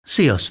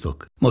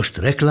Sziasztok! Most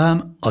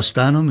reklám,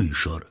 aztán a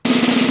műsor.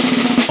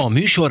 A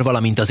műsor,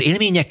 valamint az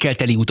élményekkel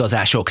teli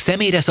utazások,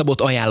 személyre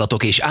szabott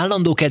ajánlatok és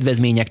állandó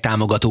kedvezmények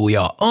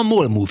támogatója a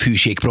MOL Move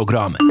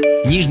hűségprogram.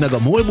 Nyisd meg a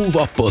MOL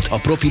Move appot, a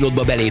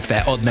profilodba belépve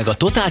add meg a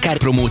Totalcar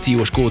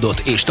promóciós kódot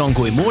és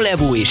tankolj MOL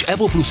Evo és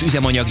Evo Plus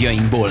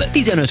üzemanyagjainkból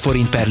 15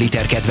 forint per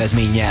liter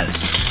kedvezménnyel.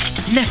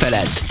 Ne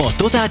feledd, a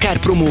Totalcar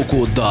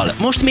promókóddal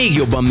most még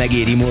jobban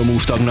megéri MOL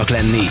Move tagnak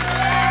lenni.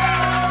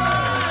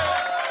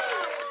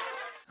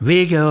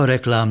 Vége a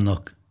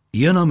reklámnak,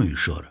 jön a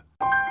műsor.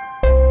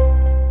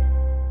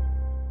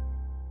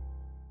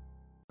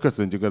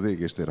 Köszöntjük az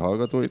Égéstér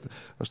hallgatóit.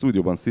 A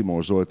stúdióban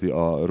Simon Zsolti,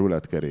 a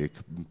Rulettkerék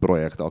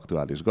projekt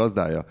aktuális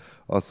gazdája,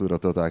 Asszúr a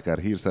Totalcar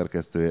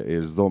hírszerkesztője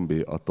és Zombi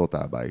a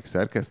Total Bike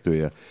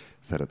szerkesztője.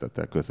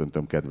 Szeretettel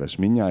köszöntöm kedves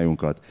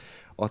mindnyájunkat.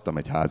 Adtam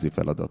egy házi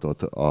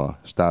feladatot a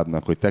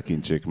stábnak, hogy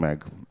tekintsék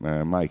meg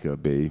Michael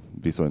Bay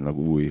viszonylag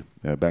új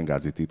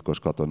Bengázi titkos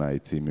katonái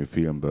című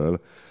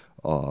filmből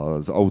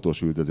az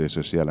autós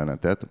üldözéses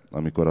jelenetet,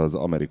 amikor az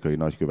amerikai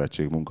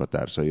nagykövetség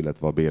munkatársai,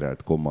 illetve a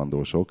bérelt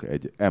kommandósok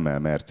egy ML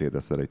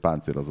Mercedes-el, egy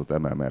páncélozott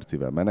ML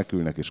Mercivel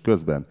menekülnek, és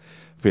közben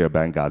fél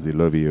Bengázi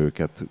lövi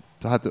őket,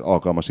 hát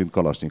alkalmasint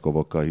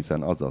kalasnyikovokkal,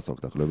 hiszen azzal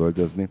szoktak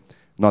lövöldözni.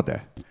 Na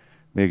de,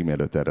 még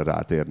mielőtt erre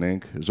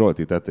rátérnénk,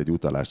 Zsolti tett egy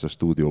utalást a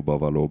stúdióba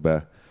való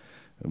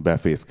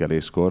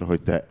befészkeléskor,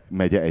 hogy te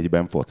megye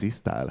egyben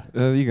fociztál?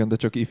 Igen, de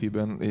csak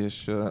ifiben,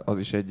 és az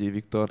is 1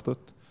 évig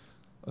tartott.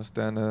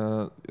 Aztán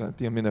hát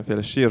ilyen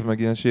mindenféle sérv, meg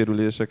ilyen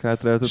sérülések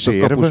hátráltattak.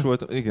 Sérv? Kapus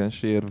volt, igen,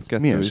 sérv,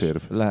 2 Milyen is,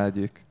 sérv?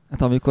 lágyék.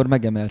 Hát amikor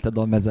megemelted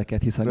a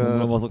mezeket, hiszen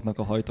gondolom azoknak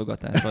a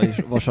hajtogatása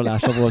és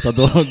vasalása volt a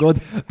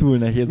dolgod, túl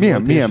nehéz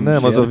volt.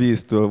 Nem, az a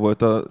víztől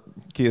volt.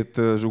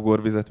 2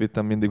 zsugor vizet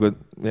vittem mindig a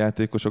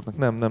játékosoknak.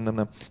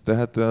 Nem.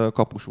 Tehát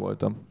kapus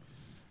voltam.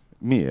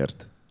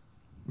 Miért?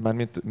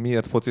 Mármint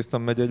miért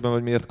fociztam megyegyben,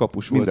 vagy miért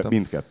kapus voltam?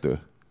 Mindkettő.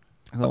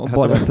 A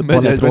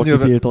balettról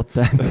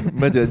kitiltották.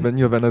 Megyegyben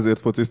nyilván azért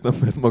fociztam,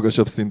 mert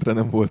magasabb szintre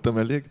nem voltam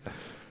elég.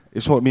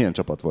 És milyen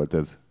csapat volt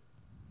ez?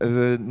 Ez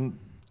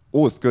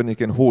Ózd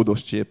környékén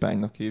Hódos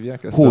Csépánynak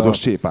hívják. Hódos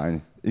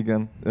Csépány?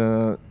 Igen.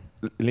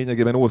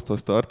 Lényegében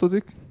Ózdhoz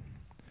tartozik,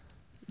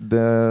 de...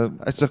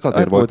 Ez csak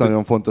azért volt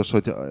nagyon fontos,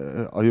 hogy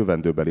a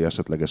jövendőbeli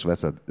esetleges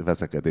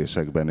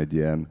veszekedésekben egy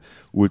ilyen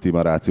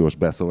ultimarációs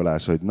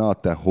beszólás, hogy na,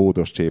 te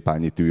Hódos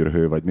Csépányi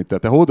tűrhő, vagy mit,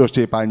 te Hódos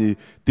Csépányi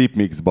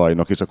tipmix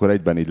bajnok, és akkor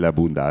egyben így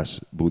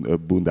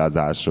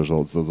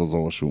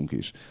lebundázásosunk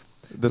is.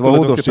 De szóval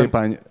Hódos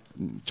Csépány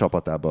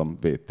csapatában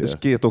védtél. És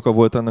 2 oka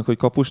volt annak, hogy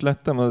kapus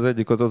lettem. Az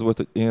egyik az volt,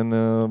 hogy én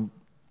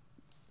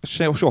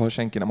soha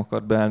senki nem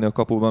akart beállni a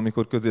kapuba,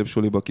 amikor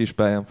középsuliba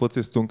kispályán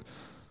fociztunk.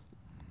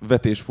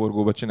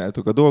 Vetésforgóba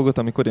csináltuk a dolgot,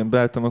 amikor én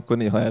beálltam, akkor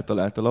néha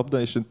eltalált a labda,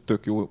 és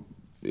tök jó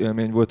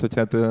élmény volt, hogy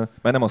hát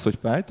már nem az, hogy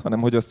fájt, hanem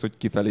hogy az, hogy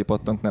kifelé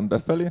pattant, nem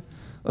befelé.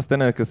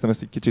 Aztán elkezdtem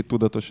ezt egy kicsit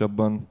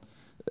tudatosabban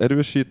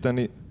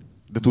erősíteni.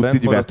 De tudsz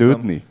így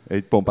vetődni?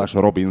 Egy pompás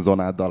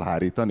Robinsonáddal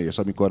hárítani, és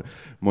amikor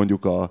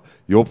mondjuk a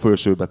jobb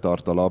fölsőbe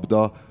tart a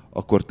labda,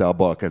 akkor te a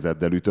bal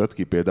kezeddel ütöd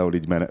ki, például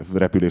így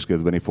repülés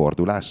közbeni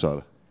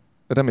fordulással?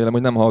 Remélem,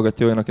 hogy nem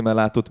hallgatja olyan, aki már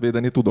látott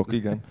védeni. Tudok,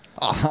 igen.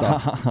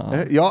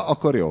 Ja,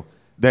 akkor jó.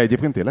 De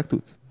egyébként tényleg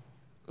tudsz?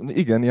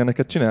 Igen,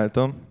 ilyeneket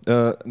csináltam.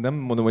 Nem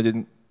mondom, hogy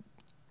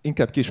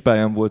inkább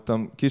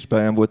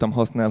kispályán voltam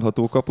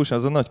használható kapus.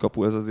 Az a nagy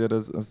kapu, ez azért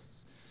az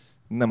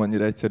nem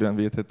annyira egyszerűen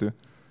védhető.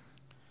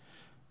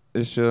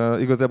 És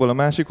igazából a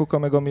másik oka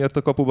meg, amiért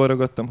a kapuba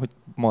ragadtam, hogy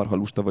marha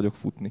lusta vagyok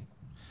futni.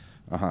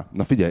 Aha,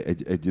 na figyelj,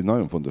 egy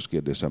nagyon fontos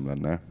kérdésem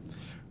lenne,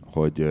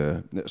 hogy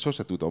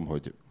sose tudom,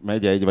 hogy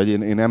vagy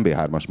én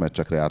MB3-as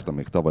meccsekre jártam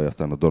még tavaly,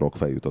 aztán a Dorog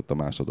feljutott a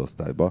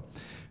másodosztályba,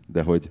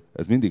 de hogy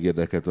ez mindig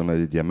érdekelt volna,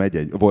 hogy egy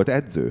ilyen volt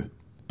edző?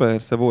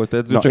 Persze, volt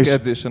edző, csak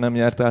edzésre nem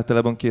járt,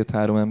 általában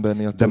 2-3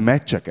 embernél. De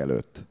meccsek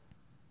előtt?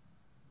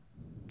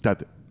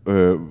 Tehát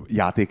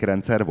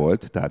játékrendszer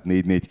volt? Tehát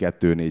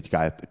 4-4-2,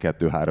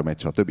 4-2-3-1,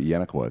 stb.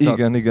 Ilyenek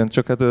voltak? Igen,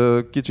 csak hát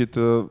kicsit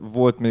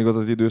volt még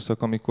az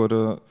időszak,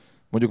 amikor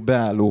mondjuk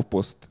beálló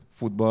poszt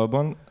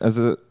futballban, ez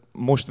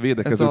most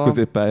védekező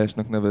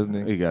középpályásnak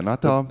neveznénk. Igen,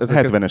 hát a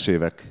 70-es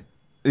évek.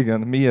 Igen,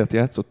 miért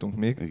játszottunk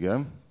még?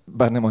 Igen.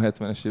 Bár nem a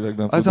 70-es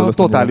években. Ez a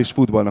totális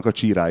futballnak a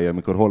csírája,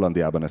 amikor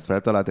Hollandiában ezt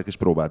feltalálták, és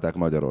próbálták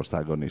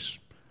Magyarországon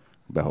is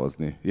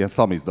behozni. Ilyen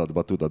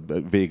szamizdatba,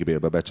 tudod,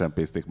 végbélbe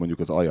becsempészték mondjuk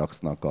az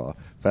Ajaxnak a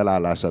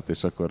felállását,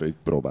 és akkor így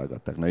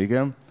próbálgatták. Na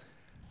igen.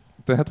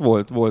 Tehát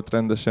volt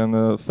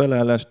rendesen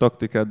felállás,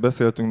 taktikát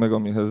beszéltünk meg,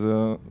 amihez...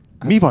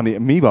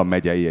 Mi van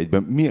megyei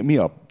egyben? Mi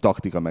a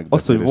taktika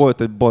megbeszélés? Az, hogy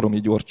volt egy baromi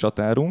gyors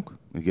csatárunk,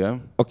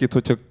 igen. Akit,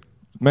 hogyha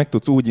meg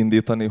tudsz úgy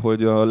indítani,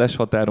 hogy a les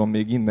határon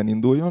még innen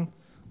induljon,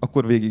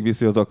 akkor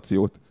végigviszi az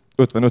akciót.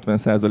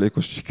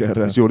 50-50%-os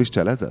sikerrel. És jól is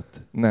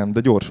cselezett? Nem, de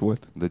gyors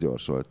volt.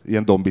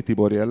 Ilyen Dombi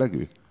Tibor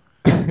jellegű?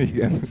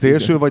 Igen.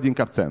 Szélső igen. Vagy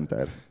inkább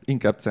center?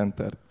 Inkább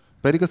center.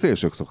 Pedig a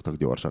szélsők szoktak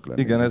gyorsak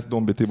lenni. Igen, ez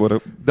Dombi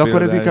Tibor. De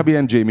akkor ez inkább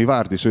ilyen Jamie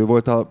Vardy, és ő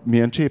volt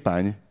milyen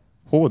Csépány?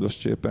 Hódos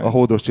Csépány. A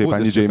Hódos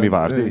Csépányi Jamie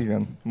Vardy?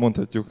 Igen,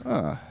 mondhatjuk.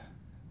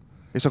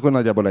 És akkor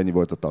nagyjából ennyi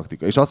volt a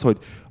taktika. És az,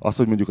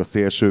 hogy mondjuk a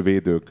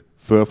szélsővédők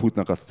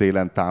fölfutnak a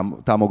szélen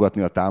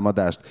támogatni a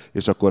támadást,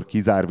 és akkor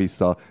kizár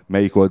vissza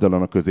melyik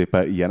oldalon a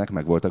középen, ilyenek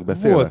meg voltak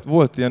beszélve?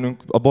 Volt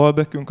ilyenünk. A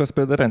balbekünk az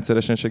például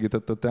rendszeresen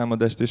segítette a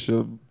támadást, és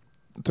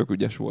tök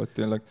ügyes volt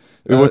tényleg.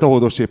 Ő volt a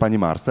hódoscsépányi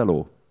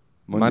Marcelo?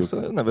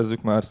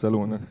 Nevezzük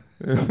Marcelónak.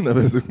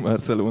 Nevezzük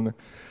Marcelónak.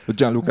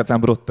 Gianluca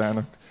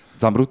Zambrottának.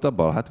 Zambrutta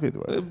bal hátvéd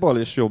volt? Bal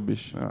és jobb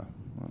is.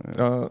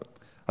 Ja.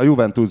 A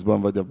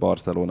Juventusban vagy a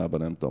Barcelonában,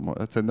 nem tudom.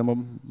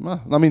 Szerintem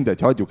na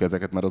mindegy, hagyjuk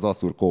ezeket, mert az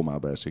Asszúr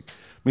kómába esik.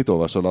 Mit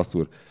olvasol,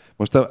 Asszúr?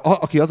 Most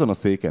aki azon a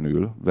széken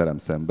ül velem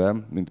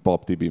szemben, mint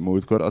Pap Tibi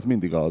múltkor, az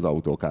mindig az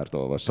autókárt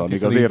olvassa,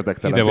 amíg az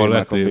érdektelen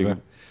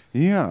témákon.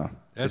 Ja.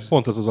 Ez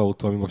pont az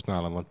autó, ami most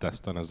nálam van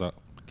teszten, ez a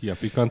Kia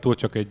Picanto,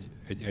 csak egy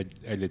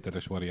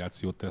literes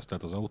variációt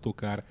tesztelt az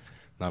autókár,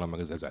 nálam meg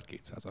az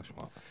 1200-as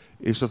van.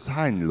 És az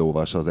hány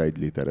lóvas az 1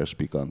 literes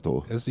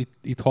Picanto? Ez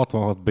itt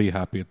 66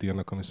 BHP-t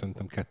írnak, ami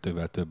szerintem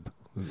 2-vel több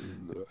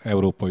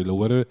európai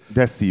lóerő.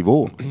 De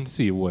szívó?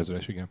 Szívó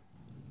 1000-es, igen.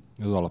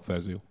 Ez az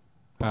alapverzió.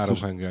 3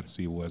 henger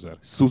szívó 1000.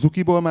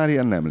 Suzuki-ból már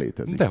ilyen nem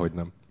létezik? Dehogy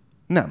nem.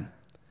 Nem?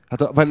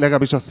 Hát vagy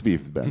legalábbis a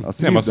Swiftben.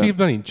 Nem, a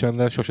Swiftben nincsen,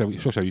 de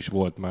sose is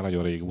volt már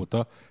nagyon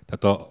régóta.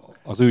 Tehát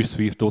az ős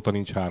Swift óta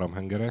nincs 3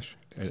 hengeres,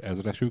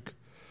 1000-esük.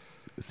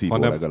 Szívó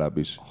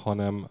legalábbis.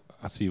 Hanem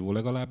a szívó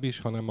legalábbis,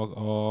 hanem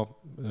a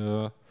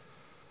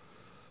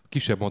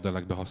kisebb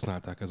modellekben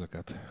használták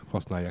ezeket.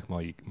 Használják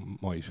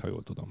ma is, ha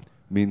jól tudom.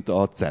 Mint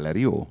a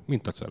Celerio?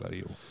 Mint a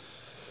Celerio.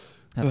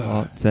 Hát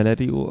a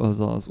Celerio az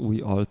az új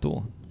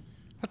Alto.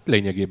 Hát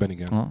lényegében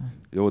igen.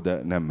 Jó,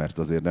 de nem, mert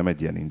azért nem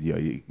egy ilyen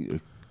indiai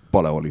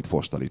paleolit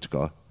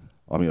fostalicska,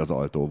 ami az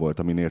Alto volt,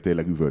 aminél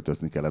tényleg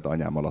üvöltözni kellett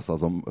anyámmal a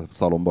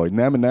szalomba, hogy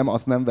nem,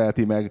 azt nem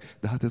veheti meg,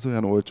 de hát ez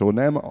olyan olcsó,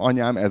 nem,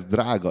 anyám, ez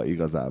drága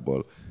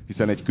igazából.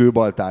 Hiszen egy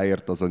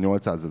kőbaltáért az a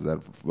 800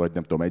 000, vagy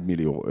nem tudom, 1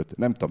 millió 5,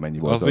 nem tudom mennyi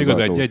volt az még az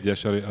Alto.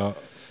 egyes.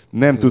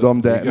 Nem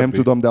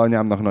tudom, de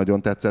anyámnak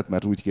nagyon tetszett,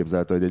 mert úgy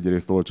képzelte, hogy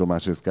egyrészt olcsó,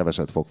 másrészt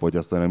keveset fog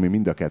fogyasztani, ami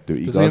mind a kettő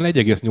igaz. Ez olyan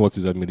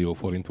 1,8 millió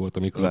forint volt,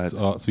 amikor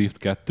a Swift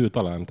 2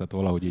 talán, tehát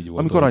valahogy így volt.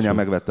 Amikor anyám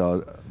megvette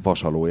a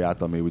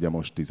vasalóját, ami ugye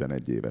most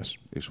 11 éves,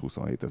 és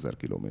 27 000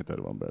 kilométer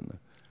van benne.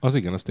 Az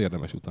igen, azt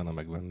érdemes utána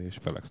megvenni és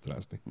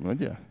felextrázni.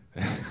 Ugye?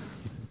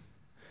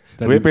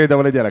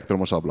 Például egy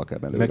elektromos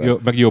ablakemelővel.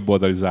 Meg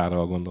jobboldali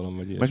zárral gondolom.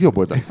 Vagy meg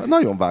jobboldali.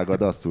 Nagyon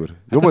vágad, asszúr.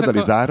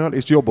 Jobboldali zárral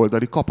és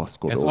jobboldali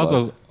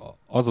kapaszkodóval.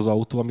 Ez az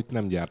autó, amit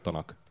nem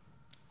gyártanak.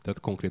 Tehát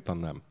konkrétan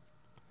nem.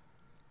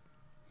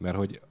 Mert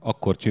hogy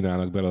akkor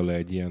csinálnak belőle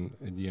egy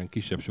ilyen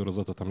kisebb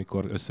sorozatot,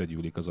 amikor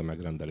összegyűlik az a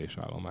megrendelés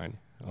állomány,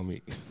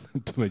 ami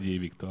egy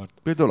évig tart.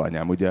 Például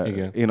anyám, ugye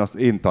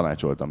én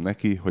tanácsoltam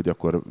neki, hogy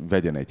akkor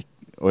vegyen egy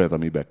olyat,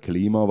 amiben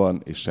klíma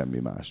van, és semmi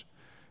más.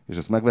 És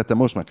ezt megvettem,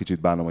 most már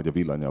kicsit bánom, hogy a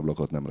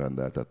villanyablakot nem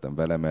rendeltettem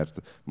vele,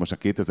 mert most a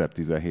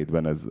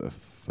 2017-ben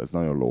ez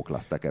nagyon low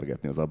class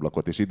tekergetni az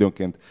ablakot, és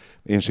időnként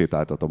én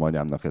sétáltatom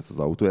anyámnak ezt az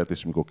autóját,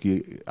 és amikor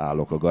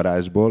kiállok a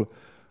garázsból,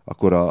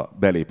 akkor a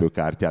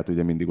belépőkártyát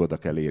ugye mindig oda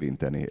kell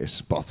érinteni,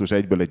 és basszus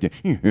egyből egy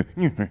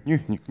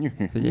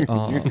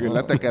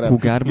letekerem.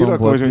 Kugárban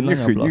volt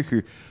villanyablak?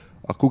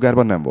 A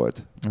Kugárban nem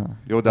volt.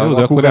 Jó, de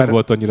akkor nem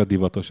volt annyira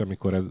divatos,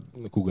 amikor a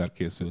Kugár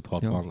készült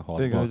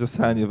 66-ban. Igen, hogy az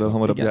hány évvel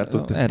hamarabb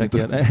gyártott.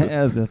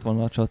 Ez lett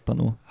volna a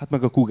csattanó. Hát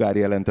meg a Kugár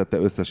jelentette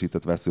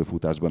összesített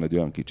veszőfutásban egy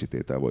olyan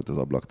kicsitétel volt az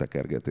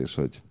ablaktekergetés,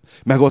 hogy...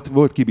 Meg ott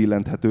volt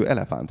kibillenthető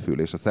elefántfül,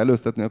 és ha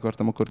szellőztetni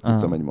akartam, akkor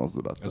tudtam egy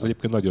mozdulattal. Ez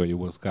egyébként nagyon jó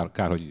volt,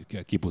 kár, hogy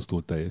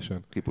kipusztult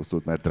teljesen.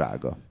 Kipusztult, mert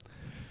drága.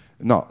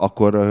 Na,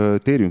 akkor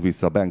térjünk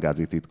vissza a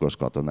Bengázi titkos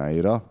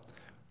katonáira,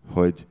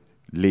 hogy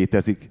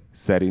létezik,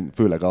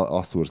 főleg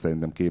Asszúr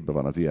szerintem képbe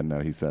van az ilyennel,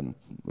 hiszen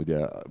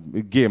ugye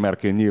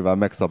gamerként nyilván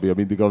megszabja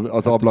mindig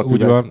az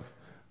ablaküveg.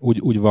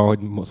 Úgy van,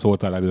 hogy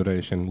szóltál előre,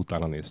 és én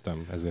utána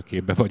néztem, ezért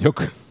képbe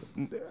vagyok.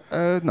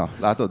 Na,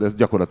 látod, ez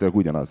gyakorlatilag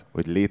ugyanaz,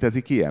 hogy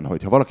létezik ilyen,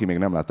 hogyha valaki még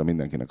nem látta,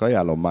 mindenkinek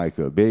ajánlom,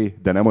 Michael Bay,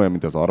 de nem olyan,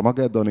 mint az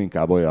Armageddon,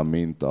 inkább olyan,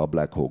 mint a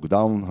Black Hawk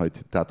Down, hogy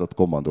tehát ott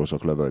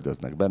kommandósok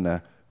lövöldöznek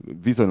benne,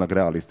 viszonylag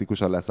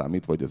realisztikusan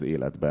leszámítva, hogy az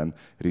életben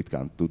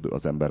ritkán tud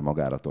az ember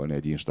magára tolni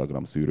egy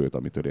Instagram szűrőt,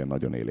 amitől ilyen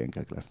nagyon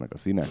élénkek lesznek a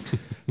színek.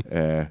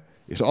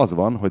 És az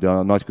van, hogy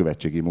a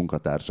nagykövetségi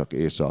munkatársak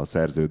és a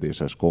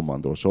szerződéses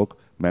kommandósok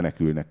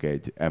menekülnek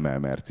egy ML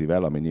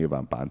Mercivel, ami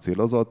nyilván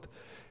páncélozott,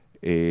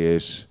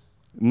 és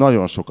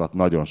nagyon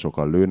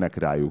sokan lőnek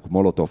rájuk,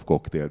 molotov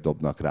koktélt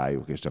dobnak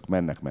rájuk, és csak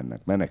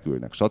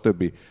menekülnek,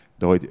 stb.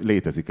 De hogy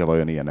létezik-e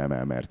vajon ilyen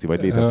ML Merci,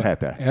 vagy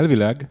létezhet-e?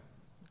 Elvileg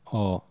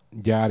a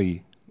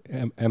gyári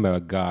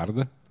ML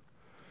Guard,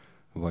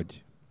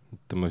 vagy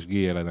most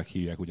GL-nek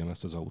hívják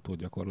ugyanezt az autót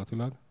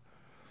gyakorlatilag.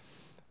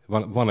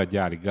 Van egy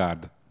gyári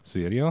Guard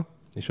széria,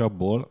 és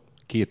abból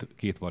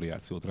két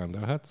variációt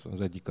rendelhetsz.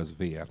 Az egyik az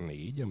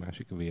VR4, a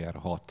másik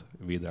VR6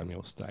 védelmi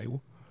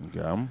osztályú.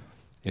 Igen.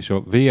 És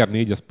a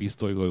VR4 az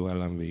pisztolygolyó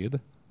ellen véd.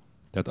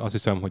 Tehát azt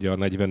hiszem, hogy a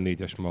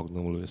 44-es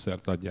Magnum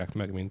lőszert adják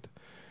meg,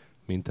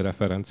 mint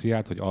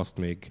referenciát, hogy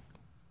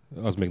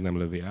az még nem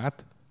lövi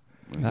át.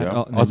 Hát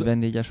a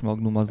 44-es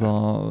Magnum az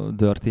a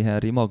Dirty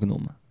Harry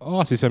Magnum.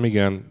 Azt hiszem,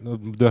 igen.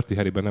 Dirty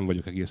Harryben nem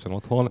vagyok egészen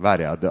otthon.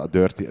 Várjál, de a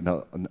Dirty,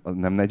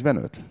 nem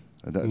 45?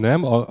 De...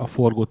 Nem, a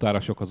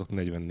forgótárasok azok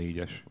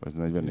 44-es. Az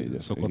 44-es.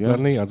 Szokott igen.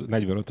 lenni, az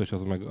 45-ös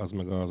az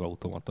meg az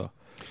automata.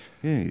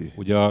 Jé.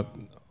 Ugye a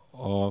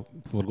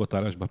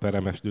forgótárasba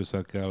peremes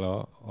lőszer kell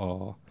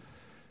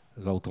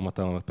az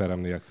automatán a perem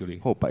nélküli.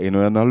 Hoppá, én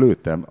olyannal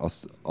lőttem,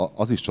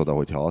 az is csoda,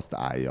 hogyha azt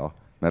állja.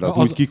 Mert az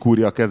úgy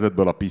kikúrja a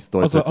kezedből a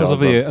pisztolyt.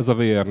 Ez a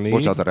VR4.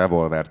 Bocsánat, a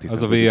revolvert hiszem.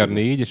 Az a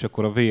VR4, és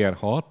akkor a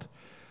VR6,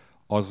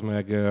 az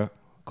meg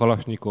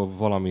Kalasnyikov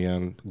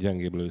valamilyen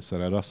gyengébb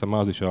lőszerrel, de azt hiszem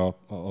az is a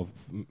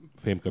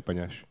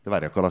fémköpenyes. De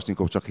várj, a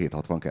Kalasnyikov csak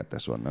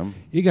 762-es van, nem?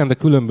 Igen, de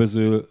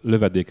különböző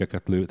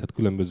lövedékeket lő, tehát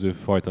különböző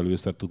fajta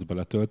lőszert tudsz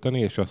beletölteni,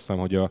 és azt hiszem,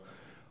 hogy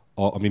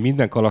ami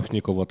minden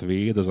Kalasnyikovot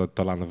véd, az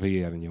talán a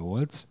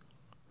VR8,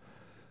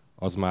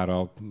 az már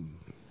a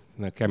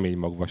kemény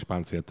magvas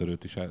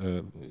páncéltörőt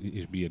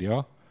is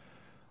bírja.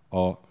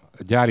 A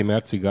gyári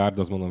Merci Guard,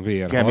 az mondom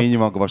VR6. Kemény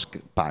magvas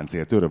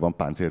páncéltörő, van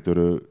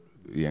páncéltörő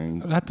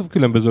ilyen... Hát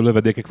különböző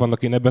lövedékek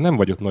vannak, én ebben nem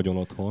vagyok nagyon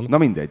otthon. Na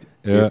mindegy.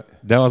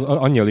 De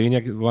annyi a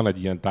lényeg, van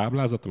egy ilyen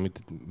táblázat,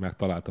 amit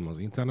megtaláltam az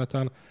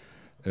interneten,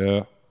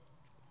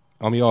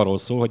 ami arról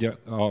szól, hogy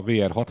a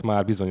VR6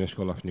 már bizonyos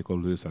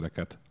Kalasnyikov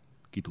lőszereket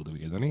ki tud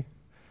védeni.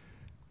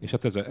 És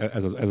hát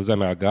ez az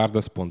ML Guard,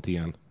 ez pont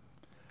ilyen,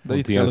 De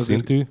pont ilyen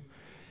szintű.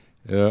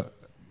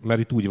 Mert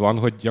itt úgy van,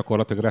 hogy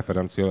gyakorlatilag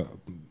referencia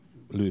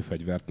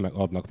lőfegyvert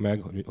adnak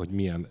meg, hogy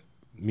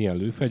milyen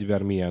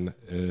lőfegyver, milyen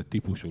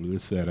típusú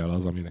lőszerrel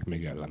az, aminek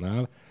még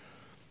ellenáll.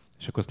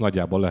 És akkor azt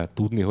nagyjából lehet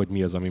tudni, hogy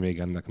mi az, ami még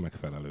ennek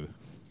megfelelő.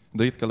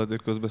 De itt kell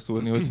azért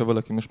közbeszúrni, hogyha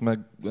valaki most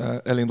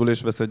elindul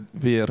és vesz egy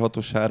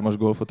VR6-os 3-as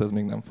Golfot, ez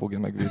még nem fogja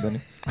megvédeni.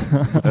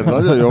 Ez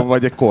nagyon jó,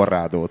 vagy egy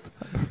Corrádót.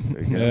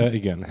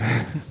 Igen.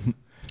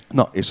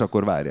 Na, és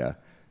akkor várjál.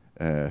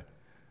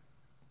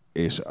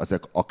 És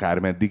ezek akár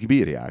meddig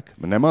bírják?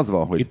 Mert nem az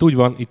van, hogy... Itt úgy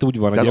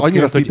van tehát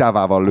annyira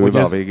szitává van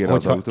lőve a végére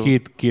az autó.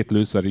 Két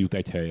lőszer jut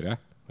egy helyre,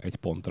 egy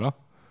pontra,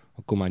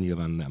 akkor már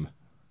nyilván nem.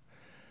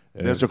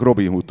 De ez csak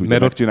Robin Hood tudja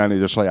megcsinálni,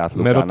 hogy a saját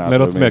lukánál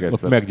mert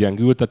ott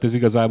meggyengült, tehát ez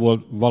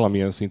igazából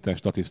valamilyen szinten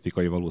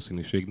statisztikai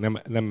valószínűség.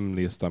 Nem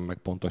néztem meg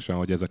pontosan,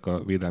 hogy ezek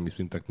a védelmi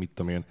szintek, mit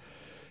tudom én,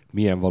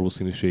 milyen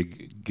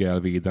valószínűséggel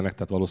védenek,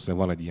 tehát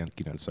valószínűleg van egy ilyen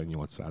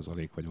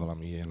 98% vagy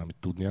valami ilyen, amit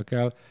tudnia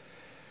kell.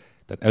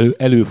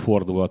 Tehát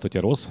előfordulhat, hogyha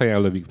rossz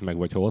helyen lövik meg,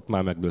 vagy ha ott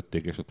már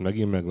meglőtték, és ott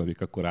megint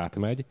meglövik, akkor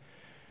átmegy.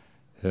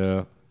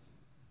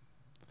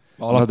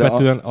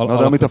 Alapvetően, de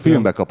amit a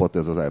filmbe kapott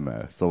ez az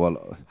ML,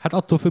 szóval... Hát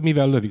attól függ,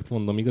 mivel lövik,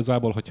 mondom.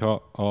 Igazából, hogyha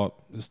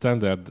a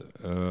standard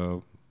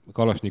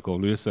Kalasnyikov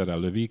lőszerrel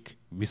lövik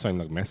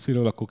viszonylag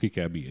messziről, akkor ki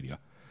kell bírja.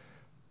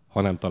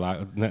 Ha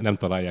nem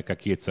találják el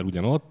kétszer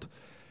ugyanott.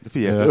 De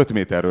figyelj, ezt 5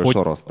 méterről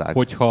sorozták.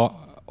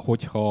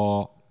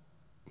 Hogyha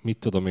mit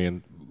tudom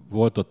én,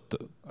 volt ott,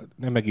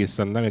 nem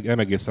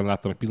egészen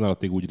láttam, egy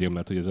pillanatig úgy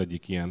rémlett, hogy az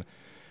egyik ilyen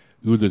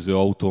üldöző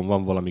autón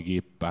van valami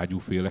géppágyú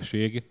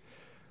féleség,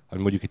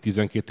 ami mondjuk egy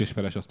 12 és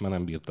feles, azt már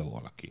nem bírta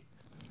volna ki.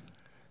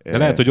 De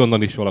lehet, hogy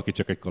onnan is valaki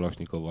csak egy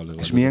Kalasnyikovval lő.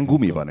 És milyen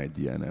gumi van egy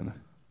ilyenen?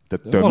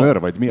 Tehát tömör,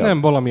 vagy mi az?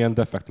 Nem, valamilyen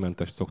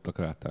defektmentest szoktak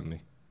rátenni.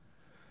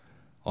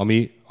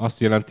 Ami azt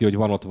jelenti, hogy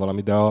van ott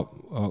valami, de a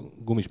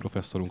gumis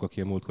professzorunk,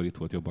 aki a múltkor itt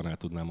volt, jobban el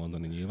tudná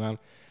mondani nyilván,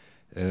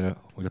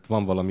 hogy ott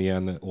van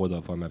valamilyen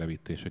oldalfal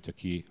merevítés,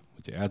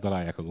 hogyha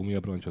eltalálják a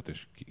gumiabroncsot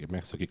és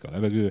megszökik a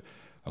levegő,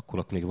 akkor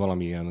ott még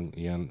valamilyen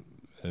ilyen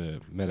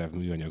merev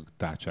műanyag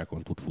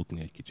tárcsákon tud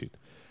futni egy kicsit.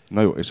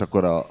 Na jó, és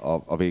akkor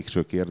a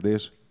végső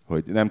kérdés,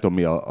 hogy nem tudom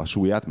mi a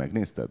súlyát,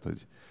 megnézted?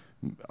 Hogy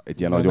egy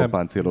ilyen nagyon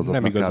páncélozott.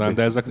 Nem igazán,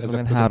 de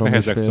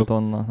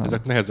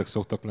ezek nehezek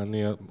szoktak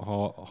lenni.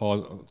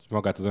 Ha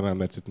magát az ML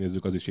Mercit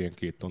nézzük, az is ilyen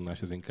 2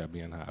 tonnás, ez inkább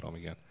ilyen 3,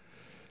 igen.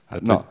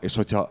 Hát, na, és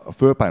hogyha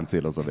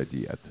fölpáncélozod egy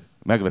ilyet,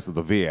 megveszed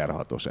a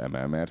VR6-os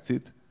ML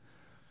Mercit,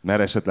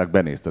 mert esetleg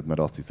benézted, mert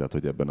azt hiszed,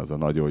 hogy ebben az a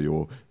nagyon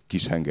jó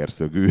kis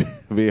hengerszögű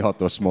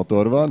V6-os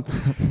motor van,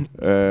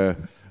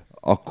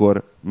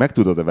 akkor meg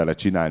tudod-e vele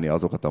csinálni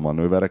azokat a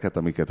manővereket,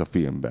 amiket a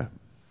filmbe?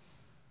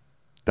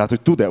 Tehát,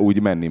 hogy tud-e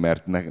úgy menni,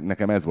 mert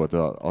nekem ez volt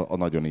a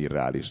nagyon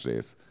irreális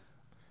rész.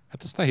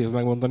 Hát ezt nehéz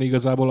megmondani,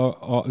 igazából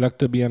a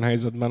legtöbb ilyen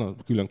helyzetben a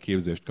külön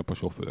képzést kap a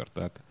sofőr,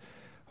 tehát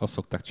azt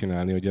szokták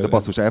csinálni, hogy... De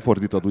basszus,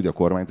 elfordítod úgy a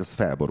kormányt, ez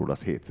felborul,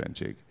 az 7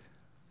 centség.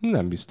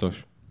 Nem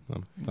biztos.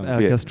 Nem.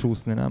 Elkezd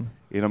csúszni, nem?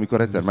 Én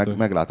amikor egyszer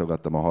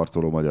meglátogattam a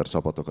harcoló magyar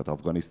csapatokat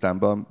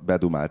Afganisztánban,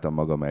 bedumáltam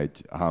magam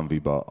egy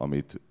Humvee-ba,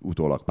 amit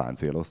utólag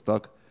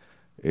páncéloztak,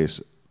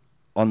 és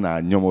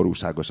annál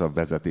nyomorúságosabb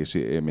vezetési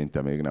élményt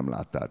te még nem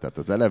láttál. Tehát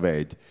az eleve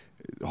egy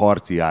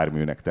harci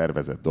járműnek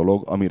tervezett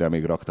dolog, amire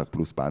még raktak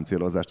plusz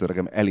páncélozást, de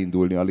nekem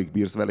elindulni alig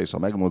bírsz vele, és ha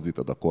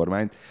megmozdítod a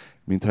kormányt,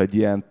 mintha egy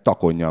ilyen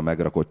takonnyal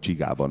megrakott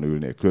csigában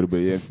ülnél.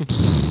 Körülbelül ilyen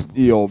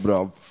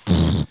jobbra,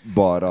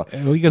 balra.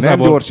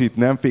 Nem gyorsít,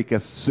 nem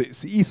fékez,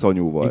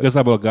 iszonyú volt.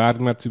 Igazából a Guard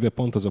Mercibe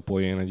pont az a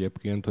poén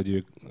egyébként,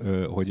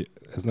 hogy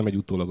ez nem egy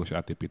utólagos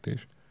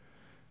átépítés,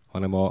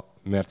 hanem a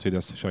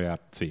Mercedes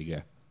saját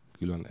cége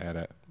külön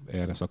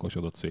erre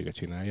szakosodott cége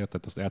csinálja.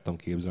 Tehát azt el tudom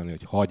képzelni,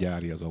 hogy ha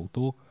gyári az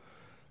autó,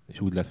 és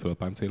úgy lett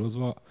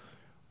fölpáncélozva,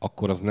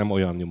 akkor az nem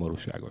olyan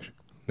nyomorúságos.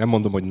 Nem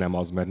mondom, hogy nem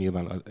az, mert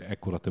nyilván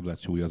ekkora többlet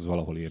az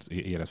valahol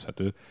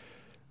érezhető.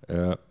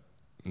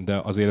 De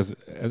azért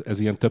ez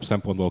ilyen több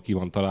szempontból ki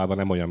van találva,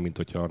 nem olyan, mint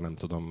hogyha nem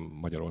tudom,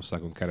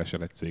 Magyarországon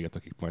keresel egy céget,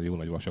 akik majd jó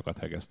nagy vasakat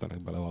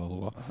hegesztenek bele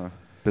valahova. Aha.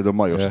 Például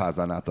Majos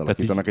házán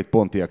átalakítanak egy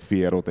Pontiac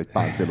Fierót egy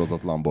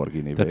páncélozott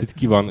Lamborghini-vé. Tehát itt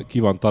ki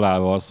van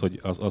találva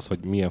az, hogy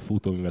milyen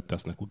futóművet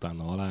tesznek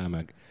utána alá,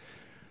 meg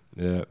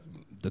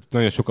de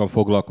nagyon sokan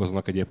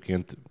foglalkoznak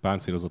egyébként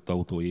páncélozott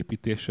autó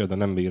építéssel, de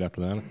nem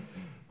véletlen,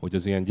 hogy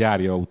az ilyen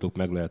gyári autók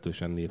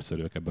meglehetősen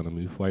népszerűek ebben a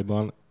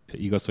műfajban.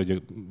 Igaz,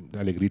 hogy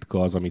elég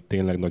ritka az, amit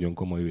tényleg nagyon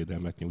komoly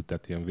védelmet nyújt,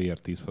 tehát ilyen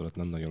VR10 fölött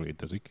nem nagyon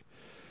létezik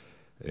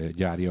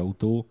gyári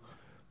autó.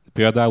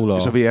 Például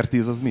És a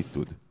VR10 az mit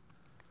tud?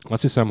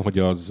 Azt hiszem, hogy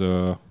az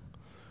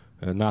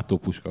NATO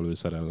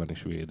puskalőszer ellen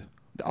is véd.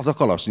 De az a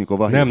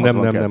Kalasnyikov, a Nem.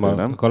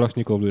 762, A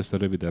Kalasnyikov lőszer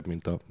rövidebb,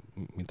 mint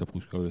a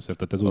puskalőszer.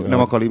 Tehát ez nem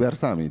a kaliber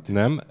számít?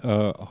 Nem,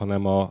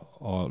 hanem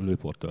a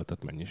lőport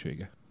töltett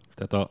mennyisége.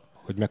 Tehát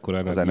hogy mekkora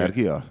energia. Az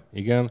energia?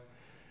 Igen.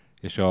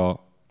 És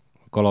a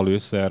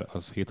kalalőszer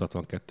az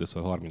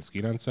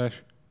 762x39-es.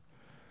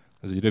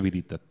 Ez egy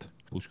rövidített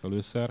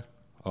puskalőszer.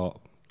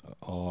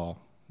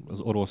 Az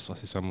orosz azt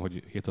hiszem,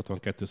 hogy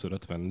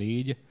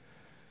 762x54.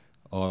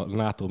 A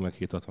NATO meg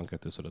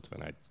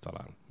 762x51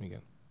 talán.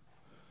 Igen.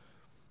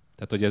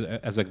 Tehát, hogy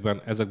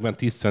ezekben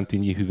 10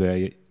 centinyi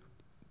hüvely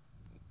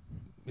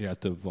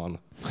több van.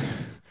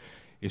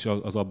 És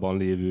az abban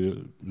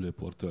lévő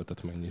lőport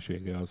töltett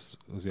mennyisége az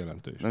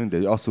jelentős. Na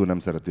mindegy, Asszúr nem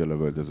szereti a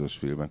lövöldözős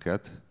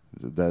filmeket,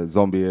 de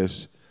Zombi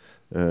és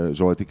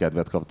Zsolti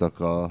kedvet kaptak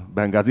a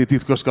bengázi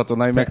titkos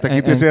katonái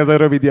megtekintéséhez a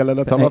rövid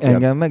jelenet alapján.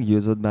 Engem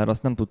meggyőzött, bár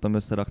azt nem tudtam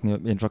összerakni,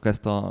 én csak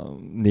ezt a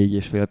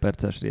 4,5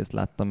 perces részt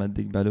láttam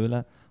eddig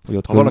belőle. Hogy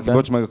ott ha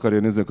valaki meg akarja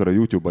nézni, akkor a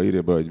YouTube-ba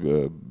írja be,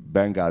 hogy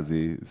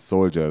Bengázi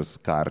Soldiers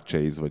Car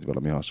Chase, vagy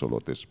valami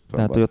hasonlót. És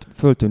tehát, hogy ott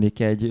föltűnik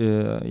egy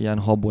ilyen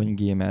habony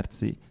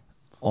gamerci.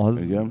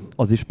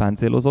 Az is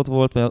páncélozott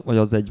volt, vagy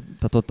az egy,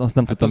 tehát ott azt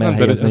nem tudtam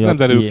elhelyezni, hogy az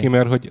nem derül ki,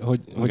 mert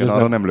hogy igen,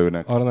 arra nem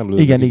lőnek. Arra nem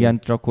lőnek. Igen,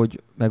 csak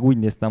hogy meg úgy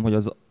néztem, hogy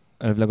az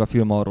elvileg a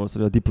film arról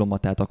szól, hogy a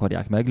diplomatát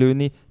akarják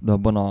meglőni, de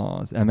abban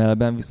az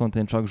ML-ben viszont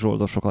én csak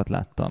zsoldosokat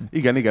láttam.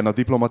 Igen, a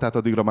diplomatát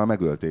addigra már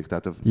megölték.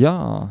 Tehát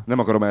nem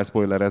akarom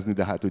elszpoilerezni,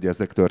 de hát ugye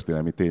ezek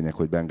történelmi tények,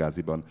 hogy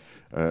Bengáziban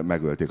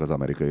megölték az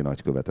amerikai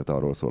nagykövetet,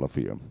 arról szól a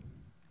film.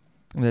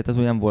 De tehát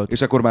úgy nem volt.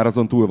 És akkor már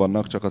azon túl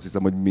vannak, csak azt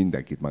hiszem, hogy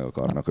mindenkit meg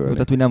akarnak ölni.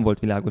 Tehát úgy nem volt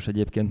világos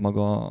egyébként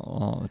maga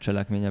a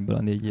cselekmény ebből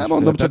a 4 Hát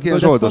mondom, csak ilyen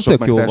zsoldosok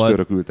meg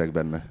testőrök ültek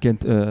benne.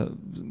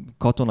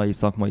 Katonai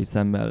szakmai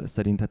szemmel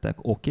szerintetek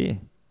oké?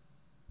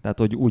 Tehát,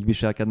 hogy úgy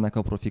viselkednek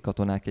a profi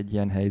katonák egy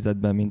ilyen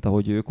helyzetben, mint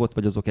ahogy ők ott,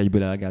 vagy azok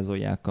egyből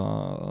elgázolják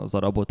az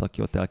arabot,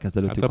 aki ott elkezd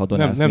előttük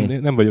hadonászni?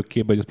 Nem vagyok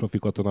képben, hogy ez profi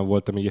katona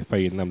volt, ami a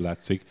fején nem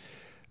látszik.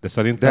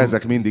 De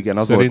ezek mindig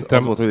az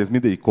volt, hogy ez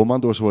mindig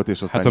kommandós volt,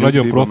 és aztán... Hát ha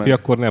nagyon profi,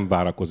 akkor nem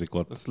várakozik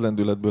ott. Ezt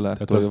lendületből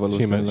láttolja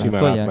valószínűleg.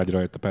 Simán átmegy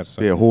rajta,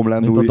 persze. A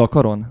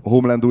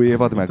Homeland új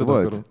évad meg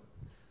volt?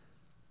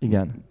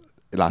 Igen.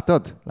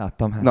 Láttad?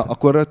 Láttam. Hát. Na,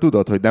 akkor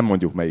tudod, hogy nem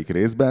mondjuk melyik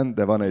részben,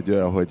 de van egy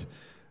olyan,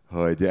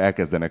 hogy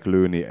elkezdenek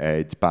lőni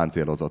egy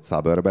páncélozott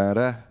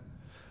Suburbanre,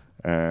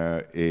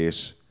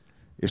 és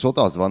ott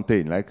az van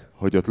tényleg,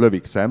 hogy ott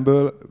lövik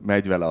szemből,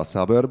 megy vele a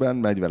Suburban,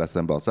 megy vele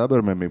szembe a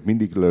Suburban, még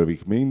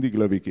mindig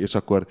lövik, és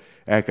akkor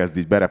elkezd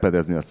így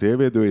berepedezni a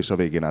szélvédő, és a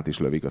végén át is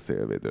lövik a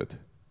szélvédőt.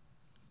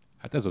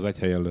 Hát ez az egy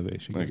helyen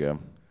lövés. Igen.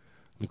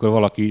 Mikor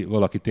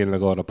valaki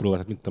tényleg arra próbál,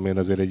 hát mit tudom én,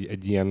 azért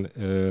egy ilyen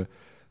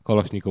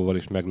Kalasnyikovval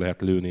is meg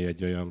lehet lőni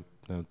egy olyan,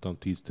 nem tudom,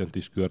 10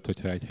 centis kört,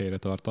 hogyha egy helyre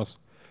tartasz,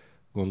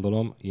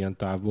 gondolom, ilyen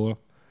távból.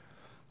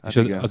 Hát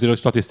és azért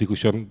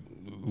statisztikusan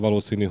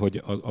valószínű,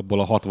 hogy abból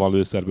a 60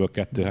 lőszerből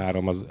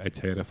 2-3 az egy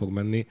helyre fog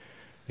menni,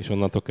 és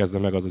onnantól kezdve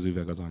meg az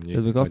üveg az annyi.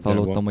 Még azt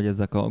hallottam, hogy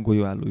ezek a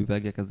golyóálló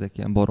üvegek, ezek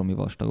ilyen baromi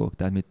vastagok,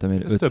 tehát mit tudom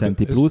én, 5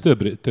 centi plusz.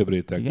 Több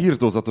réteg. Igen.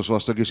 Írtózatos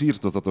vastag és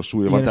írtózatos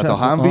súlya van. Tehát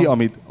a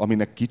Humvee,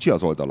 aminek kicsi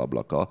az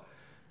oldalablaka,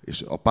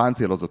 és a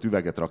páncélozott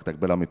üveget rakták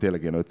bele, ami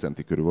tényleg ilyen 5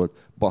 centi körül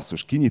volt,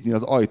 basszus, kinyitni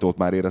az ajtót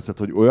már érezted,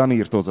 hogy olyan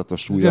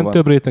írtózatos súlya van. Ez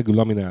több rétegű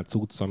laminált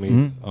cucc,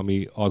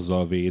 ami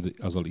azzal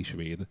is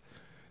véd.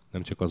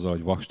 Nem csak azzal,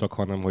 hogy vastag,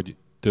 hanem hogy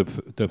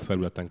több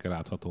felületen kell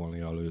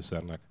áthatolni a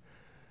lőszernek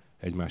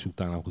egymás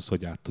után ahhoz,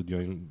 hogy át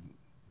tudjon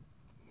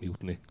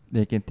jutni. De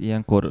egyébként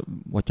ilyenkor,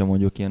 hogyha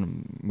mondjuk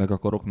én meg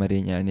akarok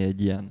merényelni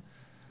egy ilyen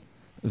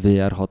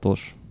VR6-os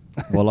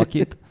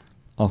valakit,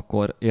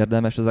 akkor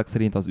érdemes ezek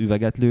szerint az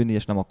üveget lőni,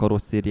 és nem a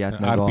karosszériát,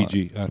 meg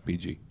RPG.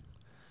 RPG!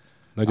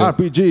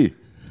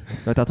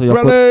 Tehát, hogy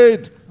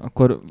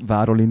akkor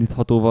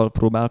várólindíthatóval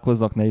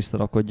próbálkozzak, ne is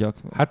szarakodjak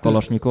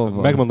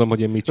Kalasnyikovval? Megmondom, hogy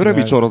én mit csinálnék.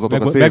 Rövid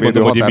sorozatok a szélvédő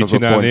határozott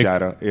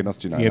pontjára. Én azt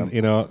csinálnám.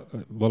 Én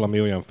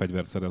valami olyan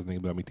fegyvert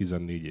szereznék be, ami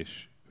 14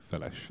 és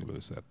feles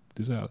lőszert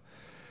tüzel.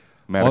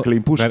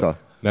 Merklin puska?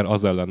 Mert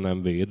az ellen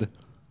nem véd.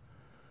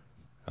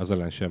 Az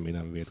ellen semmi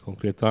nem véd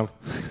konkrétan.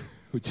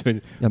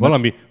 Úgyhogy Ja,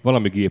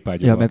 valami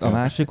gépágyú. Ja, meg a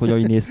másik, hogy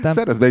ahogy néztem...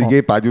 Szerez be egy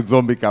gépágyút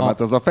zombikám,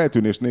 hát az a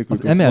feltűnés nélkül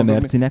Az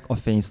ML-Mercinek a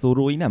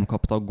fényszórói nem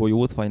kaptak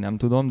golyót, vagy nem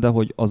tudom, de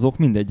hogy azok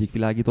mindegyik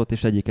világított,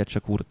 és egyiket se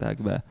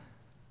kurták be.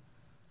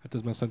 Hát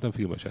ez már szerintem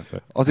filmesen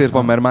fel. Azért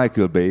van, mert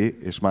Michael Bay,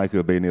 és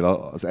Michael Bay-nél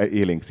az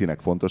élénk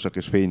színek fontosak,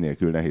 és fény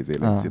nélkül nehéz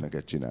élénk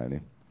színeket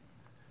csinálni.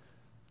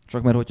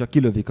 Csak mert hogyha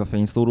kilövik a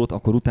fényszórót,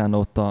 akkor utána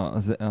ott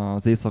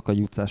az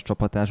éjszakai utcás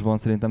csapatásban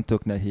szerintem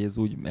tök nehéz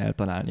úgy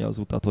eltalálni az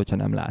utat, hogyha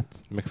nem látsz.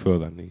 Meg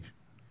fölvenni is.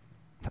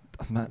 Hát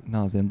az már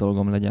ne az én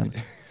dolgom legyen.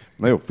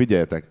 Na jó,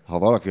 figyeljetek, ha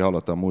valaki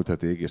hallotta a múlt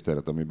heti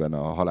égésteret, amiben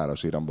a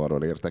halálos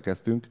irambanról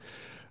értekeztünk,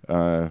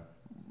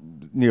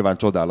 nyilván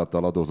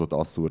csodálattal adózott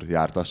Asszúr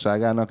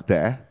jártasságának,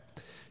 de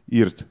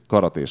írt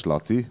Karatés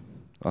Laci,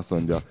 azt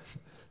mondja,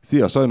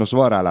 szia, sajnos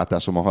van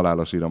rálátásom a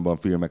halálos iramban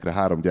filmekre,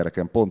 3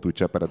 gyerekem pont úgy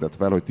cseperedett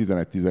fel, hogy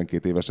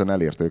 11-12 évesen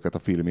elérte őket a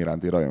film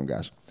iránti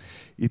rajongás.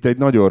 Itt egy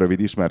nagyon rövid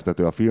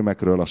ismertető a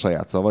filmekről a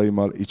saját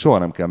szavaimmal, itt soha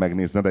nem kell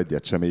megnézned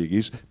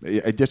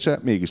egyet se,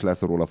 mégis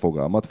lesz róla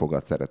fogalmat,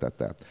 fogad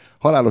szeretettel.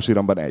 Halálos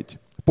iramban 1.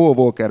 Paul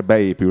Walker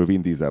beépül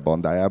Vin Diesel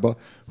bandájába,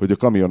 hogy a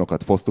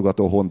kamionokat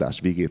fosztogató hondás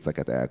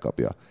vigéceket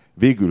elkapja.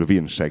 Végül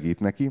Vin segít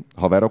neki,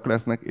 haverok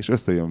lesznek, és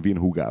összejön Vin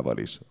húgával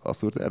is.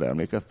 Azt erre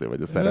emlékeztél,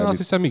 vagy a szerelmi? Azt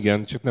hiszem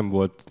igen, csak nem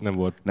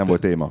volt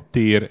téma.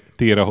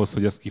 Tér ahhoz,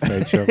 hogy ezt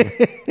kifejtsem.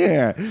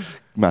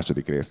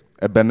 Második rész.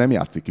 Ebben nem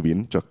játszik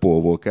Vin, csak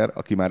Paul Walker,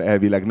 aki már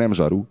elvileg nem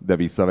zsaru, de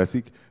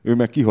visszaveszik. Ő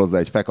meg kihozza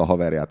egy feka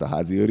haverját a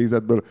házi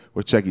őrizetből,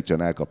 hogy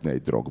segítsen elkapni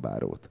egy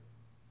drogbárót.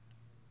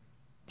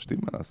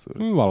 Stimmel az?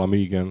 Valami,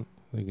 igen.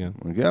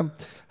 Igen?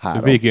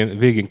 3.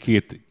 Végén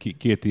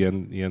két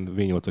ilyen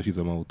V8-as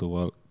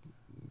üzemautóval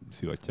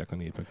szivatják a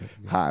népeket.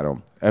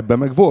 3. Ebben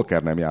meg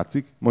Walker nem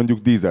játszik, mondjuk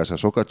Diesel se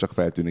sokat, csak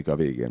feltűnik a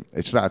végén.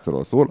 Egy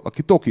srácról szól,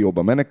 aki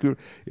Tokióba menekül,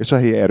 és a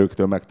helyi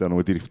erőktől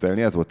megtanul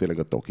driftelni, ez volt tényleg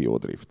a Tokió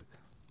drift.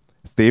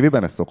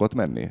 Tévében ez szokott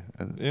menni?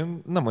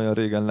 Én nem olyan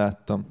régen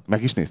láttam.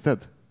 Meg is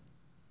nézted?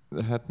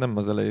 Hát nem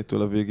az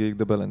elejétől a végéig,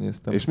 de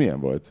belenéztem. És milyen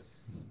volt?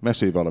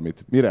 Mesélj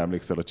valamit. Mire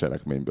emlékszel a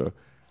cselekményből?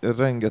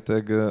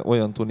 Rengeteg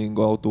olyan tuning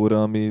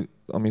autóra,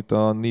 amit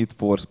a Need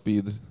for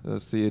Speed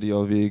széria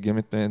a végén,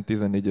 amit én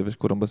 14 éves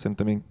koromban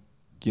szerintem én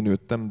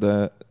kinőttem,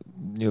 de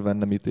nyilván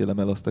nem ítélem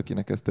el azt,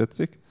 akinek ez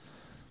tetszik.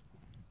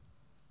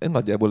 Én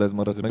nagyjából ez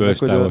maradt meg. Bölcs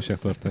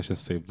távolságtartás, ez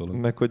szép dolog.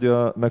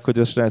 Meg hogy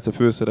a srác, a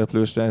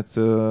főszereplő srác...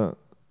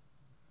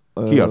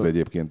 Ki az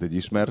egyébként egy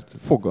ismert?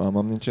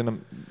 Fogalmam nincs.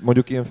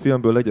 Mondjuk ilyen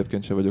filmből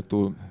egyébként sem vagyok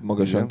túl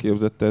magasan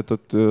képzett, tehát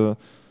ott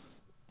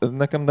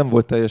nekem nem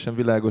volt teljesen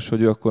világos,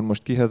 hogy ő akkor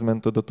most kihez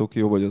ment oda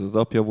Tokió, vagy az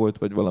apja volt,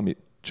 vagy valami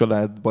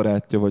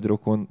családbarátja, vagy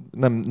rokon.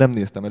 Nem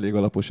néztem elég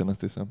alaposan,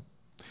 azt hiszem.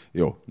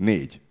 Jó,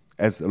 4.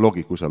 Ez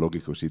logikus a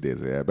logikus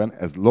idézőjelben,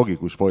 ez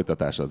logikus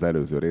folytatása az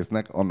előző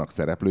résznek, annak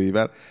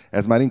szereplőivel,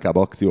 ez már inkább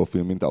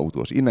akciófilm, mint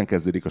autós. Innen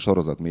kezdődik a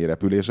sorozat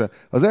mélyrepülése.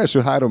 Az első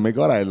 3 még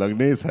aránylag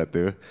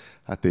nézhető.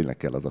 Hát tényleg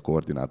kell az a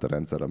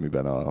koordinátorrendszer,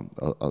 amiben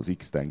az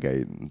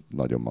X-tengely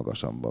nagyon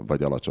magasan van,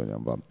 vagy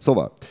alacsonyan van.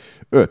 Szóval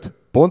 5.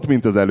 Pont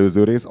mint az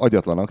előző rész,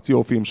 agyatlan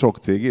akciófilm, sok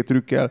CG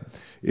trükkel,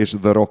 és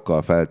The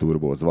Rockkal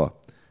felturbózva.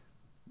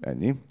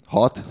 Ennyi.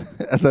 6.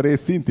 Ez a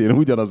rész szintén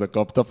ugyanaz a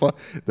kaptafa,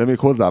 de még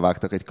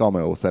hozzávágtak egy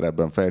cameo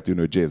szerepben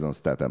feltűnő Jason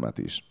Stathamet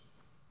is.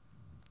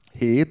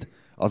 7.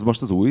 Az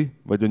most az új,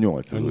 vagy a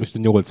 8? Most a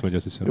 8 megy,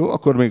 azt hiszem. Jó,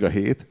 akkor még a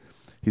 7,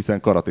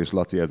 hiszen Karatés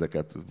Laci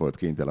ezeket volt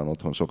kénytelen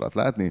otthon sokat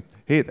látni.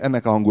 7.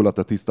 Ennek a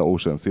hangulata tiszta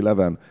Ocean's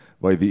 11,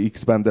 vagy The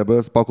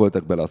Expendables,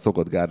 pakoltak bele a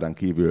szokott gárdán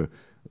kívül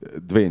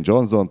Dwayne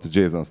Johnsont,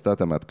 Jason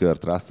Stathamet,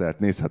 Kurt Russellt,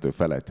 nézhető,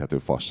 felejthető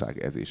fasság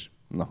ez is.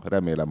 Na,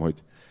 remélem,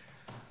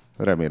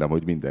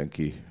 hogy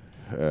mindenki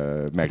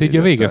megjegyezte. Így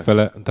a vége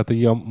fele, tehát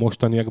így a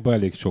mostaniakban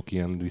elég sok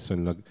ilyen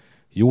viszonylag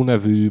jó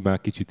nevű,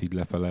 már kicsit így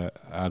lefele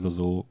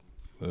áldozó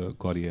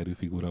karrierű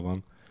figura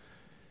van.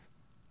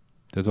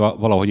 Tehát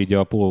valahogy így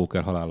a Paul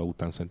Walker halála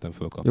után szerintem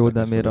fölkapták. Jó,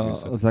 de miért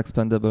az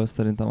Expendables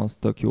szerintem az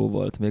tök jó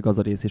volt. Még az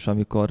a rész is,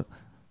 amikor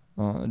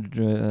a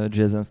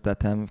Jason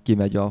Statham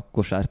kimegy a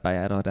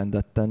kosárpályára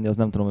rendet tenni, az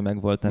nem tudom, hogy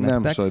megvolt-e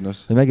nektek. Nem,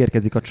 sajnos. Hogy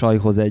megérkezik a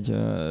csajhoz egy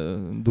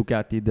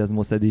Ducati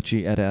Desmos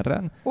Edici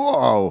RR-ren.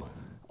 Wow!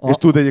 És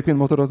tud egyébként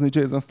motorozni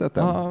Jason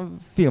Statham? A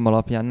film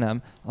alapján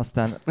nem.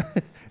 Aztán...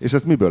 És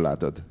ezt miből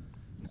látod?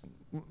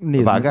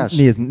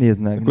 Nézd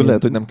meg. Akkor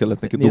lehet, hogy nem kellett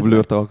neki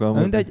dublőrt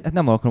alkalmazni. De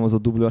nem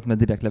alkalmazott dublőrt, mert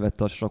direkt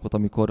levette a sakot,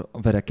 amikor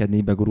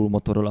verekedni begurul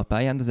motorról a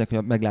pályán, de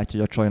ezek meglátja,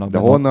 hogy a csajnak... De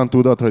honnan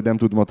tudod, hogy nem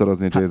tud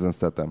motorozni Jason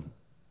Statham?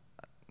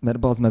 Mert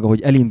bazd meg,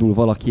 ahogy elindul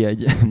valaki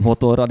egy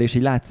motorral, és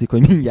így látszik,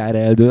 hogy mindjárt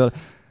eldől.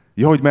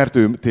 Ja, hogy mert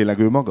tényleg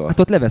ő maga? Hát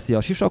ott leveszi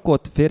a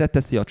sisakot,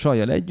 félreteszi a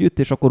csajjal együtt,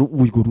 és akkor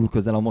úgy gurul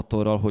közel a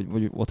motorral,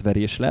 hogy ott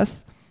verés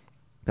lesz.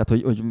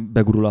 Tehát, hogy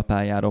begurul a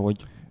pályára,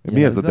 hogy...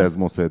 Mi ez a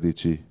Desmos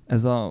Edici?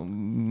 Ez a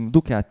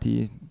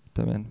Ducati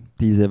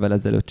 10 évvel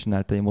ezelőtt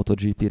csinálta egy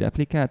MotoGP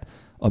replikát,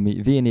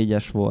 ami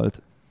V4-es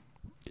volt,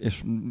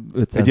 és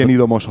 500... Egy ilyen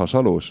idomos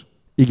hasalós?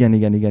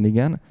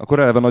 Igen. Akkor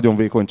eleve nagyon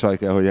vékony csaj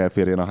kell, hogy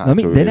elférjen a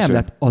hátsó De nem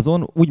lett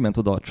azon, úgy ment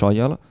oda a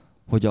csajjal,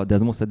 hogy a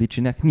Desmos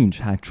Edici-nek nincs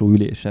hátsó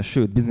ülése,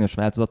 sőt, bizonyos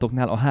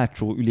változatoknál a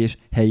hátsó ülés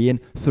helyén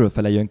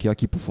fölfele jön ki a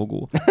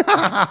kipufogó.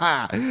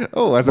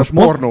 Ó, ez most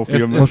a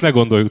pornófilm. Ezt ne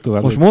gondoljuk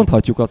tovább. Most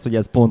mondhatjuk azt, hogy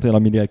ez pont olyan,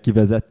 aminél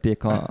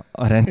kivezették a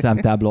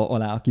rendszámtábla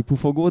alá a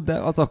kipufogót, de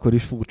az akkor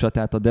is furcsa.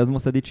 Tehát a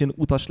Desmos Edici-n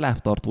utas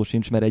lábtartó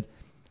sincs, mert egy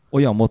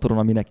olyan motoron,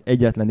 aminek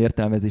egyetlen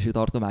értelmezési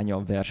tartománya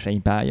a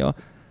versenypálya,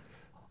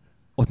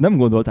 ott nem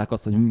gondolták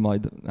azt, hogy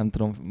majd, nem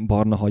tudom,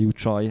 barna hajú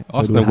csaj.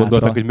 Azt nem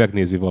gondolták, hogy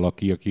megnézi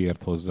valaki, aki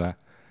ért hozzá.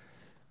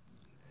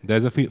 De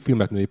ez a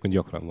filmeknél egyébként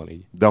gyakran van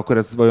így. De akkor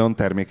ez vajon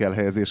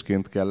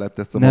termékelhelyezésként kellett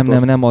ezt a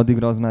motort? Nem,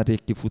 addigra az már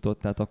rég kifutott,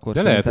 tehát akkor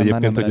de lehet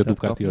egyébként, hogy a Ducati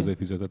Ducati azért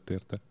fizetett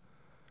érte.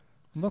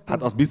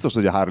 Hát az biztos,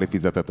 hogy a Harley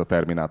fizetett a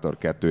Terminator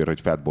 2-ért,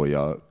 hogy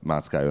Fatboy-jal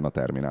mászkáljon a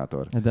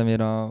Terminátor. De miért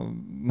a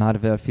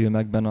Marvel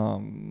filmekben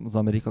az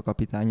Amerika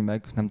kapitány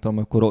meg, nem tudom,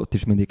 akkor ott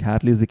is mindig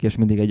Harleyzik, és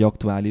mindig egy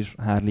aktuális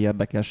Harley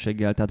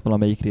érdekességgel, tehát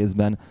valamelyik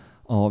részben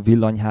a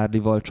villany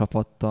Harley-val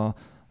csapatta,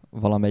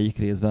 valamelyik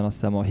részben azt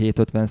hiszem a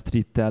 750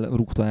 Street-tel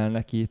rúgta el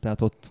neki,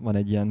 tehát ott van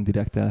egy ilyen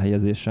direkt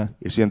elhelyezése.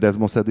 És ilyen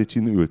Desmos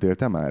Edici-n ültél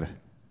te már?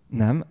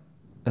 Nem.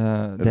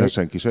 Ezen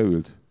senki se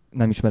ült?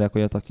 Nem ismerek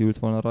olyat, aki ült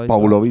volna rajta.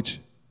 Paulovics?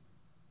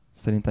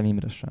 Szerintem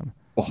Imre sem.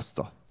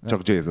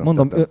 Csak Jason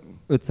Mondom, Statham.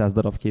 500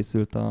 darab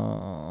készült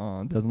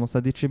a Desmos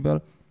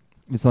Edici-ből,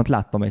 viszont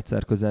láttam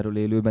egyszer közelről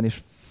élőben,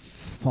 és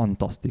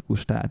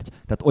fantasztikus tárgy.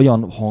 Tehát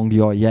olyan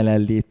hangja,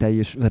 jelenléte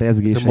és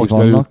rezgései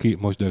vannak.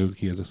 Most derült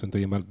ki ez, azt mondta,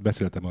 hogy én már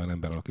beszéltem olyan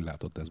emberrel, aki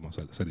látott Desmos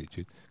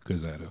Edicit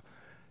közelről.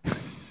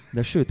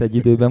 De sőt, egy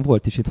időben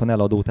volt is itthon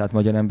eladó, tehát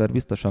magyar ember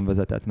biztosan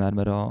vezetett már,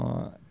 mert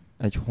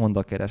egy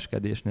Honda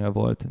kereskedésnél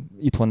volt.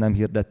 Itthon nem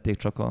hirdették,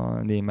 csak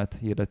a német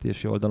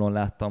hirdetési oldalon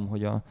láttam,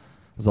 hogy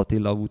az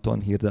Attila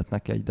úton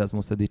hirdetnek egy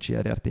Desmos Edici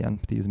RRT ilyen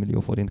 10 millió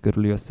forint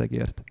körüli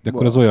összegért. De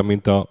akkor az olyan,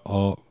 mint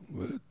a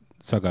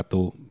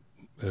Zagato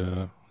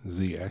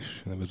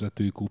ZS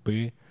nevezetű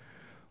kupé,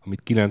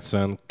 amit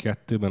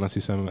 92-ben azt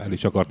hiszem el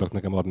is akartak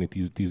nekem adni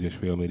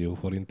 10,5 millió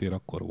forintért,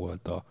 akkor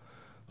volt a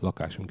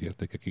lakásunk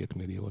értéke 2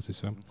 millió, azt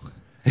hiszem.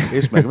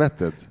 És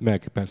megvetted?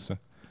 Meg, persze.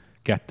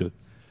 2.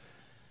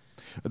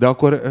 De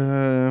akkor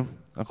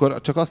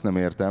csak azt nem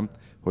értem,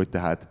 hogy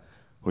tehát,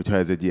 hogyha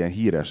ez egy ilyen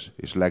híres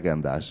és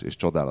legendás és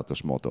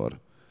csodálatos motor,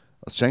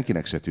 az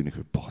senkinek se tűnik,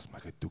 hogy basz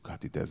meg egy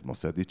Ducati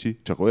Desmos Edici,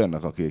 csak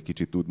olyannak, aki egy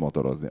kicsit tud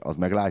motorozni, az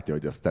meg látja,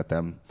 hogy ezt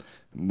tetem,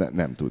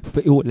 nem tud.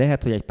 Jó,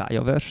 lehet, hogy egy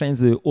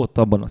pályaversenyző ott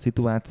abban a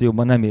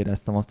szituációban nem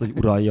éreztem azt, hogy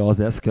uralja az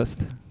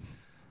eszközt.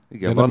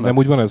 Igen, nem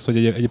úgy van ez,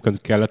 hogy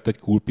egyébként kellett egy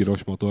cool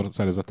piros motor,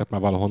 szerezettek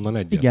már valahonnan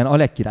egyet? Igen, a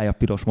legkirályabb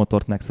piros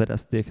motort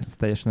megszerezték, ez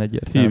teljesen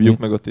egyértelmű. Hívjuk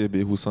meg a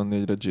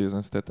TB24-re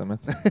Jason Stathamet.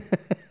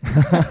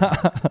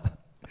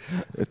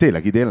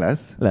 Tényleg idén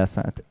lesz? Lesz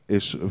hát.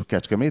 És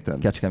Kecskeméten?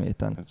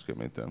 Kecskeméten.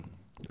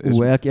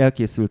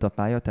 Elkészült a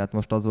pálya, tehát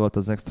most az volt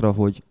az extra,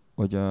 hogy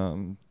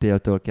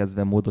téltől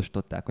kezdve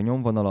módosították a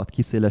nyomvonalat,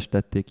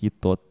 kiszélesítették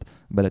itt-ott,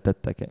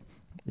 beletettek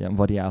ilyen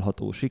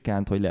variálható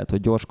sikánt, hogy lehet,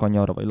 hogy gyors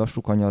kanyarra vagy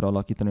lassú kanyarra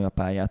alakítani a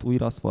pályát,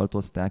 újra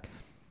aszfaltozták.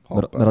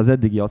 Mert az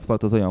eddigi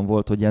aszfalt az olyan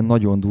volt, hogy ilyen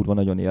nagyon durva,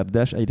 nagyon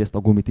érdes. Egyrészt a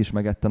gumit is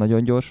megette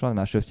nagyon gyorsan,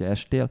 másrészt, ha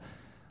estél,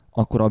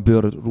 akkor a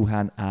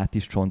bőrruhán át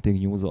is csontig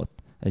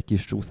nyúzott egy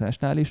kis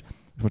csúszásnál is.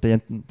 És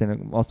most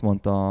tényleg azt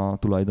mondta a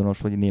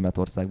tulajdonos, hogy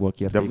Németországból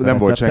kérték. De nem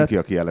volt senki,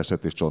 aki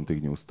elesett és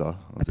csontig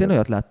nyúzta. Hát én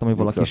olyat láttam, hogy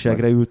valaki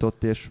segre ült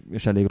ott,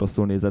 és elég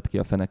rosszul nézett ki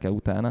a feneke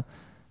utána.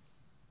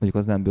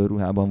 Mondjuk az nem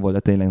bőrruhában volt, de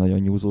tényleg nagyon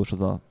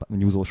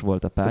nyúzós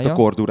volt a pálya. Tehát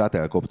a kordúrát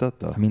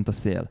elkoptatta? Mint a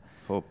szél.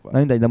 Hoppá. Na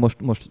mindegy, de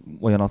most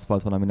olyan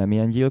aszfalt van, ami nem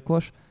ilyen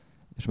gyilkos,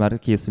 és már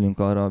készülünk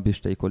arra a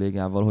bistei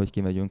kollégával, hogy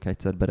kimegyünk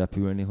egyszer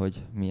berepülni,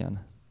 hogy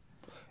milyen.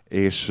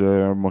 És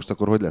most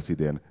akkor hogy lesz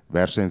idén?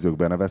 Versenyzők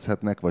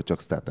benevezhetnek, vagy csak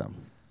Statham?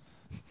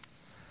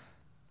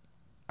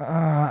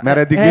 Mert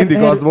eddig mindig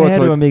az volt,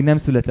 erről hogy... még nem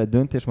született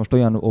döntés, most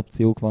olyan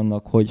opciók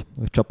vannak, hogy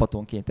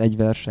csapatonként egy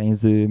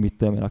versenyző, mit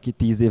tudom én, aki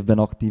 10 évben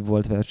aktív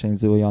volt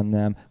versenyző, olyan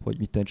nem, hogy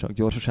mit tudom, csak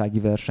gyorsasági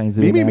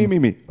versenyző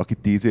Mi? Aki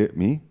 10 év...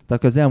 Mi?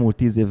 Tehát az elmúlt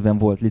 10 évben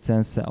volt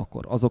licensze,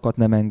 akkor azokat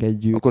nem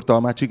engedjük. Akkor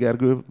Talmácsi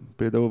Gergő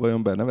például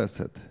vajon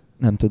benevezhet?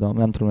 Nem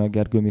tudom, hogy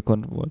Gergő mikor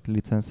volt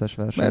licenszes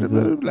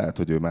versenyző. Mert lehet,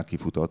 hogy ő már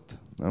kifutott,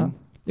 nem? Ha?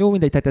 Jó,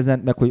 mindegy, tehát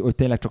ezen, meg hogy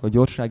tényleg csak a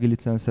gyorsági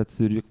licenszet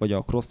szűrjük, vagy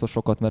a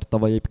crossosokat, mert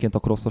tavaly egyébként a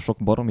crossosok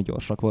baromi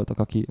gyorsak voltak,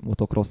 aki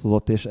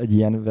motocrossozott, és egy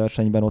ilyen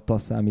versenyben ott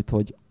az számít,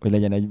 hogy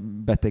legyen egy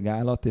beteg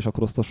állat, és a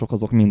crossosok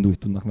azok mind úgy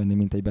tudnak menni,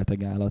 mint egy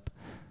beteg állat.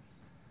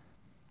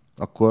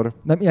 Akkor...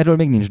 Nem, erről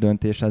még nincs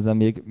döntés, ezen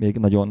még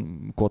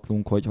nagyon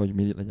kotlunk, hogy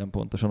mi legyen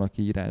pontosan a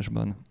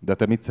kiírásban. De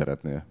te mit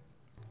szeretnél?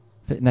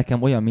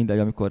 Nekem olyan mindegy,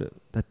 amikor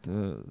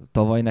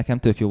tavaly nekem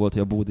tök jó volt,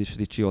 hogy a Bódis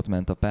Ricsi ott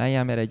ment a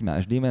pályán, mert egy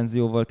más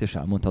dimenzió volt, és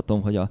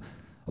elmondhatom, hogy a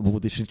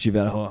Bódis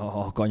Ricsivel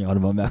a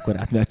kanyarban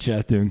mekkorát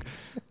meccseltünk.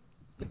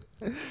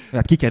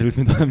 Hát kikerült,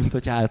 mint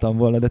hogy álltam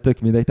volna, de tök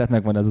mindegy, tehát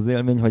megvan ez az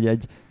élmény, hogy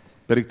egy...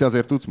 Pedig te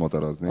azért tudsz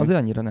motorozni. Azért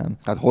annyira nem.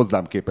 Hát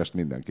hozzám képest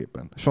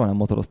mindenképpen. Soha nem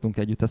motoroztunk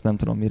együtt, ezt nem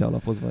tudom, mire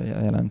alapozva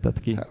jelentett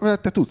ki.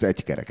 Hát te tudsz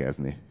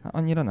egykerekezni. Hát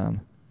annyira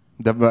nem.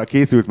 De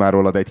készült már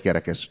rólad egy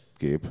kerekes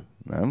kép,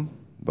 nem?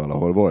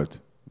 Valahol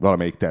volt?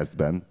 Valamelyik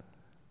tesztben.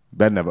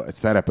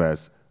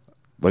 szerepelsz,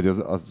 vagy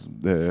az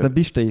Ezt a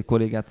Bistei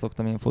kollégát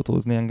szoktam én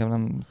fotózni, engem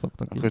nem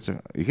szoktak így.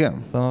 igen?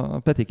 Ezt a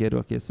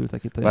Petikéről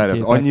készültek itt. Várj,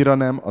 ez annyira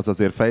nem, az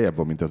azért feljebb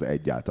van, mint az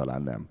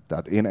egyáltalán nem.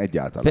 Tehát én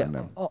egyáltalán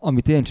nem.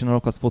 Amit én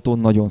csinálok, az fotón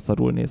nagyon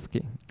szarul néz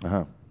ki.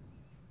 Aha.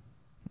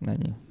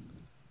 Ennyi.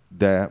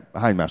 De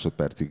hány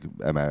másodpercig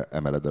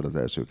emeled el az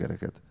első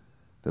kereket?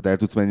 Tehát el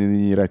tudsz menni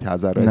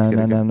Nyíregyházára egy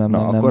kereket?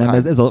 Nem.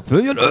 Ez a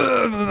följön,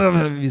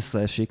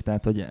 visszaesik,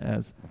 tehát hogy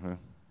ez. Aha.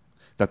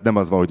 Tehát nem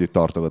az van, hogy itt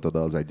tartogatod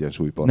az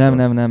egyensúlypontot.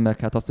 Nem, meg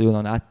hát azt, hogy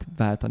onnan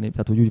átváltani,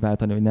 tehát úgy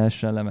váltani, hogy ne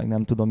essen le, meg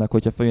nem tudom, meg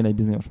hogyha följön egy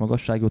bizonyos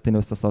magasságot, én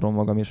összeszarom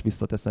magam, és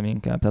visszateszem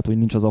inkább. Tehát, hogy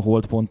nincs az a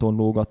holdponton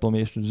lógatom,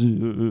 és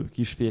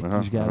kis fék,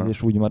 kis gáz,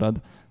 és úgy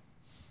marad.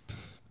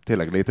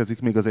 Tényleg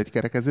létezik még az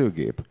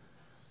egykerekezőgép?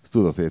 Ezt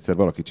tudod, hogy egyszer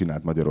valaki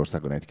csinált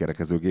Magyarországon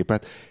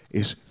egykerekezőgépet,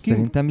 és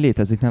Szerintem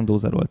létezik, nem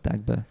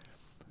dózerolták be.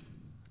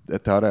 De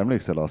te arra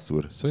emlékszel,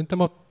 Asszúr?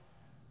 Szerintem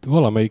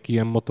valamelyik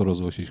ilyen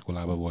motorozós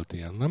iskolában volt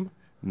ilyen, nem?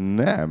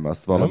 Nem,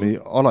 azt valami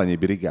alanyi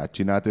brigád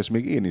csinált, és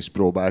még én is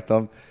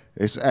próbáltam,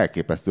 és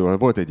elképesztő,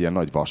 volt egy ilyen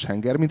nagy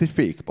vashenger, mint egy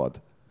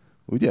fékpad.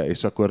 Ugye?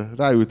 És akkor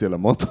ráültél a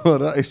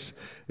motorra,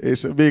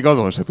 és még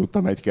azon se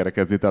tudtam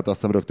egykerekezni, tehát azt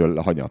hiszem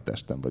rögtön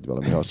hanyattestem, vagy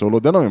valami hasonló,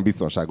 de nagyon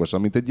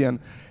biztonságosan, mint egy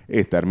ilyen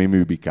éttermi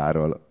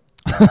műbikáról.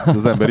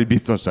 Az ember így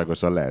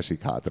biztonságosan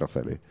leesik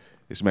hátrafelé,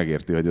 és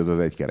megérti, hogy ez az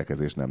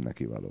egykerekezés nem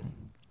neki való.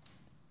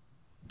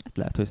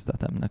 Lehet, hogy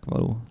Stathemnek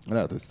való.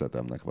 Lehet, hogy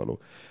Stathemnek való.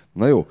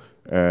 Na jó,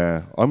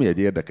 ami egy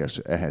érdekes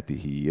eheti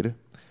hír,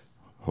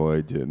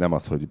 hogy nem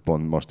az, hogy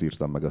pont most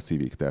írtam meg a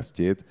Civic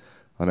tesztjét,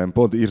 hanem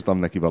pont írtam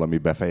neki valami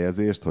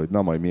befejezést, hogy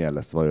na majd milyen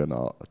lesz vajon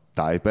a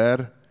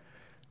Type-R,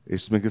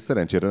 és még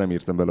szerencsére nem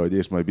írtam bele, hogy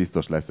és majd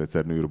biztos lesz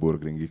egyszer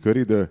Nürburgringi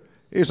köridő,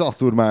 és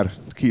Asszúr már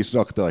ki is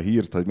rakta a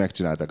hírt, hogy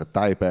megcsinálták a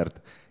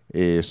Type-R-t,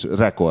 és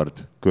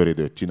rekord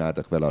köridőt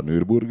csináltak vele a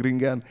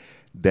Nürburgringen,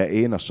 de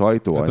én a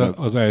sajtóanyag... Hát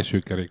az első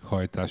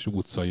kerékhajtású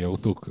utcai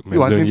autók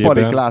Jó, hát mint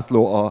Palik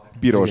László a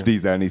piros Igen.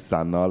 dízel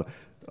Nissannal,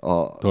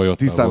 a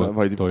Toyota volt,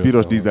 vagy Toyota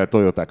piros volt. dízel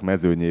Toyoták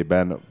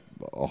mezőnyében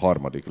a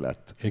harmadik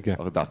lett Igen.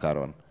 a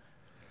Dakaron.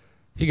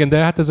 Igen, de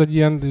hát ez egy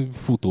ilyen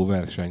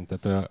futóverseny,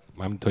 tehát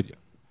mármint, hogy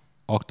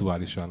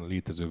aktuálisan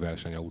létező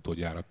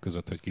versenyautógyárak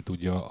között, hogy ki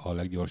tudja a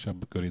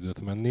leggyorsabb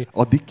köridőt menni.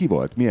 Addig ki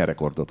volt? Milyen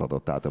rekordot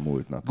adott át a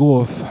múltnak?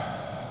 Golf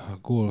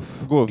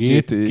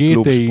GTI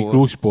GTI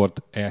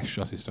Clubsport S,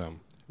 azt hiszem.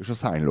 És a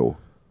Szányló?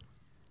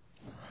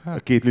 Hát-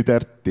 A 2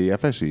 liter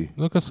TFSI?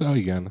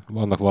 Igen,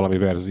 vannak valami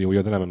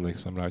verziója, de nem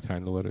emlékszem rá, hogy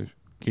hány lóerős.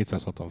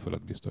 260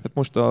 fölött biztos. Hát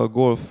most a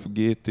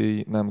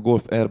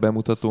Golf R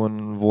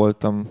bemutatón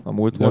voltam a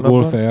múlt De a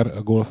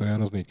hónapban. Golf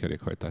R az 4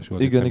 kerékhajtású.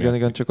 az Igen, nem igen,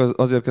 játszik. csak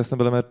azért kezdtem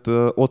bele, mert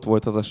ott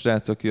volt az a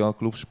srác, aki a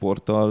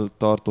Clubsporttal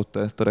tartotta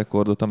ezt a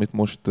rekordot, amit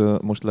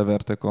most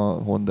levertek a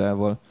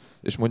Hondával.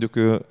 És mondjuk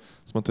ő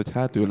azt mondta, hogy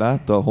hát ő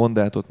látta a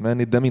Hondát ott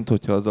menni, de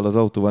minthogyha azzal az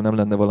autóval nem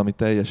lenne valami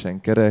teljesen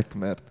kerek,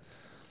 mert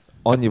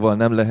annyival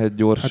nem lehet Hát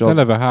gyorsabb.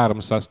 eleve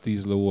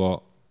 310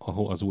 ló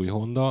az új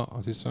Honda,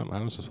 azt hiszem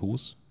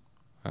 320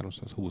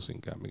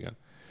 inkább, igen.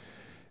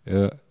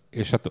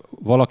 És hát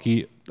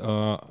valaki,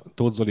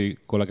 Tóth Zoli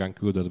kollégán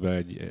küldött be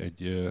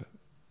egy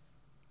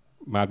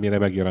már mire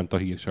megjelent a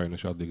hír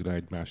sajnos addigra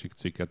egy másik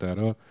cikket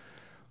erről,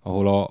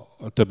 ahol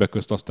a többek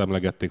közt azt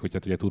emlegették, hogy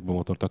hát ugye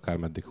turbomotort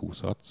akármeddig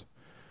húzhatsz.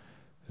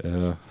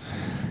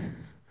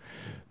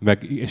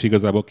 És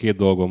igazából 2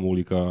 dolgon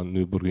múlik a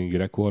Nürburgringi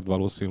rekord,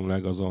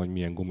 valószínűleg azon, hogy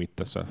milyen gumit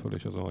teszel föl,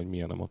 és azon, hogy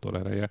milyen a motor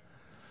ereje.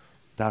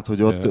 Tehát,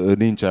 hogy ott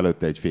nincs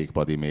előtte egy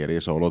fékpadi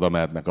mérés, ahol oda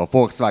mehetnek a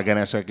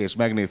Volkswagenesek, és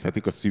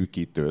megnézhetik a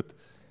szűkítőt.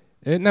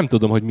 Én nem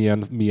tudom, hogy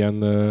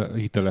milyen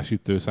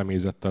hitelesítő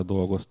személyzettel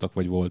dolgoztak,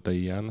 vagy volt-e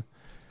ilyen.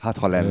 Hát,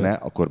 ha lenne,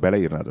 akkor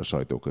beleírnád a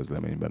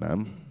sajtóközleménybe,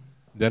 nem?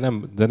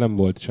 De nem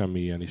volt semmi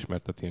ilyen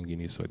ismertet, ilyen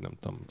Guinness, vagy nem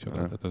tudom, micsoda.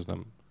 Tehát ez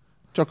nem...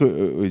 Csak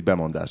úgy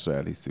bemondásra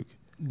elhisszük.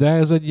 De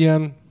ez egy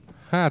ilyen,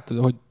 hát,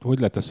 hogy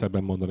lehet ezt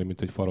ebben mondani,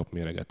 mint egy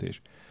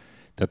farokméregetés.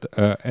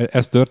 Tehát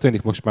ez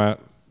történik most már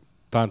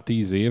talán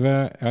 10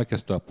 éve,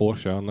 elkezdte a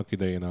Porsche annak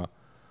idején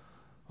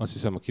azt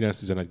hiszem a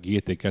 911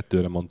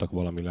 GT2-re mondtak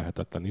valami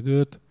lehetetlen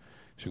időt,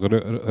 és akkor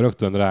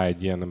rögtön rá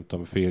egy ilyen, nem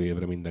tudom, fél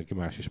évre mindenki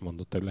más is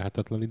mondott egy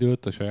lehetetlen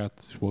időt a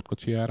saját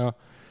sportkocsijára,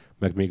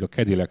 meg még a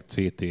Cadillac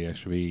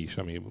CTS-V is,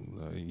 ami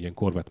ilyen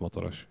Corvette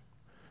motoros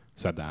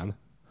szedán.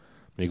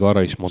 Még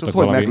arra is És mondtak az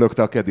hogy valami...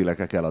 meglökte a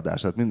Cadillacek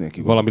eladását?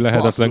 Mindenki Valami gondolta,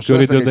 lehetetlen basszus,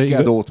 köridő, veszek de egy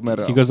Kedót,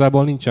 mert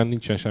igazából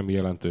nincsen semmi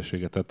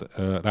jelentősége. Tehát,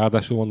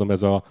 ráadásul mondom,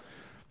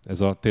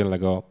 ez a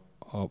tényleg a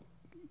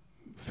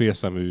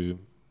félszemű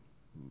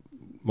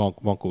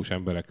mankós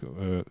emberek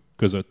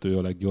között ő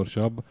a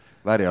leggyorsabb.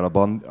 Várjál,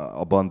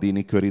 a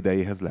Bandini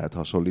köridejéhez lehet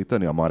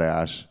hasonlítani? A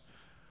mareás?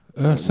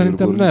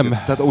 Szerintem Nürburgring? nem.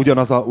 Tehát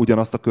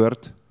ugyanazt a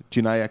kört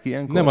csinálják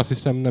ilyenkor? Nem, azt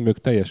hiszem, nem ők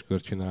teljes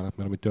kört csinálnak,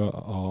 mert amit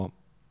a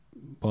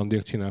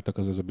bandiak csináltak,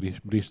 az a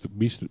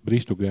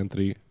Bridge to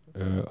Gantry,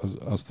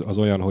 az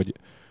olyan,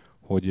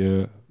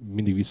 hogy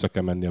mindig vissza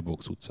kell menni a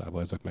Box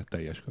utcába, ezek meg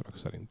teljes körök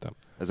szerintem.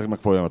 Ezek meg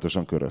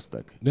folyamatosan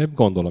köröztek. De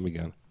gondolom,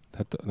 igen.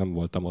 Hát nem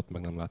voltam ott,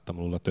 meg nem láttam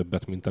róla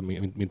többet,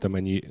 mint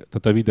amennyi...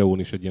 Tehát a videón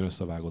is egy ilyen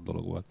összevágott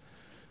dolog volt.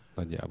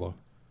 nagyjából.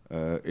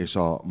 És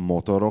a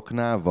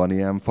motoroknál van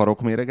ilyen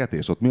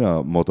farokméregetés? Ott mi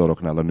a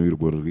motoroknál a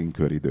Nürburgring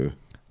köridő?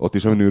 Ott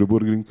is a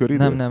Nürburgring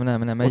köridő?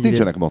 Nem. Ott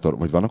nincsenek motor,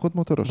 vagy vannak ott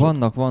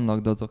motorosok? Vannak,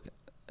 de azok,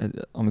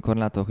 amikor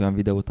látok olyan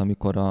videót,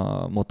 amikor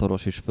a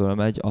motoros is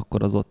fölmegy,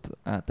 akkor az ott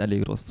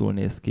elég rosszul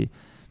néz ki.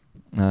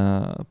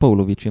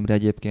 Paulovics Imre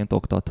egyébként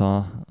oktat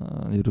a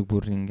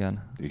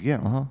Nürburgringen. Igen?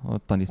 Aha,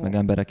 ott tanít meg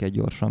embereket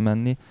gyorsan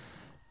menni.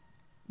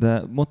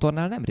 De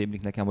motornál nem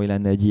rémlik nekem, hogy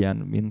lenne egy ilyen,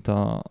 mint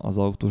az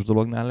autós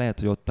dolognál. Lehet,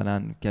 hogy ott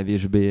talán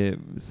kevésbé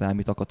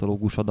számít a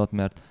katalógus adat,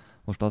 mert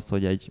most az,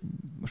 hogy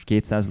most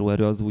 200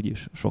 lóerő az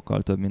úgyis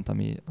sokkal több, mint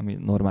ami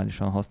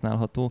normálisan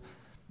használható.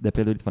 De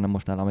például itt van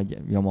most nálam egy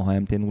Yamaha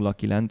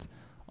MT-09,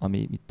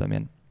 ami mit tudom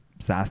én,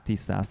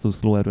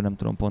 110-120 lóerő, nem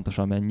tudom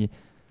pontosan mennyi.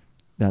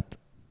 De hát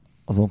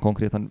azon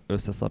konkrétan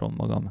összeszarom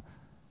magam.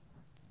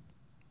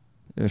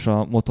 És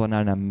a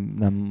motornál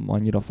nem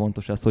annyira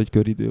fontos ez, hogy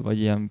köridő, vagy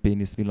ilyen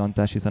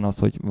péniszvillantás, hiszen az,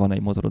 hogy van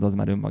egy motorod, az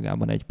már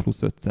önmagában egy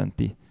plusz 5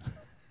 centi.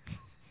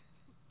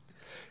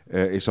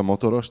 És a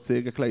motoros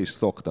cégek le is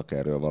szoktak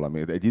erről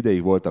valamit. Egy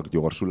ideig voltak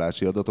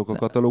gyorsulási adatok a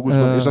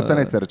katalógusban, és aztán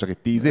egyszerre csak egy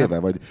 10 éve,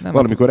 vagy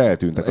valamikor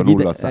eltűntek a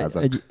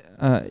 0-100-ak.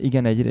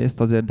 Igen, egyrészt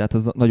azért, de hát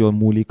az nagyon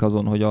múlik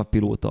azon, hogy a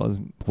pilóta az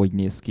hogy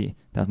néz ki.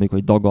 Tehát még,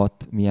 hogy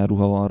dagat, milyen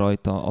ruha van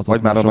rajta.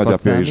 Vagy már a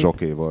nagyapja is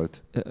zsoké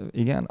volt.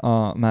 Igen,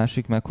 a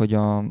másik meg, hogy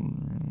a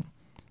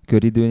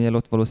köridőnél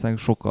ott valószínűleg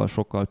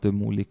sokkal több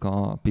múlik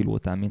a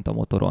pilótán, mint a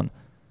motoron.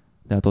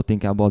 Tehát ott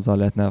inkább azzal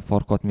lehetne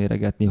farkat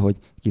méregetni, hogy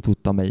ki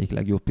tudta melyik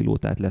legjobb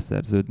pilótát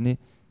leszerződni.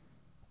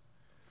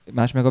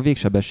 Más meg a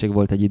végsebesség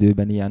volt egy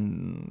időben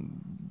ilyen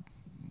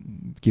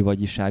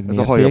kivagyiság mérték.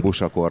 Ez a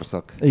Hayabusa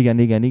korszak.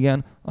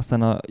 Igen.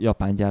 Aztán a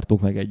japán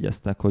gyártók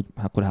megegyeztek, hogy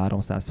akkor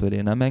 300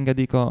 fölé nem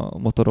engedik a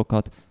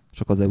motorokat,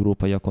 csak az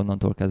európaiak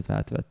onnantól kezdve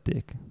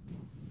átvették.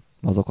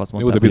 Azok azt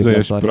mondták, jó, de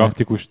bizonyos hogy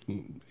praktikus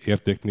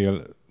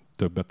értéknél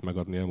többet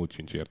megadni amúgy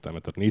sincs értelme.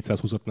 Tehát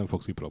 420-at nem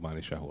fogsz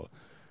kipróbálni sehol,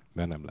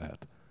 mert nem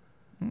lehet.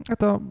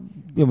 Hát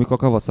amikor a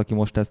Kawasaki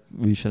most ezt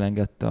ő is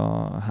elengedte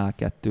a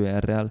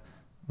H2R-rel,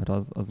 mert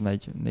az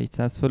megy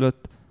 400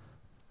 fölött,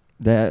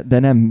 de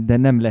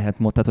nem lehet,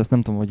 tehát azt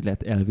nem tudom, hogy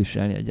lehet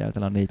elviselni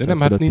egyáltalán a 400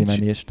 fölötti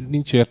menést.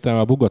 Nincs értelme,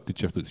 a Bugattit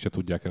se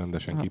tudják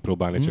rendesen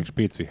kipróbálni, csak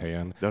spéci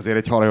helyen. De azért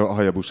egy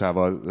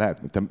Hayabusával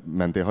lehet. Te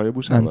mentél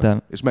Hayabusával?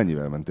 Mentem. És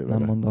mennyivel mentél vele?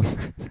 Nem mondom.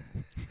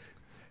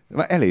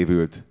 Már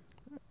elévült.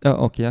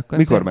 Oké, akkor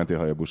mikor mentél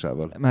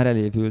Hayabusával? Már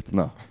elévült.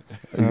 Na,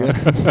 igen.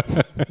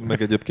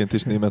 Meg egyébként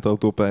is német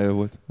autópálya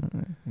volt.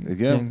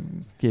 Igen?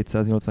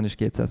 280 és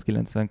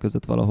 290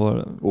 között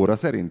valahol. Óra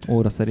szerint?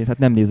 Óra szerint. Hát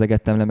nem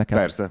nézegettem le,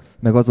 Persze.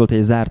 Meg az volt, hogy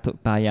egy zárt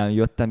pályán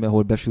jöttem,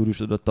 ahol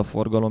besűrűsödött a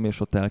forgalom, és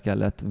ott el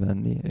kellett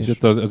venni. És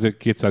ott azért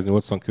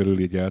 280 körül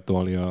így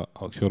eltolni a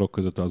sorok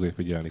között azért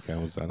figyelni kell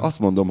hozzá. Azt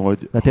mondom,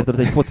 hogy... De érted,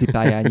 egy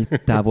focipályányi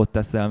távot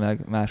teszel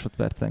meg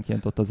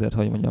másodpercenként, ott azért,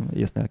 hogy mondjam,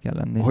 észnél kell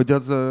lenni. Hogy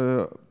az...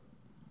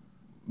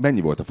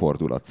 Mennyi volt a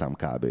fordulatszám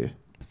kb?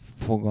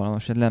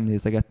 Fogalmas, nem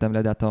nézegettem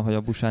le, de hát a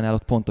Hayabusánál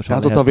ott pontosan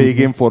tehát ott a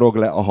végén forog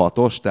le a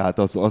 6-os, tehát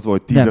az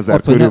volt 10 000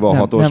 körül van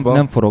a 6-osban?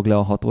 Nem forog le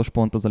a 6-os,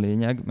 pont az a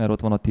lényeg, mert ott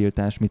van a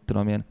tiltás, mit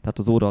tudom én. Tehát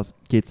az óra az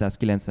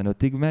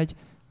 295-ig megy,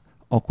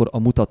 akkor a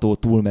mutató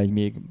túlmegy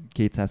még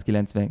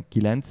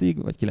 299-ig,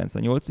 vagy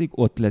 98-ig,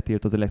 ott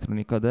letilt az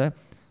elektronika, de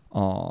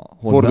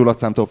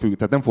fordulatszámtól függ,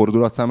 tehát nem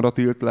fordulatszámra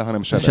tilt le,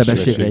 hanem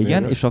sebességre.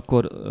 Igen, és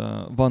akkor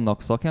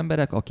vannak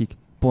szakemberek, akik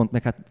pont,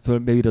 meg hát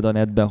fölbeírod a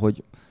netbe,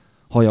 hogy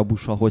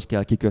Hayabusa, hogy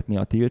kell kikötni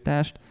a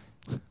tiltást,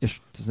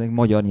 és ez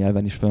magyar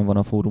nyelven is fönn van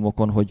a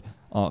fórumokon, hogy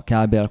a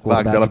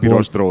kábelkorbácsból... Vágd el a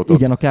piros drótot.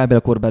 Igen, a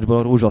kábelkorbácsból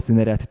a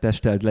rózsaszíneret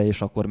testeld le,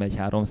 és akkor megy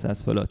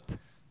 300 fölött.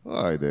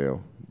 Aj, de jó.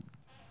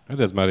 Hát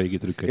ez már régi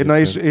trükk. Na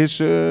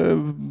és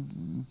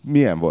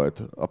milyen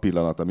volt a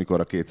pillanat, amikor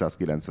a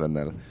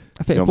 290-nel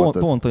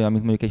nyomottad? Pont olyan,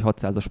 mint mondjuk egy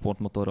 600-as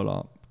sportmotorral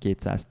a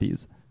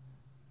 210.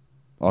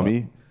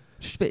 Ami?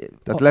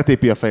 Tehát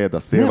letépi a fejed a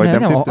szél, vagy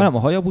nem? Nem, a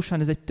Hayabusán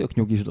ez egy tök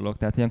nyugis dolog.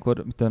 Tehát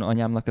ilyenkor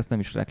anyámnak ezt nem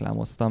is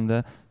reklámoztam,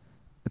 de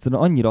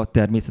egyszerűen annyira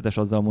természetes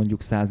azzal mondjuk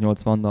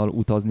 180-nal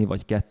utazni,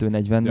 vagy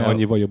 240-nel. De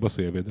annyival jobb a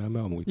szélvédelme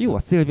amúgy. Jó, a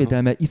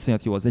szélvédelme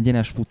iszonyat jó, az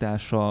egyenes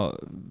futása.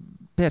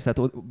 Persze,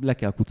 hát le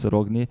kell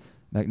kucorogni,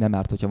 meg nem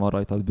árt, hogyha van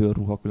rajtad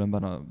bőrruha,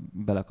 különben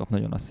belekap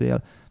nagyon a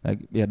szél,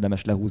 meg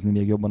érdemes lehúzni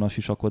még jobban a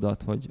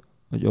sisakodat, hogy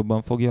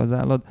jobban fogja az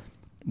állat.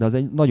 De az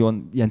egy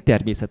nagyon ilyen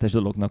természetes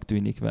dolognak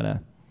tűnik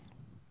vele.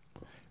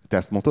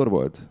 Tesztmotor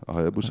volt a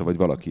Hayabusa, vagy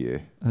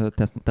valakié?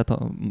 Tehát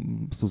a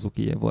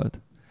Suzuki-é volt.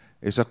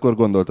 És akkor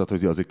gondoltad,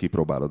 hogy azért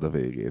kipróbálod a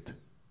végét?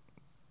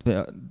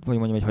 Vagy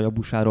mondjam, egy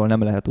Hayabusáról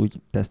nem lehet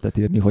úgy tesztet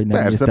írni, hogy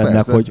nem nézted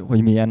meg,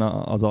 hogy milyen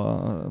az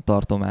a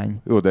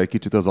tartomány. Jó, de egy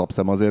kicsit az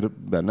abszem azért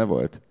benne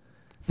volt?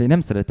 Én nem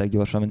szeretek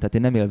gyorsan, tehát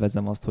én nem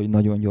élvezem azt, hogy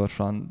nagyon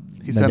gyorsan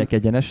megyek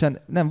egyenesen.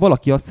 Nem,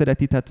 valaki azt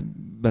szereti, tehát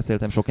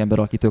beszéltem sok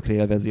emberrel, aki tökre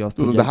élvezi azt.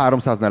 Tudod, de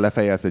 300-nál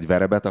lefejelsz egy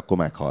verebet, akkor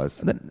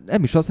meghalsz. De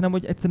nem is azt, hanem,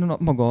 hogy egyszerűen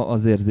maga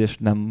az érzés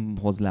nem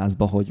hoz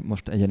lázba, hogy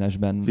most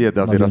egyenesben. Figyelj,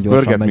 de azért az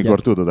pörget,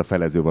 mikor tudod, a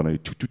felező van,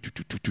 hogy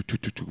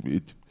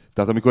tehát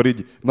Tehát amikor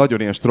így nagyon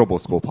ilyen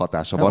stroboszkóp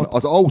hatása van,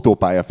 az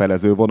autópálya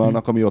felező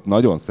vonalnak, ami ott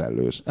nagyon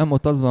szellős. Nem,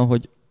 ott az van,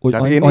 hogy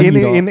Tehát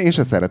annyira... én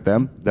se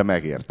szeretem, de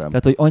megértem.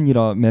 Tehát, hogy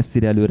annyira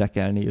messzire előre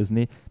kell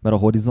nézni, mert a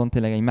horizont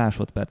tényleg egy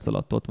másodperc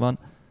alatt ott van,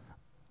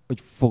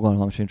 hogy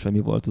fogalmam sincs, hogy mi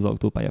volt az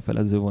autópálya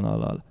felező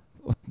vonallal.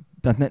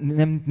 Tehát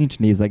nincs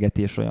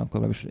nézegetés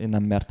olyankor, és én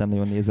nem mertem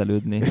nagyon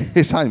nézelődni.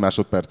 És hány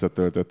másodpercet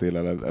töltöttél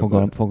el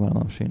ebben?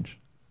 Fogalmam sincs.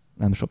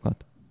 Nem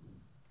sokat.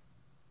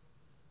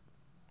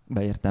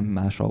 Beértem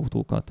más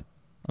autókat,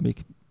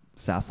 amik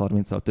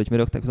 130-al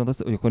tötymörögtek, viszont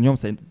azt, hogy akkor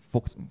nyomsz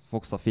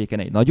fogsz a féken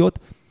egy nagyot,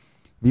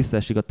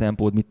 visszaesik a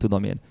tempód, mit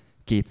tudom én,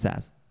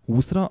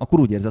 220-ra, akkor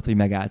úgy érzed, hogy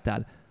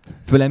megálltál.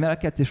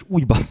 Fölemelkedsz, és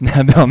úgy basz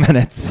el be a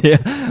menetszél,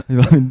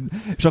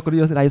 és akkor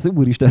ugye rájössz, hogy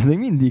úristen, ez még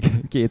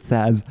mindig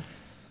 200.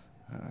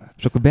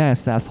 És akkor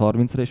beállsz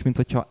 130-ra, és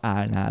mintha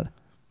állnál.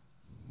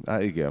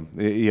 Igen,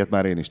 ilyet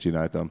már én is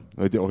csináltam,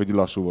 hogy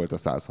lassú volt a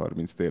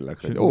 130 tényleg.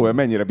 Hogy,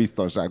 mennyire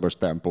biztonságos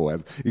tempó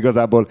ez.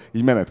 Igazából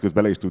így menet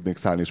közben le is tudnék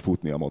szállni és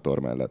futni a motor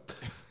mellett.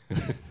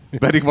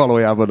 Pedig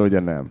valójában ugye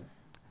nem.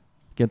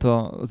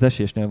 Az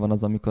esésnél van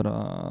az, amikor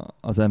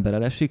az ember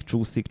elesik,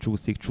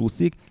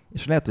 csúszik,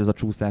 és lehet, hogy ez a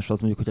csúszás az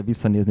mondjuk, hogyha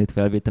visszanéznéd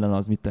felvételen,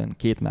 az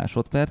 2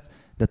 másodperc,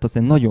 de azt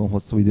egy nagyon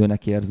hosszú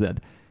időnek érzed.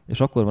 És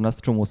akkor van azt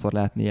csomószor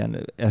látni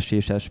ilyen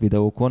eséses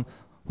videókon,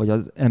 hogy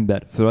az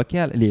ember föl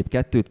kell, lép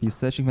 2-t,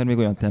 visszaesik, mert még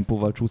olyan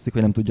tempóval csúszik,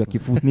 hogy nem tudja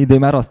kifutni, de ő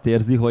már azt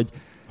érzi, hogy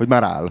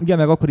már áll. Igen,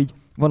 meg akkor így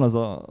van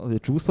hogy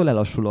csúszol,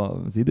 lelassul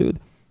az időd,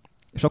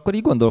 és akkor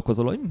így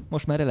gondolkozol, hogy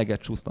most már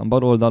eleget csúsztam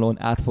bal oldalon,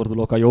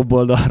 átfordulok a jobb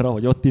oldalra,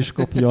 hogy ott is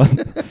kopjon.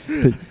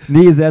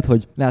 Nézed,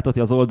 hogy látod,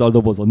 hogy az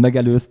oldaldobozod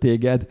megelőz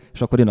téged,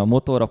 és akkor jön a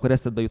motor, akkor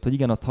eszedbe jut, hogy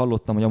igen, azt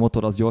hallottam, hogy a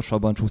motor az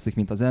gyorsabban csúszik,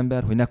 mint az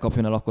ember, hogy ne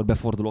kapjon el, akkor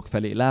befordulok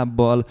felé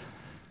lábbal.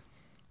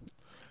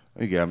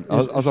 Igen.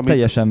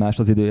 Teljesen más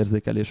az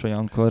időérzékelés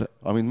olyankor.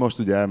 Amint most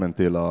ugye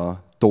elmentél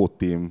a Tóth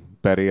Team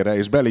perére,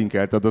 és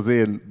belinkelted az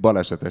én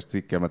balesetes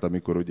cikkemet,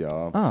 amikor ugye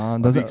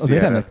de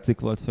azért remek cikk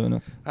volt,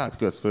 főnök. Hát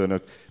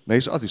közfőnök. Na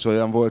és az is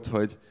olyan volt,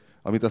 hogy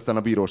amit aztán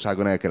a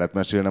bíróságon el kellett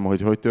mesélnem,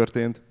 hogy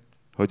történt,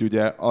 hogy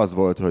ugye az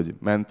volt, hogy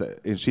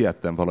én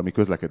siettem valami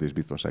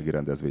közlekedésbiztonsági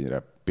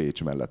rendezvényre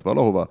Pécs mellett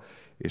valahova,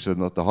 és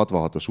ott a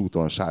 66-os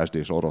úton Sásd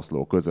és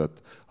Oroszló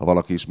között, ha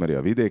valaki ismeri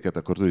a vidéket,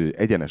 akkor tudja, hogy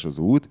egyenes az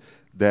út,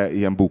 de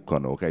ilyen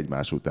bukkanók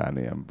egymás után,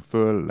 ilyen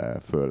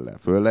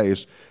fölle,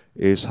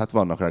 és hát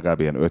vannak legalább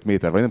ilyen 5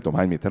 méter, vagy nem tudom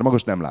hány méter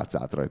magas, nem látsz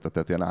át rajta,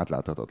 tehát ilyen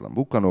átláthatatlan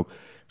bukkanók,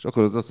 és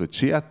akkor az, hogy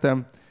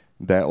siettem,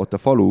 de ott a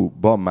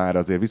faluban már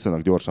azért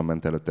viszonylag gyorsan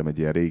ment előttem egy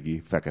ilyen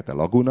régi fekete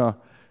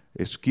laguna,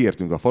 és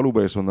kiértünk a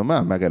faluba, és mondom,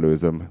 már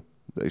megelőzöm.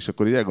 És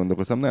akkor így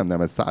elgondolkoztam,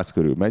 nem, ez 100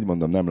 körül megy,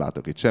 mondom, nem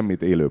látok itt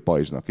semmit, élő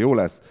pajzsnak jó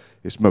lesz,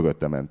 és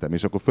mögötte mentem.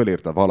 És akkor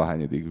fölért a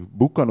valahányadik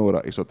bukkanóra,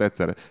 és ott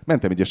egyszer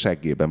mentem így a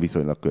seggében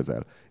viszonylag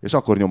közel. És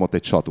akkor nyomott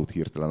egy satút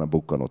hirtelen a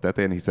bukkanó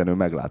tetején, hiszen ő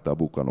meglátta a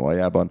bukkanó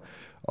aljában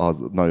az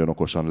nagyon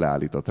okosan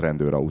leállított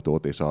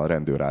rendőrautót, és a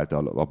rendőr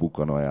által a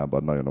bukkanó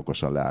aljában nagyon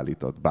okosan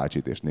leállított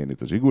bácsit és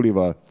nénit a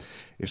zsigulival.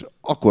 És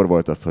akkor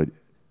volt az,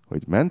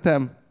 hogy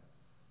mentem,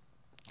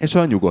 és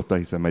olyan nyugodtan,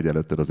 hiszen megy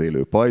előtted az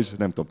élő pajzs.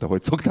 Nem tudom, te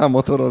hogy szoktál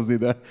motorozni,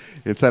 de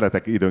én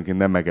szeretek időnként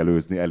nem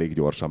megelőzni elég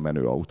gyorsan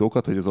menő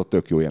autókat, hogy ez ott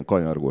tök jó ilyen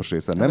kanyargós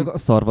részen. Nem? A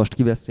szarvast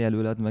kiveszi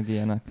előled, meg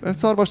ilyenek. A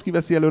szarvast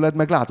kiveszi előled,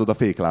 meg látod a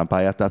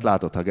féklámpáját, tehát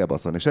látod, ha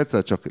gebaszon. És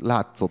egyszer csak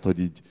látszott, hogy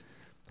így,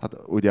 hát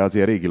ugye az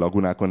ilyen régi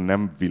lagunákon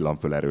nem villan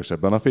föl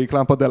erősebben a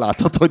féklámpa, de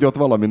látod, hogy ott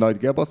valami nagy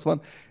gebasz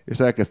van, és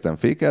elkezdtem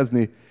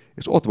fékezni,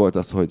 és ott volt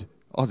az, hogy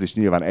az is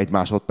nyilván 1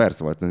 másodperc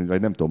volt,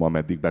 vagy nem tudom,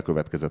 ameddig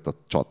bekövetkezett a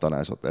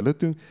csattanás ott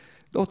előttünk,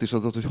 de ott is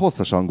az volt, hogy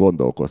hosszasan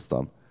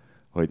gondolkoztam.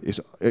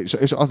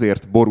 És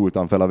azért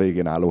borultam fel a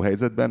végén álló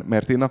helyzetben,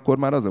 mert én akkor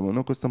már azon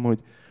gondolkoztam, hogy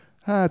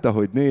hát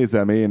ahogy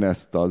nézem én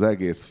ezt az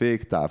egész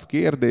féktáv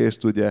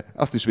kérdést, ugye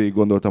azt is végig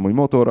gondoltam, hogy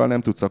motorral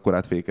nem tudsz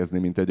akkorát fékezni,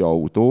 mint egy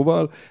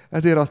autóval,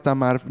 ezért aztán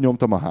már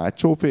nyomtam a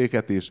hátsó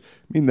féket is,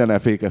 mindennel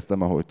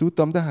fékeztem, ahogy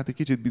tudtam, de hát egy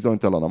kicsit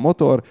bizonytalan a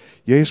motor,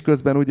 és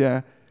közben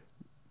ugye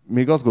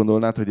még azt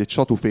gondolnád, hogy egy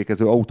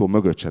satúfékező autó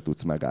mögött se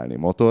tudsz megállni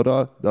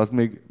motorral, de az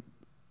még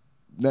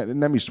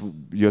nem is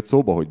jött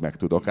szóba, hogy meg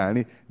tudok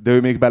állni, de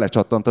ő még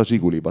belecsattant a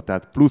zsiguliba,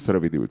 tehát plusz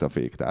rövidült a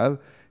féktáv,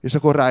 és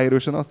akkor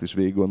ráérősen azt is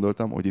végig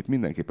gondoltam, hogy itt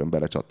mindenképpen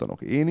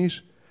belecsattanok én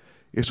is,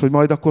 és hogy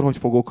majd akkor hogy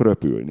fogok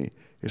röpülni.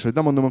 És hogy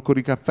nem mondom, akkor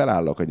inkább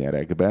felállok a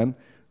nyerekben,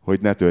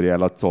 hogy ne törje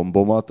el a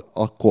combomat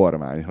a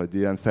kormány, hogy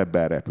ilyen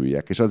szebben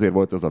repüljek. És azért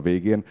volt az a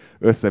végén,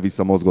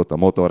 össze-vissza mozgott a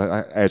motor,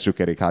 első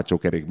kerék, hátsó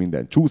kerék,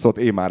 minden csúszott,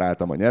 én már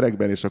álltam a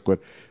nyerekben, és akkor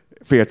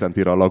fél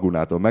centire a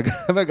lagunától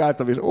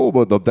megálltam, és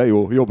mondom, de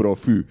jó, jobbról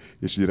fű,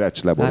 és így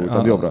recs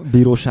leborultam jobbra. A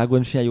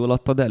bíróságon is ilyen jól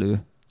adtad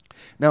elő?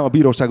 Nem, a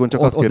bíróságon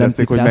csak azt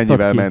kérdezték, hogy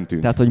mennyivel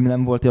mentünk. Tehát, hogy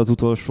nem volt az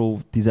utolsó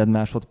 10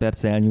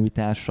 másodperc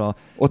elnyújtása,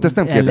 ott ezt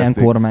nem kérdezték.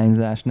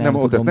 Ellenkormányzás, nem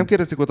ott ezt nem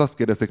kérdezték, ott azt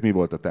kérdezték, mi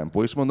volt a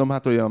tempó. És mondom,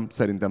 hát olyan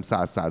szerintem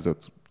 100-105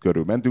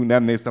 körül mentünk.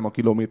 Nem néztem a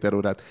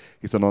kilométerórát,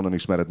 hiszen onnan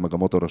ismered meg a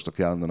motorost,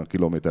 aki állandóan a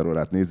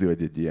kilométerórát nézi,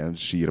 hogy egy ilyen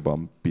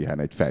sírban pihen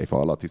egy fejfa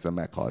alatt, hiszen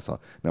meghalsz, ha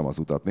nem az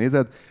utat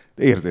nézed.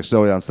 Érzésre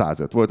olyan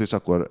 105 volt, és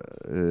akkor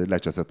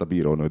lecseszett a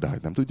bírónő, de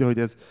hát nem tudja, hogy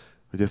ez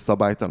hogy ez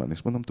szabálytalan,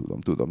 és mondom,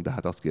 tudom, de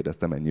hát azt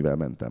kérdeztem, mennyivel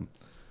mentem.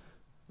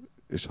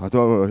 És hát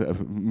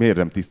miért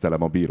nem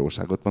tisztelem a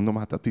bíróságot? Mondom,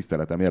 hát a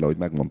tiszteletem jele, hogy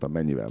megmondtam,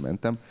 mennyivel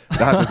mentem.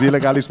 De hát az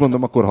illegális,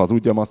 mondom, akkor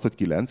hazudjam azt, hogy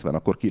 90,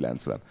 akkor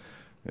 90.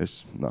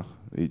 És na,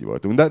 így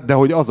voltunk. De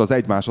hogy az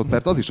 1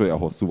 másodperc, az is olyan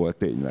hosszú volt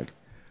tényleg.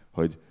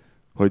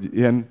 Hogy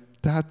ilyen,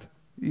 tehát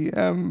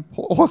ilyen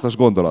hosszas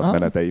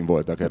gondolatmeneteim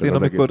voltak erről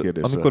az egész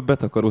kérdésről. Amikor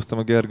betakaróztam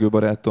a Gergő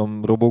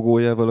barátom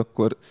robogójával,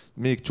 akkor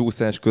még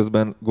csúszás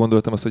közben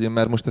gondoltam azt, hogy én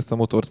már most ezt a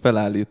motort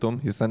felállítom,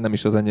 hiszen nem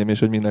is az enyém, és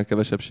hogy minél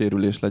kevesebb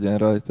sérülés legyen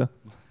rajta.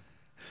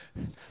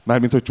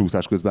 Mármint, hogy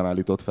csúszás közben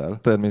állított fel.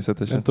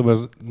 Természetesen. Nem tudom,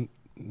 ez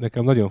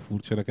nekem nagyon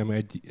furcsa, nekem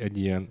egy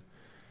ilyen,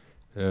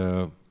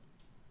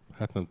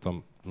 hát nem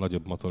tudom,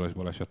 nagyobb motoros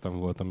balesetem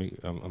volt,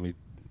 ami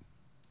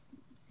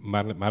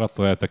már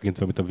attól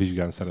eltekintve, amit a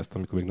vizsgán szereztem,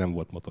 amikor még nem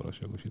volt motoros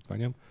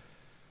jogosítványom.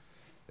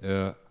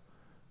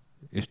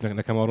 És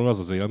nekem arról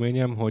az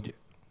élményem,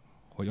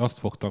 hogy azt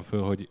fogtam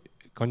föl, hogy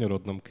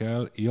kanyarodnom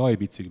kell, jaj,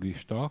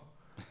 biciklista,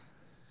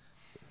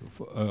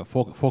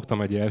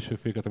 fogtam egy első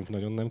féket, amit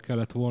nagyon nem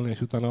kellett volna,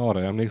 és utána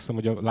arra emlékszem,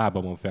 hogy a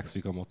lábamon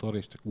fekszik a motor,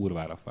 és csak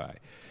kurvára fáj.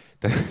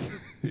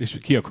 És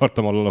ki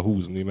akartam alól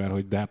húzni, mert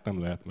hogy de hát nem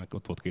lehet, mert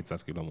ott volt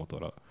 200 kg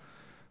motor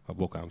a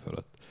bokám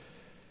fölött.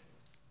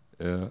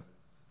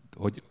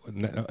 Hogy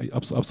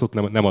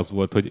abszolút nem az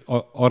volt, hogy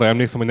arra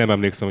emlékszem, hogy nem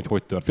emlékszem,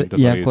 hogy történt ez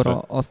ilyenkor a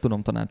része. Azt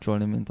tudom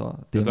tanácsolni, mint a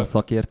téma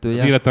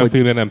szakértője. Az életem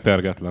filmje nem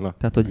pergetlen.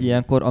 Tehát, hogy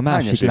ilyenkor a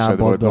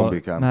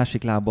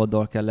másik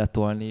lábaddal kell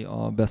letolni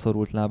a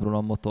beszorult lábról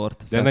a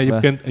motort. De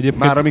egyébként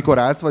már amikor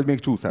állsz, vagy még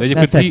csúszás? De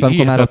egyébként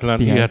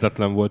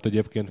hihetetlen volt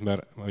egyébként,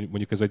 mert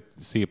mondjuk ez egy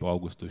szép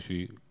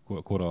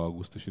kora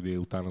augusztusi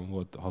délután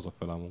volt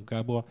hazafele a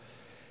munkából,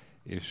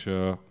 és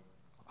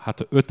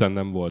hát 5-en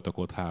nem voltak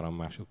ott 3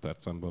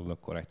 másodpercen belül,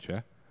 akkor egy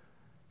se.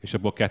 És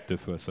abból 2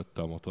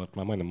 fölszedte a motort.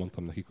 Már majdnem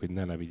mondtam nekik, hogy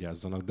ne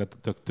vigyázzanak, de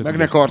meg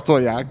ne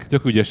karcolják.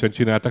 Tök ügyesen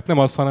csináltak. Nem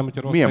az, hanem,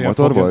 hogyha rossz milyen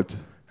motor volt?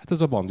 Hát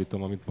ez a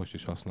Banditom, amit most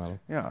is használok.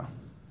 Ja.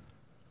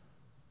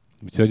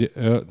 Úgyhogy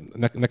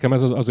nekem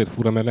ez azért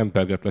fura, mert nem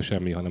pergett le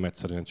semmi, hanem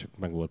egyszerűen csak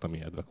meg voltam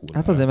ijedve kurvára.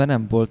 Hát azért, mert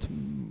nem volt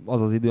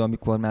az idő,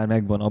 amikor már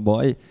megvan a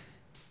baj,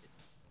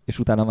 és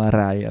utána már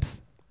ráérsz.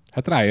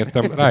 Hát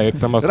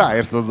ráértem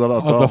Ráérsz azzal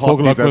a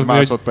 6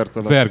 másodperc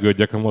alatt.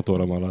 Vergődjek a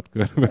motorom alatt.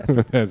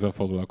 Ezzel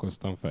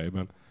foglalkoztam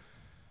fejben.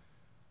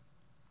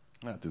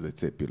 Hát ez egy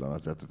szép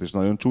pillanat. És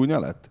nagyon csúnya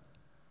lett?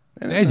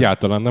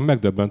 Egyáltalán nem,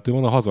 megdöbbentő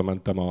van.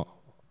 Hazamentem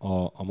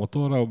a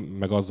motorra,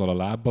 meg azzal a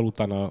lábbal,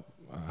 utána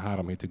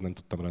 3 hétig nem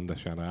tudtam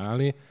rendesen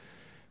állni,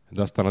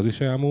 de aztán az is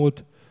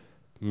elmúlt,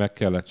 meg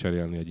kellett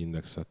cserélni egy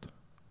indexet.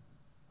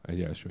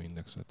 Egy első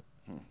indexet.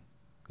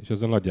 És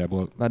ezzel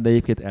nagyjából... Már de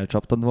egyébként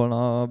elcsaptad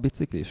volna a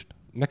biciklist?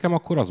 Nekem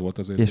akkor az volt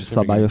az érzésem. És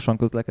szabályosan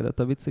közlekedett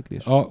a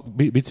biciklis? A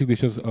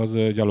biciklis az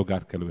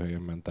gyalogátkelő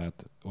helyen ment,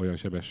 tehát olyan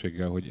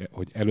sebességgel,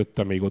 hogy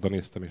előtte még oda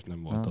néztem, és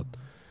nem volt ott.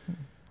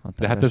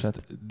 De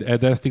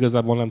hát ezt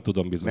igazából nem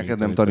tudom bizonyítani.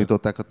 Neked nem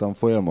tanították a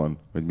tanfolyamon,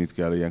 hogy mit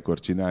kell ilyenkor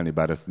csinálni,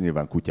 bár ezt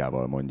nyilván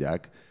kutyával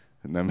mondják.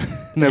 Nem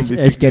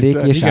egy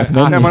kerékés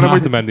átmenni. Nem, hanem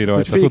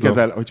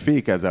hogy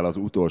fékezel az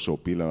utolsó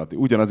pillanatig.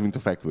 Ugyanaz, mint a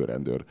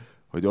fekvőrendőr.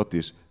 Hogy ott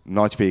is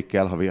nagy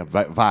fékkel, ha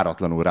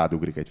váratlanul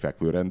rádugrik egy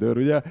fekvőrendőr,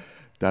 ugye?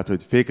 Tehát,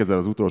 hogy fékezel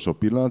az utolsó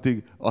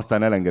pillanatig,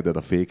 aztán elengeded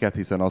a féket,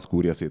 hiszen az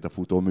kúrja szét a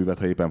futóművet,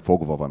 ha éppen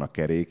fogva van a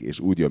kerék, és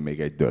úgy jön még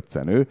egy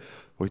döccenő,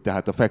 hogy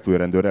tehát a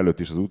fekvőrendőr előtt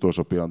is az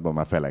utolsó pillanatban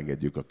már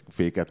felengedjük a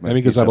féket. Nem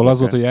igazából az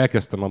volt, hogy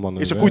elkezdtem a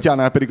manővert. És a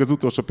kutyánál pedig az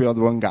utolsó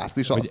pillanatban gázt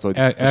is adsz, hogy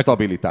a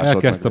stabilitásod.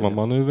 Elkezdtem a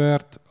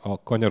manővert,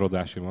 a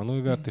kanyarodási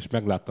manővert, és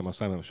megláttam a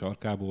szemem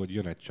sarkából, hogy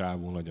jön egy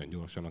csávó nagyon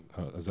gyorsan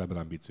az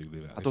zebrán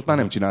biciklivel. Hát ott már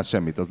nem csinálsz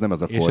semmit, az nem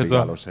az a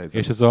korrigálós helyzet.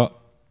 És ez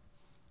a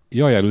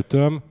jaj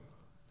elütöm,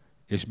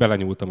 és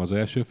belenyúltam az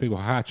első fékbe,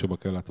 ha hátsóba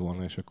kellett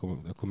volna, és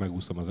akkor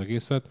megúszom az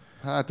egészet.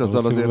 Hát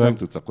azzal azért nem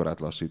tudsz akkorát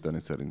lassítani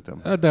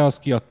szerintem. De az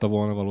kiadta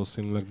volna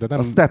valószínűleg. De nem...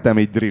 Azt tettem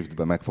így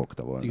driftbe,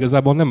 megfogta volna.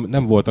 Igazából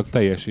nem voltak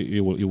teljes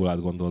jól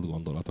átgondolt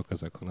gondolatok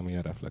ezek, hanem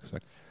ilyen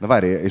reflexek. Na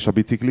várj, és a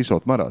biciklis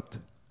ott maradt?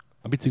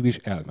 A biciklis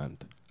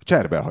elment.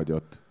 Cserbe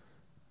hagyott.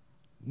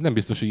 Nem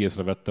biztos, hogy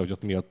észrevette, hogy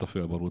ott miatta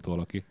fölborult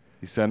valaki.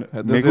 Hiszen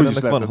hát de még úgy is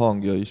van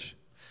hangja is.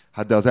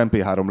 Hát de az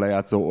MP3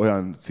 lejátszó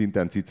olyan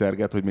szinten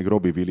cicerget, hogy még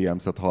Robbie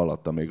Williams-et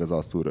hallatta még az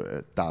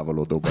Assur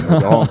távolodóban,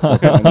 hogy a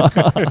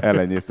hangfoszlányok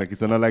ellenyésznek,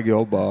 hiszen a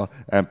legjobb a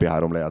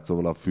MP3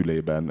 lejátszóval a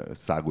fülében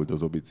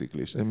száguldozó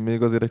biciklis. Én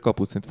még azért egy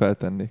kapucnit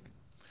feltennék.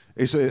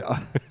 És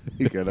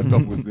igen, a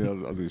kapuszni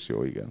az is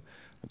jó, igen,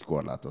 hogy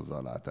korlátozza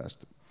a látást.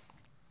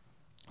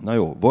 Na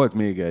jó, volt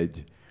még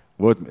egy,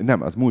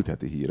 nem, az múlt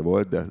heti hír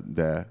volt,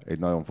 de egy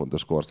nagyon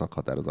fontos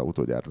korszakhatár az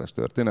autógyártás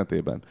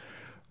történetében,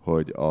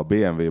 hogy a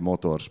BMW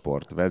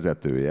Motorsport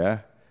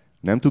vezetője,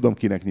 nem tudom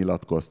kinek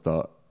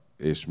nyilatkozta,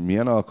 és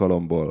milyen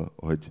alkalomból,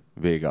 hogy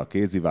vége a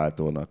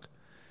kéziváltónak,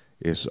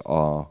 és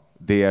a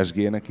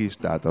DSG-nek is,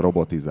 tehát a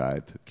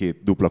robotizált 2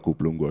 dupla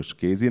kuplungos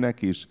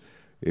kézinek is,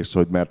 és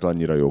hogy mert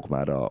annyira jók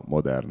már a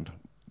modern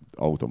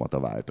automata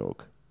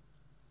váltók.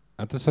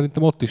 Hát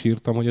szerintem ott is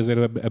írtam, hogy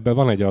azért ebben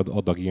van egy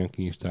adag ilyen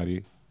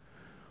kincstári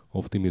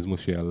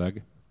optimizmus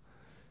jelleg.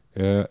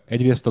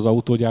 Egyrészt az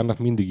autógyárnak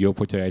mindig jobb,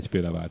 hogyha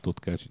egyféle váltót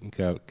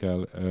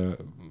kell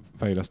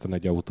fejleszteni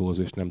egy autóhoz,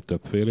 és nem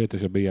többfélét,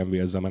 és a BMW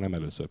ezzel már nem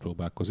először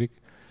próbálkozik.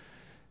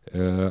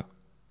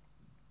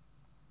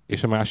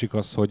 És a másik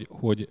az,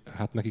 hogy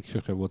hát nekik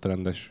sosem volt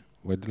rendes,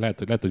 vagy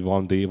lehet, hogy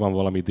van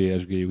valami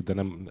DSG-jük,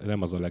 de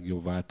nem az a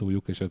legjobb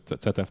váltójuk, és a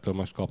ZF-től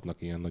most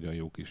kapnak ilyen nagyon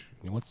jó kis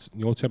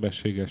 8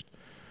 sebességest.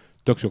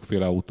 Tök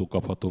sokféle autó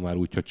kapható már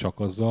úgy, hogy csak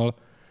azzal.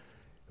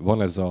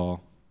 Van ez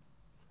a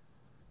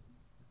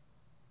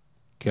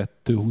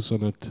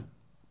 225,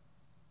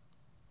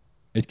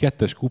 egy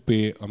 2-es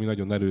kupé, ami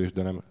nagyon erős,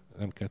 de nem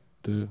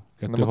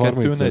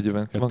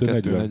 240. Van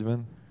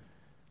 240.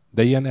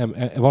 De ilyen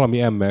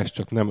valami MS,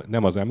 csak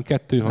nem az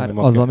M2, hanem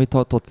az, amit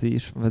a Toci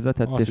is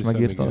vezetett, és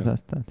megírta a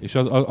tesztet. És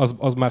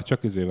az már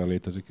csak izével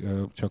létezik,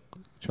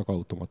 csak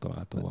automata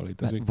váltóval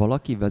létezik. Mert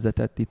valaki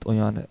vezetett itt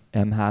olyan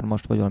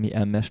M3-ast, vagy valami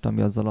MS-t,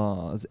 ami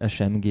azzal az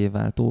SMG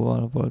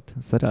váltóval volt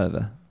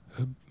szerelve?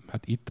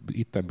 Hát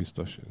itt nem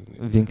biztos.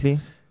 Winkli?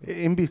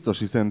 Én biztos,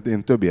 hiszen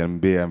én több ilyen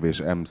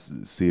BMW-s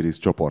M-Series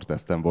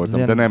csoportteszten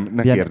voltam, ilyen, de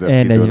ne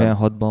kérdezz ki tőlem.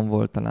 E46-ban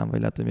volt talán, vagy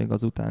lehet, hogy még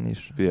azután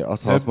is.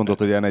 Azt mondod,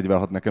 hogy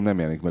E46 nekem nem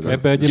jelenik meg.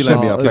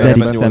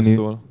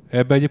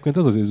 Ebbe egyébként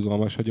az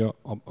izgalmas, hogy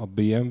a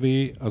BMW,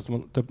 azt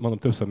mondom,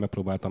 többször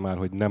megpróbáltam már,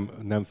 hogy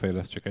nem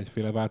fejleszt csak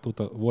egyféle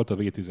váltót. Volt a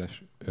V10-es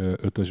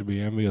 5-ös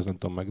BMW, az nem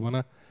tudom,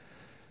 megvan-e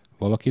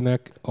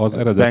valakinek. Az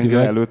eredetileg...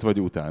 Bengal előtt vagy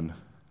után?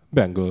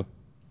 Bengal.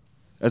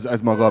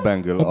 Ez maga a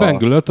Bengal. A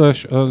Bengal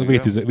 5-ös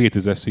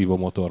V10-es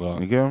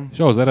szívómotorral. Igen. És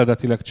ahhoz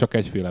eredetileg csak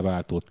egyféle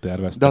váltót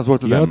terveztek. De az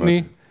volt kiadni.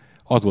 Az M5.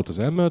 Az volt az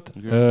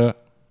M5.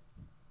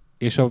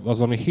 És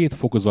az, ami 7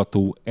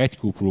 fokozatú,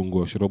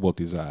 egykuplungos,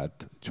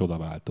 robotizált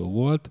csodaváltó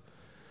volt.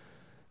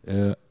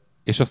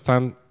 És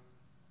aztán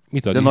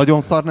de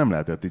nagyon szar nem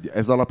lehetett. Így,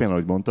 ez alapján,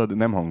 ahogy mondtad,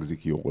 nem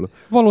hangzik jól.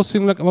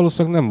 Valószínűleg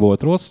nem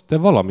volt rossz, de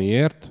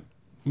valamiért,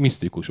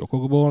 misztikus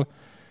okokból,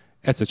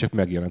 egyszer csak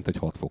megjelent egy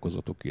 6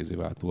 fokozatú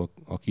kéziváltó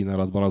a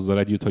kínálatban, azzal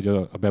együtt, hogy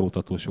a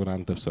bemutató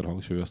során többször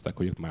hangsúlyozták,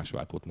 hogy ők más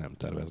váltót nem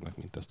terveznek,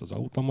 mint ezt az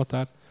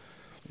automatát.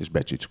 És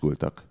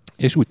becsicskultak.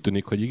 És úgy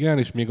tűnik, hogy igen,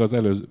 és még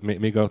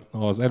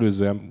az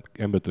előző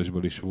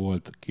M5-ösből is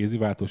volt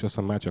kéziváltós,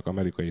 aztán már csak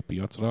amerikai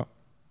piacra.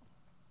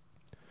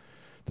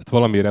 Tehát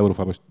valamiért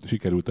Európában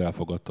sikerült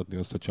elfogadtatni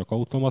azt, hogy csak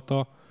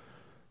automata,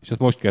 és hát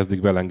most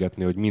kezdik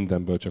belengetni, hogy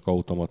mindenből csak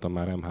automata,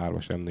 már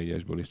M3-as,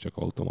 M4-esből is csak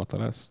automata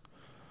lesz.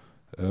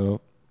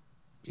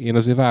 Én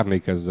azért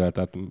várnék ezzel,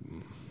 tehát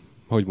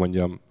hogy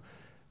mondjam,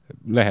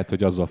 lehet,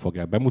 hogy azzal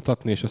fogják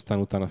bemutatni, és aztán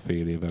utána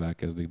fél évvel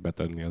elkezdik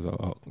betenni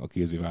a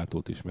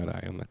kéziváltót is, mert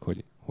rájönnek,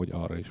 hogy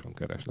arra is van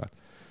kereslet.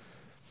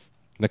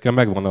 Nekem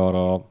megvan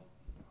arra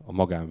a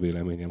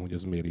magánvéleményem, hogy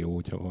ez miért jó,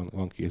 hogyha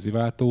van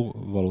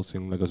kéziváltó,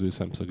 valószínűleg az ő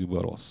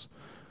szemszögükből rossz.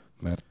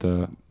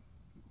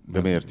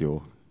 De miért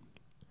jó?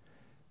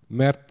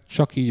 Mert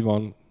csak így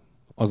van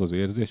az az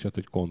érzésed,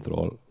 hogy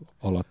kontroll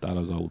alatt áll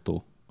az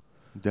autó.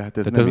 De hát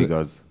ez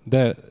igaz.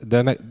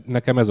 De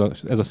nekem ez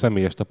a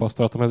személyes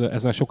tapasztalatom,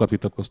 ezen sokat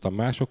vitatkoztam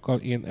másokkal,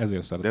 én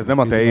ezért szeretem. De ez nem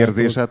a te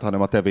érzésed,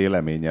 hanem a te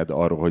véleményed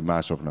arról, hogy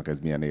másoknak ez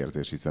milyen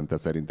érzés, hiszen te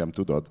szerintem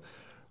tudod,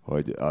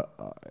 hogy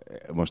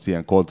most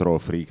ilyen control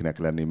freaknek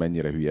lenni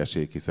mennyire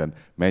hülyeség, hiszen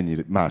mennyi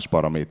más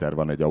paraméter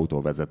van egy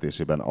autó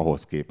vezetésében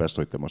ahhoz képest,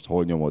 hogy te most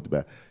hol nyomod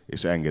be,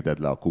 és engeded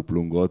le a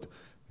kuplungot,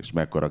 és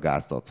mekkora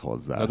gázt adsz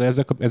hozzá. Na, de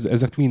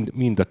ezek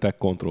mind a te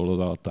kontrollod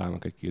alatt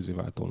állnak egy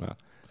kéziváltónál.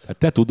 Tehát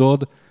te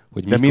tudod,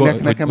 hogy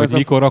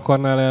mikor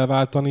akarnál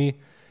elváltani,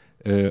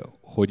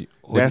 hogy...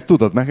 De ezt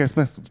tudod meg,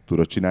 ezt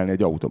tudod csinálni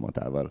egy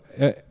automatával.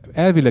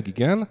 Elvileg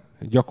igen.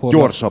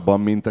 Gyorsabban,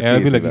 mint a kézivel.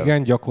 Elvileg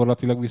igen,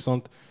 gyakorlatilag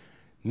viszont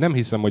nem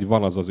hiszem, hogy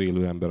van az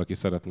élő ember, aki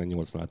szeretne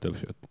 8-nál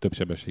több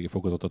sebességi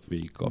fokozatot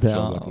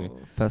végigkapcsolgatni. De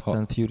a Fast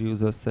and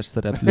Furious összes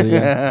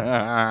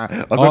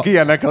szereplője. Azok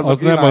ilyenek, azok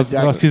az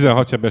nem, az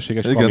 16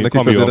 sebességes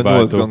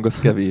kamionváltó. Igen, az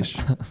kevés.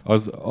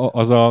 Az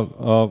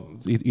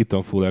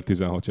Ethan Fuller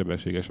 16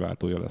 sebességes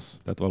váltója lesz.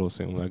 Tehát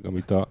valószínűleg,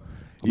 amit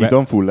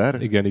Ethan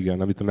Fuller?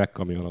 Igen, amit a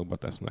megkamionokba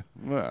tesznek.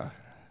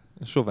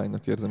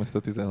 Soványnak érzem ezt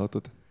a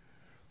 16-ot.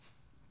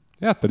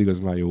 Hát pedig az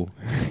már jó.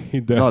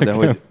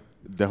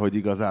 De hogy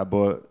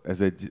igazából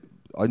ez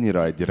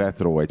annyira egy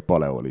retro, egy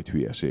paleolit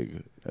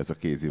hülyeség, ez a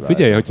kéziváltó.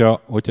 Figyelj,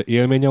 hogyha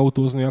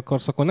élményautózni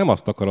akarsz, akkor nem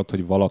azt akarod,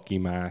 hogy valaki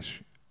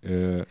más...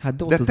 Hát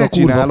de ott de az te a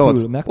csinálod,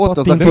 fül,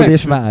 megpattintod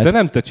és vált. De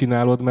nem te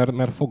csinálod,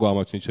 mert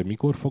fogalmat sincs, hogy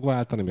mikor fog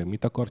váltani, meg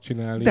mit akar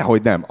csinálni.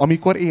 Dehogy nem.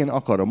 Amikor én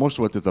akarom, most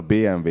volt ez a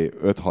BMW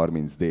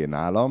 530D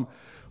nálam,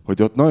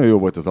 hogy ott nagyon jó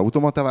volt az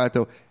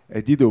automataváltó,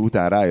 egy idő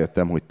után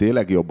rájöttem, hogy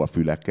tényleg jobb a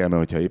fülekkel,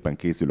 mert hogyha éppen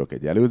készülök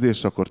egy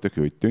előzésre, akkor tök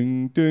jó, hogy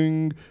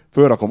tüng,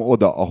 fölrakom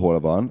oda, ahol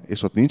van,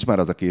 és ott nincs már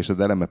az a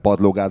késedelem, mert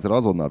padlógázra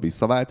azonnal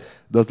visszavált,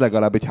 de az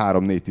legalább egy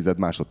 3-4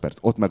 másodperc.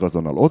 Ott meg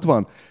azonnal ott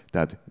van,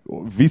 tehát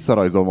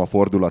visszarajzolom a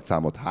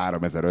fordulatszámot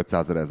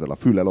 3500-ra ezzel a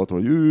füllel ott,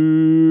 hogy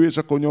és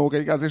akkor nyomok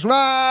egy gáz,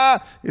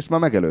 és már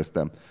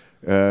megelőztem.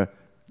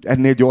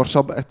 Ennél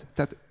gyorsabb,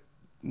 tehát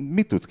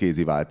mit tudsz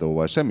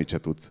kéziváltóval? Semmit se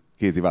tudsz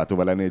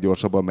kéziváltóval ennél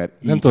gyorsabban, mert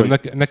nem így, tudom,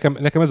 hogy...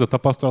 nekem ez a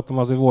tapasztalatom,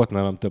 azért volt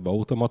nálam több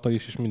automata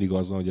is, és mindig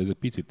az van, hogy ez egy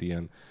picit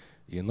ilyen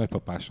ilyen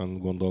nagypapásan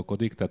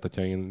gondolkodik, tehát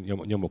hogyha én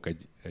nyomok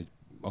egy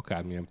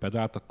akármilyen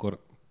pedált, akkor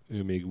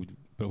ő még úgy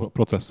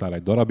processzál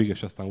egy darabig,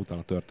 és aztán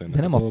utána történnek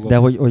de nem a dolgok. De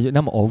hogy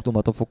nem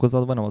automata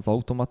fokozatban, hanem az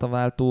automata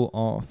váltó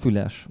a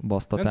füles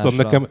basztatásra.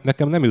 Nem tudom,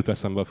 nekem nem jut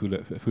eszembe a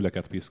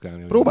füleket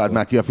piszkálni. Próbáld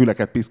már ki a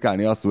füleket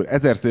piszkálni, azt úr,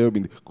 ezerszer jobb,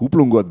 mint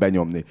kuplungot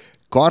benyomni,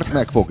 kart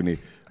megfogni,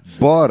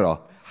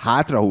 balra,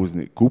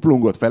 hátrahúzni,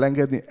 kuplungot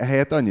felengedni,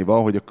 ehelyett annyi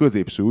van, hogy a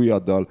középső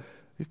ujjaddal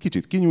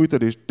kicsit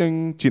kinyújtod, és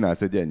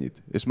csinálsz egy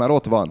ennyit. És már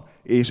ott van.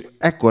 És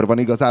ekkor van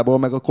igazából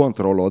meg a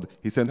kontrollod,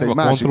 hiszen te egy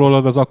másik...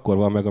 kontrollod az akkor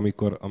van meg,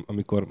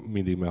 amikor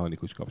mindig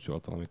mechanikus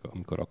kapcsolat van,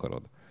 amikor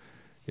akarod.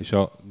 És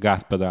a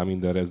gázpedál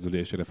minden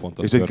rezdülésére pont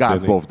az és egy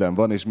gázbovden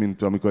van, és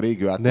mint amikor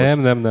Égő Ákos...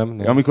 Nem.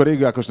 Amikor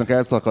Égő Ákosnak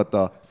elszakadt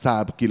a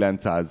Saab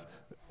 900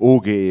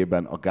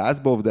 OGE-ben a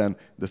gázbovden,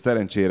 de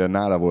szerencsére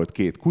nála volt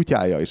 2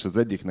 kutyája, és az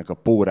egyiknek a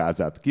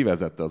pórázát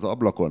kivezette az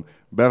ablakon,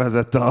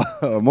 bevezette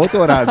a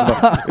motorházba,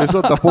 és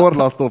ott a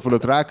porlasztó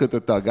fölött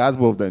rákötötte a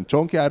gázbovden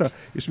csonkjára,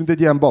 és mint egy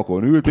ilyen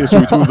bakon ült, és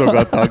úgy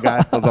húzogatta a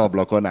gázt az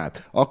ablakon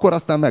át. Akkor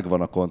aztán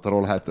megvan a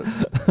kontroll,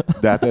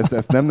 de hát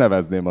ezt nem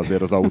nevezném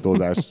azért az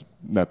autózás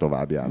ne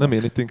továbbjának. Nem,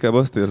 én itt inkább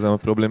azt érzem a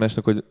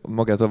problémásnak, hogy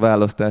magát a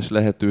választás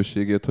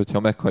lehetőségét, hogyha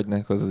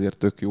meghagynák, az azért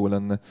tök jó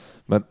lenne.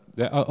 Mert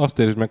de azt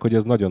értsd meg, hogy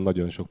ez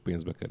nagyon-nagyon sok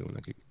pénzbe kerül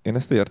nekik. én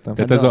ezt értem.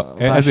 Tehát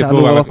ezért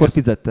próbálok, akkor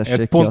fizettessék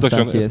ez ki,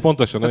 pontosan, aztán ez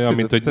pontosan olyan,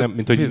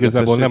 mint hogy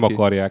igazából nem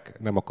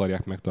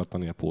akarják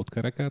megtartani a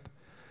pótkereket.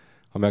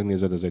 Ha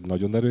megnézed, ez egy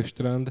nagyon erős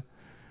trend.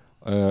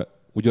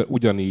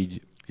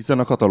 Ugyanígy... Hiszen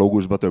a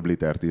katalógusban több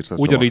litert írsz.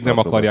 Ugyanígy nem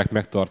akarják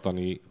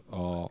megtartani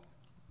a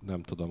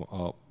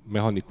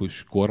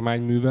mechanikus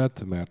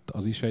kormányművet, mert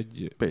az is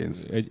egy...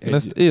 pénz. Én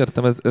ezt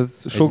értem,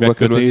 ez sokba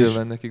kerül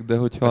nyilván nekik, de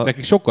hogyha... Hát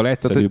nekik sokkal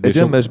egyszerűbb.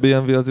 Egy MS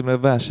BMW azért,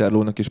 mert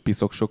vásárlónak is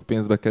piszok sok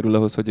pénzbe kerül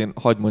ahhoz, hogy én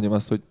hagyd mondjam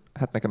azt, hogy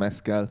hát nekem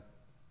ez kell.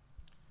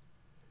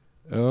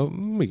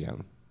 Igen.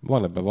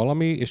 Van ebben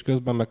valami, és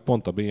közben meg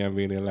pont a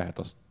BMW-nél lehet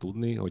azt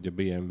tudni, hogy a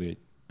BMW egy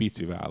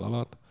pici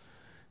vállalat.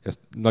 Ezt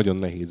nagyon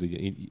nehéz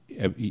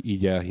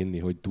így elhinni,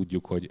 hogy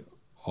tudjuk, hogy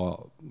a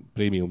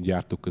prémium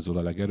gyártók közül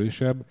a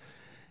legerősebb,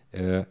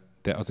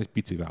 de az egy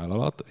pici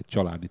vállalat, egy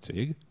családi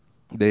cég.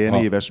 De ilyen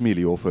éves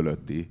millió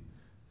fölötti.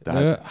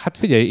 Tehát... Hát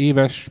figyelj,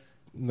 éves,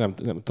 nem,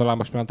 talán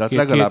most már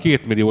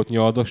 2 milliót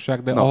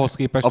nyaldosság, de ahhoz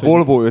képest... A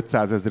Volvo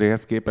 500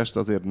 000-hez képest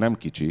azért nem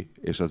kicsi,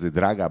 és azért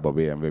drágább a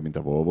BMW, mint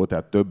a Volvo,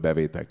 tehát több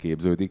bevétel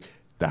képződik,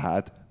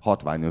 tehát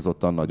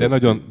hatványozottan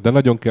nagyobb. De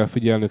nagyon kell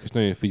figyelnünk, és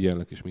nagyon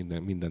figyelnek is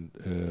minden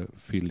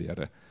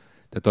fillérre.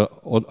 Tehát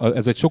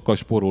ez egy sokkal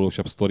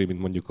spórolósabb sztori, mint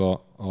mondjuk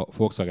a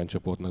Volkswagen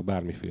csoportnak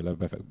bármiféle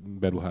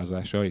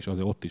beruházása, és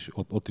azért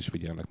ott is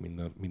figyelnek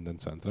minden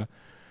centre.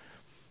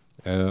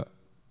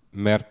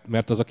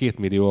 Mert az a 2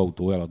 millió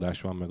autó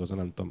eladás van, meg az a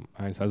nem tudom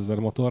hány 100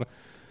 000 motor.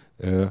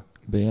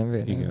 BMW?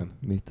 Igen.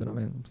 Mit tudom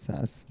én,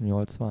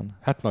 180?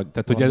 Hát nagy,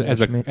 tehát hogy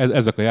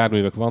ezek a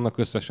járművek vannak,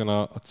 összesen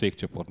a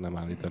cégcsoport nem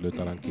állít elő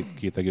talán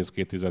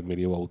 2,2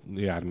 millió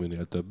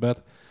járműnél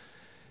többet.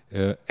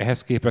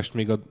 Ehhez képest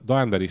még a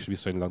Daimler is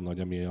viszonylag nagy,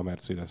 ami a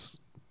Mercedes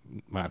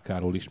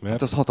márkáról ismert.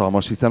 Hát az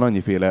hatalmas, hiszen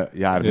annyiféle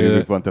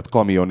járművük van, tehát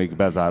kamionik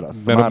bezár.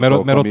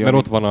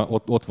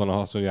 Mert ott van a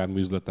haszonjármű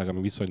üzletnek,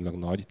 ami viszonylag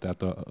nagy,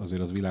 tehát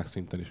azért az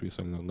világszinten is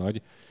viszonylag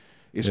nagy.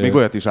 És még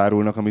olyat is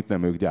árulnak, amit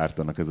nem ők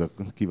gyártanak, ez a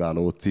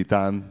kiváló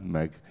Citán,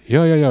 meg...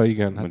 Ja,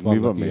 igen, hát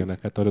vannak van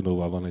ilyenek. Hát a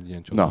Renault-val van egy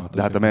ilyen csodálatos. Na,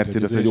 de hát a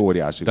Mercedes egy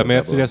óriási. De a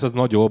Mercedes az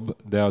nagyobb,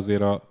 de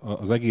azért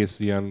az egész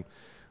ilyen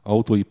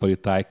autóipari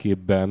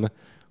tájképben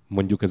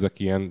mondjuk ezek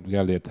ilyen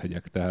Gellért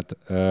hegyek, tehát...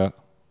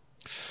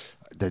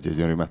 De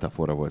gyönyörű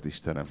metafora volt,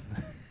 Istenem.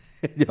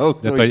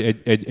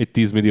 egy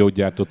 10 millió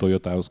gyártó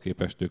Toyotához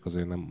képest ők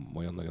azért nem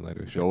olyan nagyon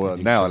erősek. Jó,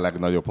 ne a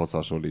legnagyobbhoz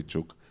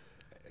hasonlítsuk.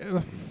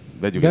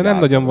 De nem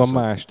nagyon van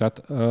más,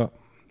 tehát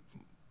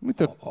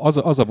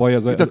az a baj,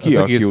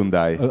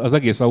 az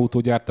egész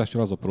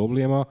autógyártással az a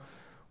probléma,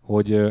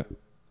 hogy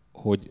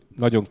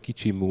nagyon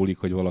kicsi múlik,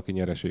 hogy valaki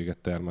nyereséget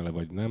termele,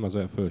 vagy nem, az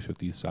a felső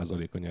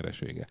 10% a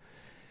nyeresége.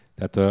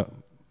 Tehát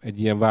egy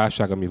ilyen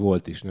válság, ami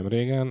volt is nem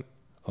régen,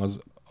 az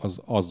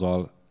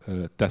azzal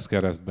tesz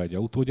keresztbe egy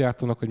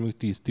autógyártónak, hogy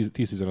mondjuk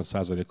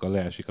 10-15%-kal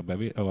leesik a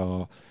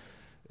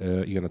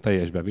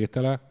teljes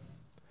bevétele,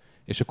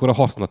 és akkor a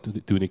haszna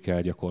tűnik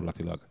el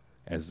gyakorlatilag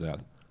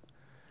ezzel.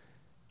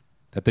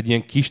 Tehát egy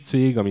ilyen kis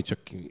cég, ami csak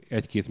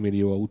 1-2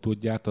 millió autót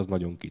gyárt, az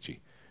nagyon kicsi.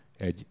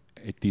 Egy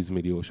 10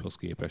 millióshoz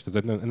képest. Ez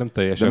nem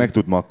teljesen... De meg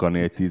tud makkarni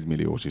egy 10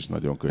 milliós is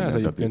nagyon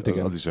könnyen. Hát, tehát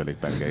az is elég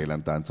penge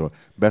élen táncol.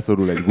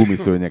 Beszorul egy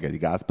gumiszőnyeg egy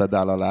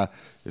gázpedál alá,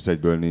 és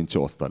egyből nincs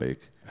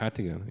osztalék. Hát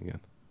igen.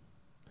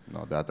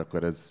 Na, de hát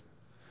akkor ez...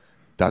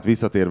 Tehát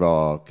visszatérve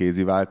a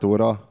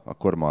kéziváltóra,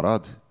 akkor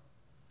marad?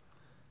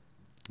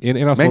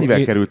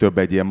 Mennyivel kerül több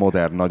egy ilyen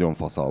modern, nagyon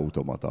fasz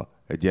automata?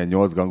 Egy ilyen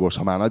 8 gangos,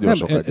 ha már nagyon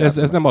sokat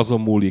ez nem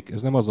azon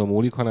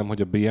múlik, hanem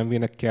hogy a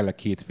BMW-nek kell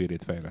két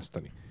félét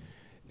fejleszteni.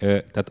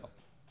 Tehát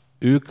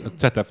ők a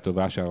CETEF-től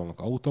vásárolnak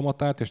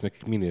automatát, és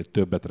nekik minél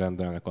többet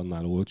rendelnek,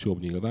 annál olcsóbb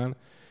nyilván.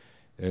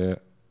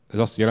 Ez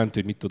azt jelenti,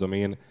 hogy mit tudom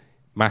én,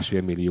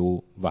 1,5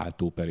 millió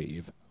váltó per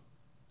év.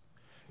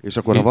 És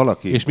akkor ha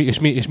valaki...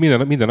 És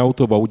minden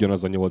autóban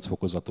ugyanaz a 8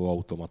 fokozatú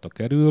automata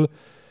kerül,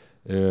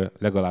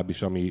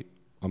 legalábbis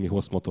ami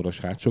hosszmotoros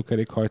hátsó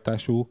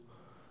kerékhajtású,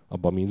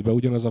 abban mindbe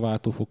ugyanaz a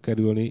váltó fog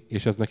kerülni,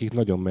 és ez nekik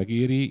nagyon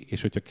megéri,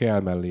 és hogyha kell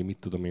mellé, mit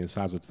tudom én,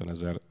 150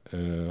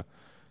 000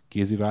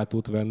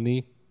 kéziváltót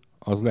venni,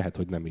 az lehet,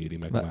 hogy nem éri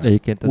meg már.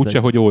 Úgyse,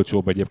 hogy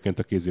olcsóbb egyébként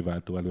a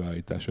kéziváltó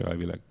előállítása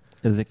elvileg.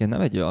 Ez egyébként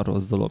nem egy olyan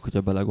rossz dolog,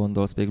 hogyha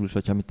belegondolsz végül is,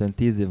 hogyha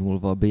 10 év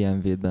múlva a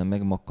BMW-ben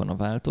megmakkan a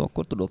váltó,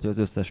 akkor tudod, hogy az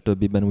összes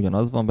többiben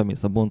ugyanaz van,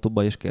 bemész a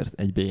bontóba és kérsz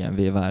egy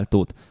BMW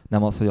váltót.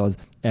 Nem az, hogy az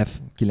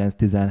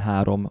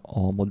F913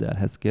 a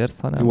modellhez kérsz,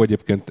 hanem jó,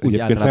 egyébként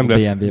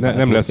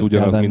nem lesz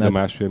ugyanaz, mint a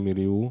 1,5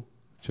 millió,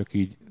 csak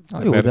így.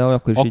 Jó, de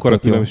akkor is akkora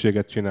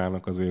különbséget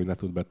csinálnak azért, hogy ne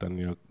tud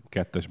betenni a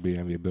 2-es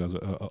BMW-ből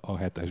a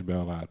 7-esbe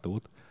a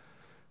váltót.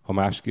 Ha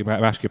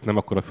másképp nem,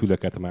 akkor a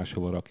füleket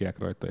máshova rakják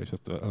rajta, és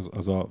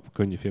az a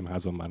könnyű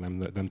fémházon már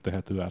nem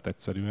tehető át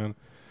egyszerűen,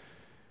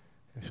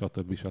 és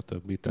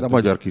stb. De a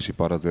magyar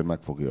kisipar azért meg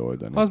fogja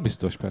oldani. Az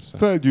biztos, persze.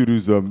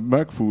 Felgyűrűzöm,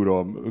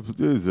 megfúrom,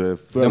 de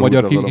a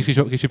magyar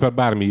kisipar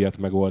bármi ilyet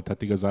megold,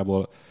 tehát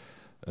igazából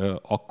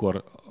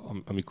akkor,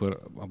 amikor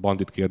a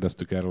Bandit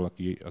kérdeztük erről,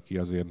 aki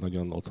azért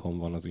nagyon otthon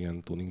van az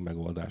ilyen tuning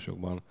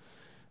megoldásokban,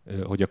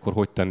 hogy akkor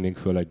hogy tennénk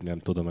föl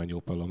egy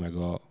Opel meg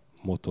a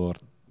motor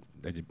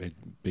egy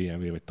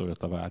BMW vagy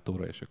Toyota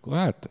váltóra, és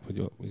akkor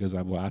hogy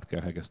igazából át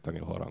kell hegeszteni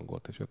a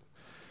harangot, és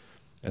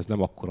ez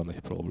nem akkora nagy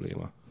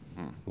probléma,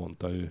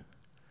 mondta ő.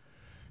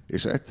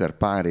 És egyszer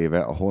pár éve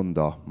a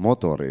Honda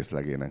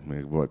motorrészlegének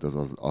még volt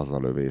az a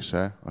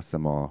lövése, azt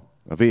hiszem a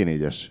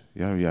V4-es,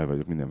 jaj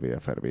vagyok, minden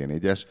VFR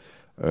V4-es,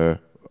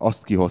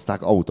 azt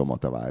kihozták,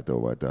 automata váltó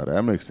volt arra.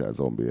 Emlékszel,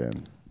 Zombi, ilyen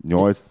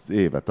 8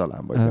 éve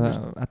talán, vagy nem is.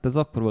 Hát ez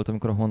akkor volt,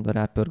 amikor a Honda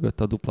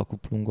rápörgött a dupla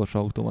kuplungos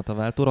automata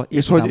váltóra.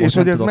 És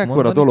hogy ez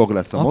mekkora dolog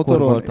lesz a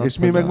motoron, és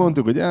mi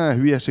megmondtuk, hogy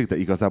hülyeség, de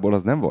igazából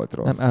az nem volt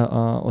rossz.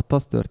 Ott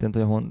az történt,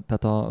 hogy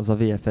tehát az a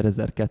VFR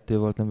 1002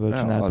 volt, amiből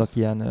csináltak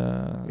ilyen...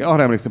 Én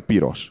arra emlékszem,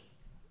 piros.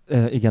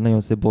 Igen,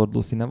 nagyon szép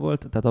bordó színe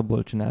volt, tehát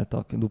abból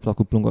csináltak dupla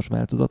kuplungos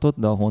változatot,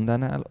 de a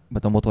Hondánál,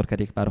 vagy a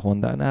motorkerékpár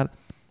Hondánál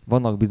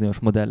vannak bizonyos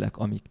modellek,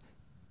 amik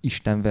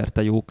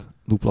istenverte jók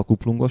dupla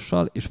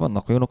kuplungossal, és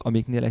vannak olyanok,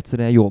 amiknél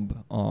egyszerűen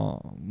jobb a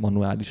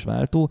manuális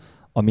váltó,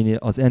 aminél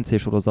az NC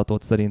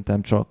sorozatot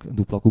szerintem csak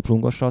dupla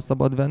kuplungossal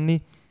szabad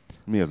venni.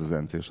 Mi az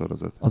NC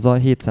sorozat? Az a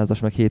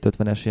 700-as meg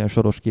 750-es ilyen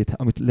soros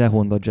amit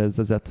Honda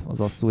jazzezett az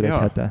Assur egy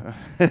hete.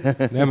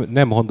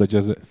 Nem Honda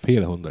Jazz,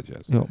 fél Honda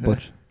Jazz. Jó,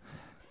 bocs.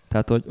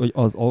 Tehát, hogy egy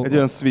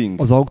olyan swing.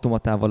 Az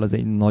automatával az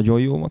egy nagyon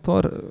jó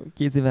motor,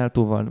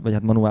 kéziváltóval, vagy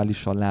hát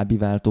manuálissal,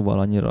 lábiváltóval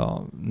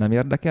annyira nem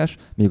érdekes,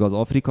 míg az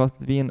Africa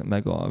Twin,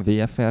 meg a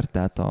VFR,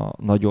 tehát a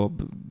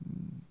nagyobb,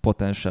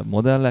 potensebb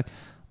modellek,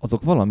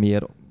 azok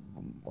valamiért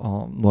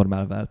a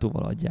normál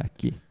váltóval adják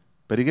ki.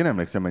 Pedig én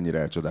emlékszem, mennyire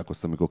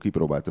elcsodálkoztam, amikor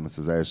kipróbáltam ezt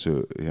az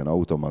első ilyen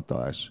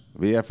automatás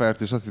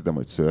VFR-t, és azt hittem,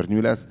 hogy szörnyű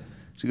lesz,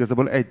 és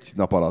igazából egy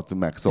nap alatt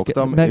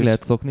megszoktam. Meg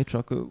lehet szokni,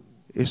 csak...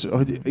 És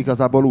hogy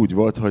igazából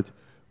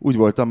úgy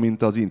voltam,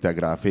 mint az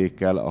integrál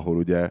fékkel, ahol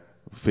ugye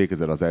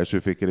fékezel az első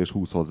fékkel, és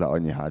húz hozzá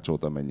annyi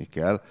hátsót, amennyi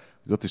kell.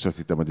 Ott is azt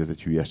hittem, hogy ez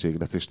egy hülyeség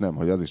lesz, és nem,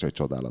 hogy az is egy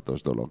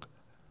csodálatos dolog.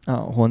 A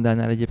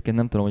Hondánál egyébként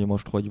nem tudom, hogy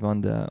most hogy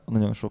van, de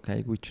nagyon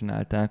sokáig úgy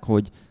csinálták,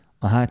 hogy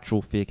a hátsó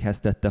fékhez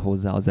tette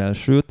hozzá az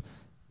elsőt,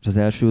 és az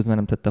elsőhöz már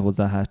nem tette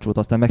hozzá a hátsót.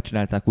 Aztán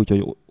megcsinálták úgy,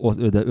 hogy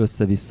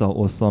össze-vissza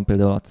osszon,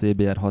 például a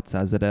CBR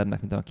 600RR-nek,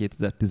 mint a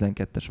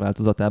 2012-es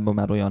változatában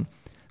már olyan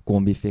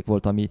kombifék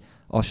volt, ami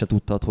azt se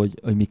tudtad,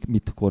 hogy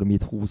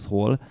mit húz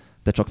hol,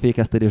 de csak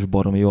fékeztél és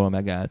baromi jól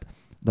megállt.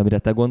 De amire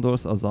te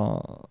gondolsz,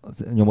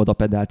 az nyomod a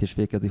pedált és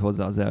fékezi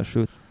hozzá az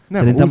elsőt.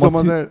 Nem,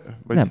 húzom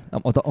nem,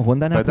 a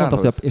Hondánál pont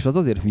az, és az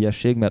azért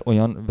hülyesség, mert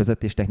olyan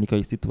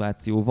vezetéstechnikai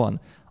szituáció van,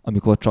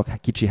 amikor csak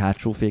kicsi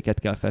hátsó féket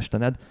kell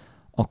festened,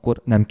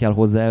 akkor nem kell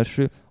hozzá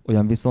első,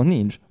 olyan viszont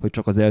nincs, hogy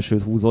csak az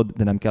elsőt húzod,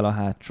 de nem kell a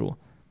hátsó.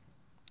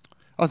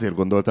 Azért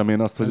gondoltam én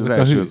azt, hogy az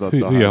első az adta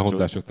a hátsó. Ilyen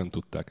hondások nem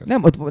tudták ezt.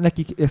 Nem, ott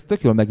nekik ezt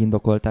tök jól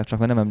megindokolták, csak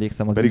már nem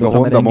emlékszem az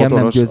indokra, mert engem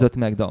nem győzött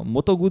meg, de a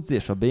Moto Guzzi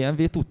és a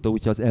BMW tudta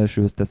úgy, hogy az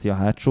elsőhöz teszi a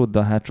hátsót, de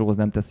a hátsóhoz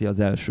nem teszi az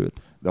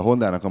elsőt. De a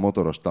Hondának a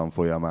motoros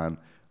tanfolyamán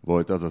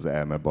volt az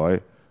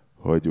elmebaj,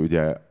 hogy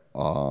ugye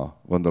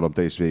gondolom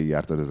te is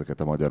végigjártad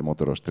ezeket a magyar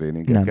motoros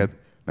tréningeket.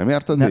 Nem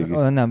jártad végig?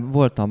 Nem,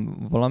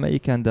 voltam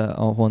valamelyiken, de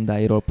a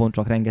Hondáiról pont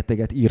csak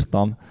rengeteget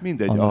írtam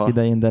annak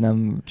idején, de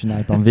nem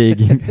csináltam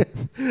végig.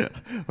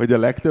 Hogy a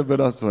legtöbben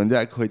azt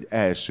mondják, hogy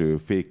első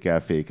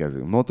fékkel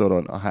fékezünk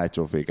motoron, a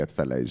hátsó féket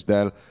felejtsd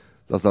el,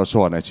 azzal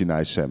soha ne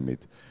csinálj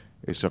semmit.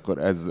 És akkor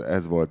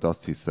ez volt,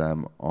 azt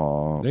hiszem,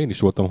 De én is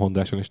voltam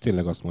hondáson, és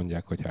tényleg azt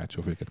mondják, hogy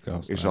hátsó féket kell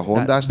használni. És a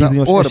hondásnál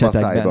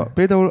orvaszájba.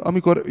 Például,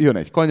 amikor jön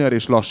egy kanyar,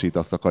 és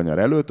lassítasz a kanyar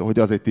előtt, hogy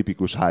az egy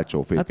tipikus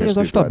hátsó fékes szituáció.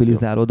 Hát ez a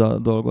stabilizálod a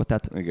dolgot,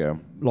 tehát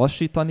igen.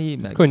 Lassítani,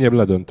 meg... Könnyebb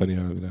ledönteni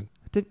elvileg.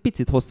 Hát egy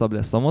picit hosszabb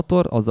lesz a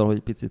motor, azzal, hogy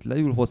picit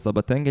leül, hosszabb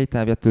a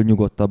tengelytávjától,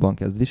 nyugodtabban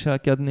kezd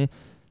viselkedni.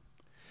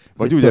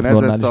 Vagy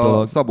ugyanez ezt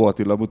a Szabó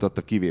Attila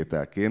mutatta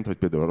kivételként, hogy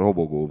például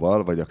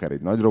robogóval, vagy akár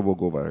egy nagy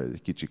robogóval, vagy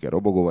egy kicsike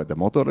robogóval, de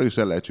motorral is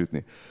el lehet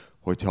sütni,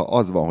 hogyha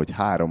az van, hogy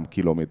 3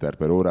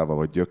 km/h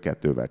vagy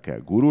gyökkettővel kell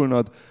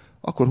gurulnod,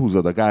 akkor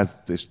húzod a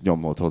gázt, és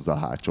nyomod hozzá a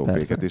hátsó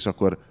féket, és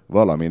akkor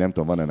valami, nem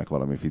tudom, van ennek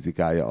valami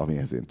fizikája,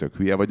 amihez én tök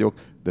hülye vagyok,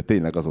 de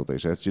tényleg azóta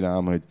is ezt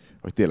csinálom, hogy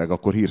tényleg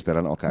akkor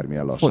hirtelen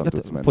akármilyen lassan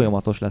tudsz menni.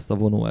 Folyamatos lesz a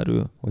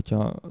vonóerő,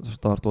 hogyha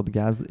tartod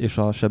gáz, és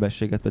a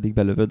sebességet pedig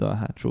belövöd a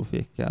hátsó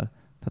fékkel.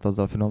 Tehát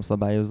azzal finom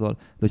szabályozol.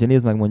 De hogyha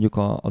nézd meg mondjuk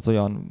az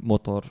olyan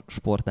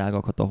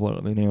motorsportágakat,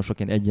 ahol még nagyon sok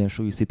ilyen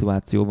egyensúlyi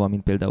szituáció van,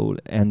 mint például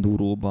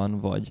enduróban,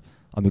 vagy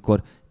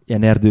amikor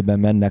ilyen erdőben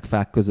mennek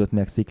fák között,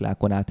 meg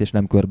sziklákon át, és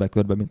nem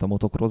körbe-körbe, mint a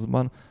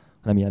motocrossban,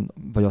 hanem ilyen,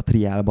 vagy a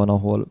triálban,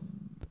 ahol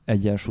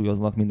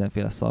egyensúlyoznak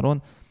mindenféle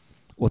szaron.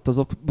 Ott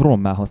azok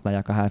rommá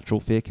használják a hátsó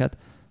féket,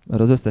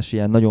 mert az összes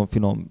ilyen nagyon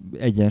finom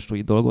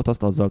egyensúlyi dolgot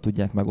azt azzal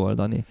tudják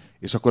megoldani.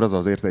 És akkor az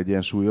azért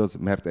egyensúlyoz,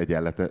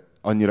 mert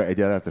annyira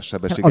egyenletes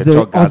sebességet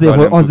csak gázzal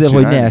nem azért,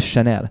 hogy ne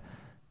essen el.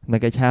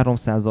 Meg egy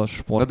 300-as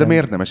sport. Na de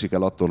miért nem esik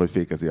el attól, hogy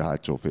fékezi a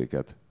hátsó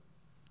féket?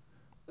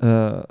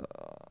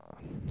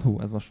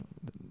 Ez most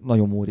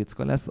nagyon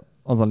móricka lesz.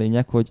 Az a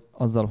lényeg, hogy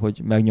azzal,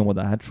 hogy megnyomod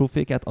a hátsó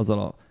féket, azzal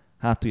a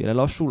hátulja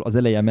lelassul, az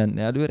eleje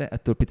menne előre,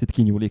 ettől picit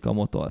kinyúlik a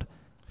motor.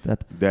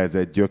 Tehát de ez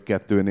egy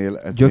gyökkettőnél,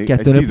 ez még egy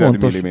 10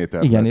 pontos,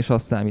 milliméter igen, lesz. és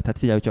az számít. Hát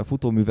figyelj, hogyha a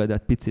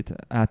futóművedet picit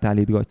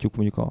átállítgatjuk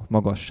mondjuk a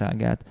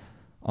magasságát,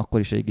 akkor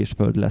is ég és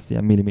föld lesz,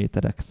 ilyen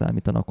milliméterek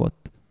számítanak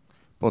ott.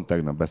 Pont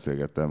tegnap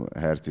beszélgettem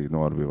Herceg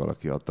Norbival,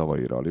 aki a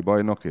tavalyi rally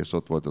bajnok, és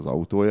ott volt az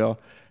autója.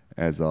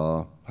 Ez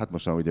hát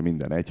most már ugye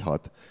minden 1.6,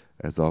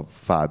 ez a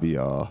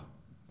Fabia,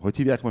 hogy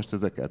hívják most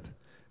ezeket?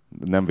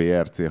 Nem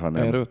VRC,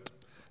 hanem... R5?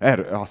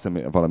 Azt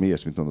hiszem valami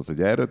ilyesmit mondott, hogy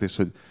R5, és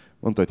hogy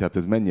mondta, hogy hát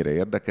ez mennyire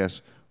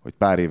érdekes, hogy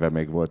pár éve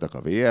még voltak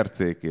a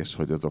VRC-k, és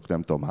hogy azok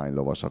nem tudom hány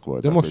lovasak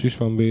voltak. De most is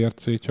van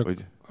VRC, csak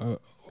hogy...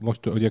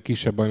 most ugye a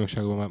kisebb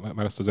bajnokságban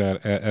már ezt az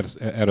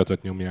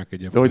R5-öt nyomják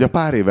egyébként. De hogy a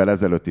pár évvel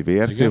ezelőtti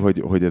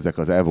VRC, hogy ezek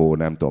az Evo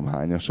nem tudom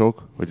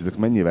hányasok, hogy ezek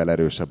mennyivel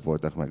erősebb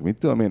voltak meg, mit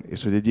tudom én,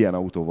 és hogy egy ilyen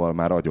autóval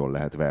már agyon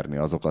lehet verni,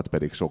 azokat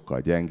pedig sokkal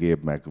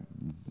gyengébb, meg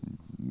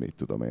mit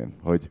tudom én,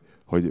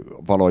 hogy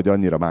valahogy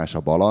annyira más a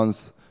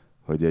balansz,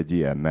 hogy egy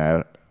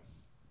ilyennel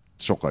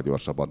sokkal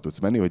gyorsabban tudsz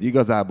menni, hogy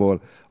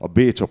igazából a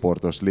B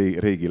csoportos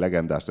régi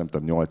legendás, nem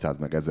tudom, 800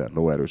 meg 1000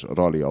 lóerős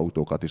rally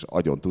autókat is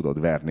agyon tudod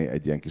verni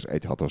egy ilyen kis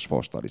 1.6-os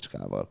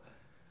fastalicskával.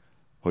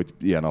 Hogy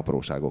ilyen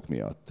apróságok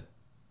miatt.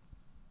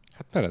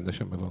 Hát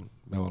rendesen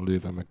be van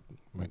lőve, meg...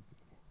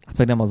 Hát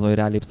meg nem az, hogy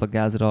rálépsz a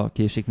gázra,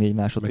 késik 4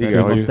 másodpercig,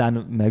 aztán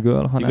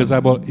megöl, hanem...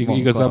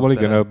 Igazából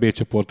igen, a B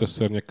csoportos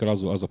szörnyekkel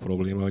az a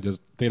probléma, hogy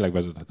ez tényleg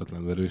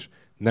vezethetetlen erős.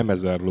 Nem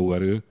 1000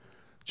 lóerő,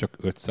 csak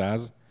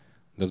 500,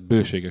 de ez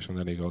bőségesen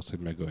elég ahhoz, hogy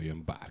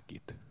megöljön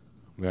bárkit.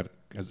 Mert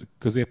ez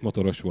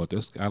középmotoros volt,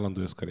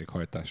 állandó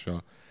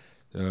összkerékhajtással.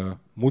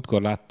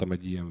 Múltkor láttam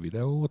egy ilyen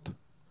videót,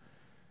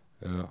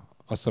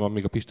 azt hiszem,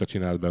 még a Pista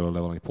csinált belőle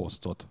valami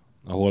posztot,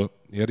 ahol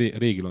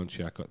régi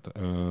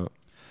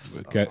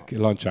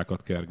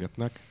lancsákat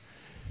kergetnek.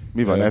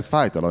 Mi van, ez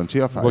fájt a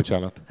lancsia? Fájt?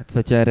 Bocsánat. Hát,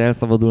 hogyha erre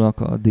elszabadulnak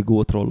a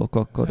digó trollok,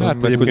 akkor...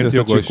 Hát egyébként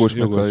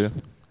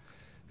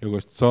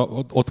jogos.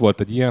 Szóval ott volt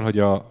egy ilyen,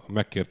 hogy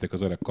megkérték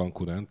az öreg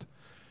Cancunent,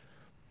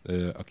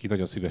 aki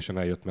nagyon szívesen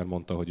eljött, mert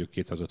mondta, hogy ő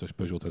 205-ös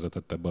Peugeot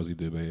vezetett ebbe az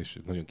időbe, és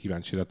nagyon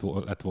kíváncsi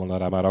lett volna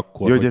rá már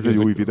akkor. Jó, hogy ez egy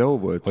új videó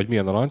volt? Hogy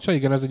milyen a lancsa.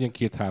 Igen, ez egy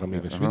ilyen 2-3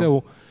 éves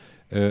videó,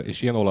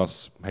 és ilyen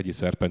olasz hegyi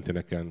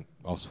szerpentineken,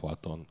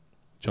 aszfalton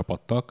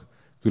csapattak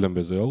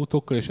különböző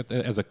autókkal, és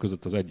ezek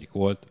között az egyik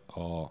volt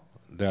a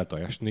Delta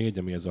S4,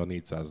 ami ez a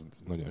 400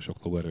 nagyon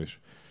sok lóerős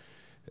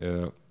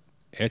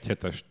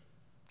 1.7-es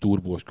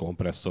turbós,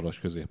 kompresszoros,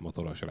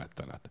 középmotoros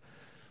rettenet.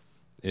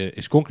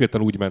 És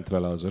konkrétan úgy ment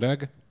vele az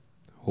öreg,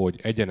 hogy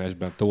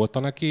egyenesben tolta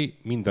neki,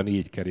 mind a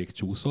 4 kerék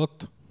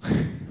csúszott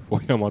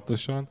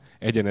folyamatosan,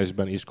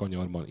 egyenesben és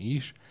kanyarban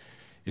is,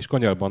 és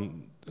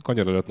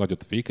kanyar előtt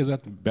nagyot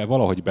fékezett,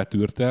 valahogy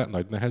betűrte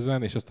nagy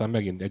nehezen, és aztán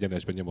megint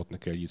egyenesben nyomott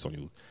neki egy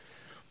iszonyút.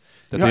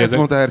 Tehát, ezt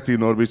mondta Herceg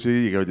Norbics,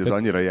 hogy ez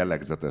annyira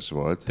jellegzetes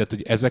volt. Tehát,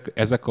 hogy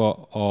ezek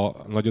a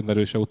nagyon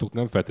erős autók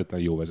nem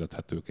feltétlenül jó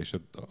vezethetők, és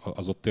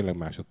az ott tényleg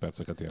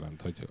másodperceket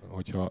jelent.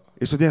 Hogyha...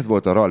 És hogy ez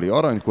volt a rally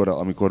aranykora,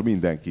 amikor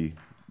mindenki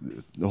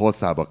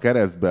hosszába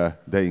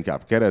keresztbe, de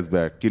inkább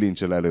keresztbe,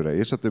 kilincsel előre,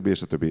 és a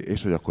többi,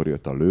 és hogy akkor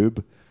jött a Loeb,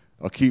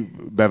 aki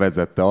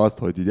bevezette azt,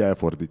 hogy így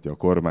elfordítja a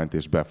kormányt,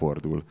 és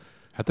befordul.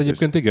 Hát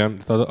egyébként igen,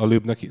 a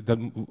Loebnek, de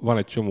van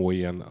egy csomó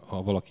ilyen,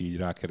 ha valaki így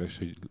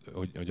rákeres,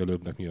 hogy a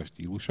Loebnek mi a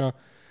stílusa,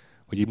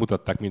 hogy így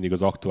mutatták mindig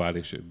az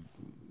aktuális,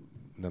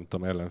 nem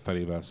tudom,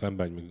 ellenfelével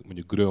szemben,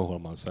 mondjuk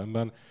Grönholmmal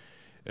szemben,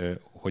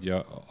 hogy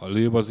a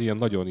Loeb az ilyen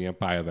nagyon ilyen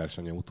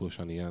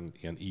pályaversenyautósan, ilyen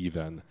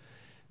even,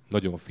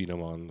 nagyon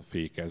finoman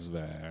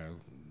fékezve,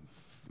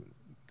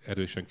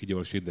 erősen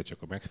kigyorsít, de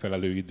csak a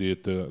megfelelő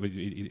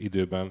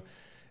időben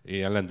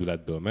ilyen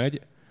lendületből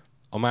megy.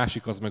 A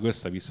másik az meg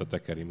össze-vissza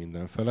tekeri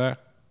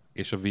mindenfele,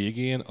 és a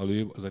végén a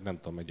Loeb az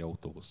egy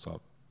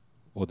autóbusszal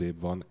odébb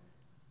van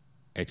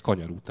egy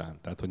kanyar után.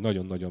 Tehát, hogy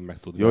nagyon-nagyon meg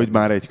tud... Jó, hogy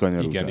már egy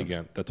kanyar után.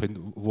 Igen. Tehát, hogy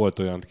volt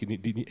olyan,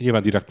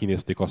 nyilván direkt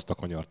kinézték azt a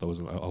kanyart,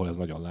 ahol ez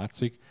nagyon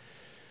látszik,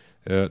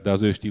 de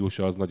az ő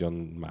stílusa az nagyon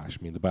más,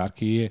 mint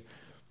bárkié.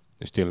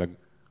 És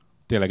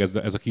tényleg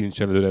ez a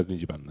kincselőre, ez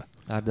nincs benne.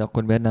 De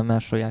akkor miért nem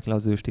másolják le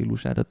az ő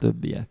stílusát a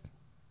többiek?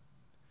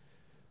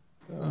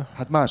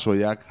 Hát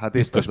másolják, hát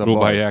épp Biztos ez a baj.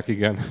 próbálják,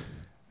 igen.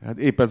 Hát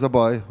épp ez a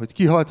baj, hogy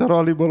kihalt a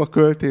ralliból a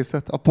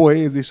költészet, a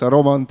poézis, a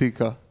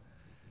romantika.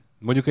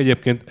 Mondjuk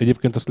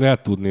egyébként azt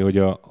lehet tudni,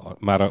 hogy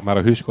már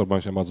a hőskorban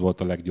sem az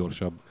volt a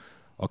leggyorsabb,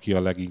 aki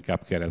a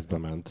leginkább keresztbe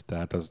ment.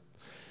 Tehát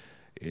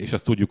és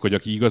azt tudjuk, hogy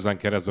aki igazán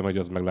keresztbe megy,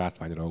 az meg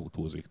látványra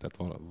autózik.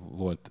 Tehát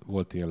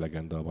volt ilyen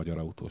legenda a magyar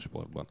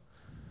autósportban.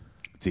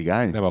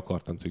 Cigány? Nem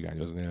akartam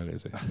cigányozni,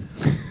 elnézést.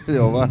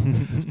 Jó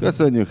van.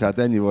 Köszönjük, hát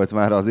ennyi volt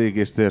már az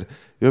Égéstér.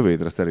 Jövő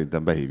hétre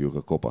szerintem behívjuk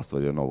a Kopaszt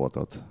vagy a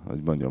Novotot,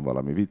 hogy mondjon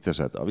valami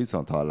vicceset a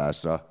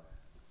viszonthallásra.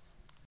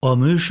 A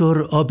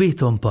műsor a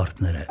Béton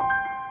partnere.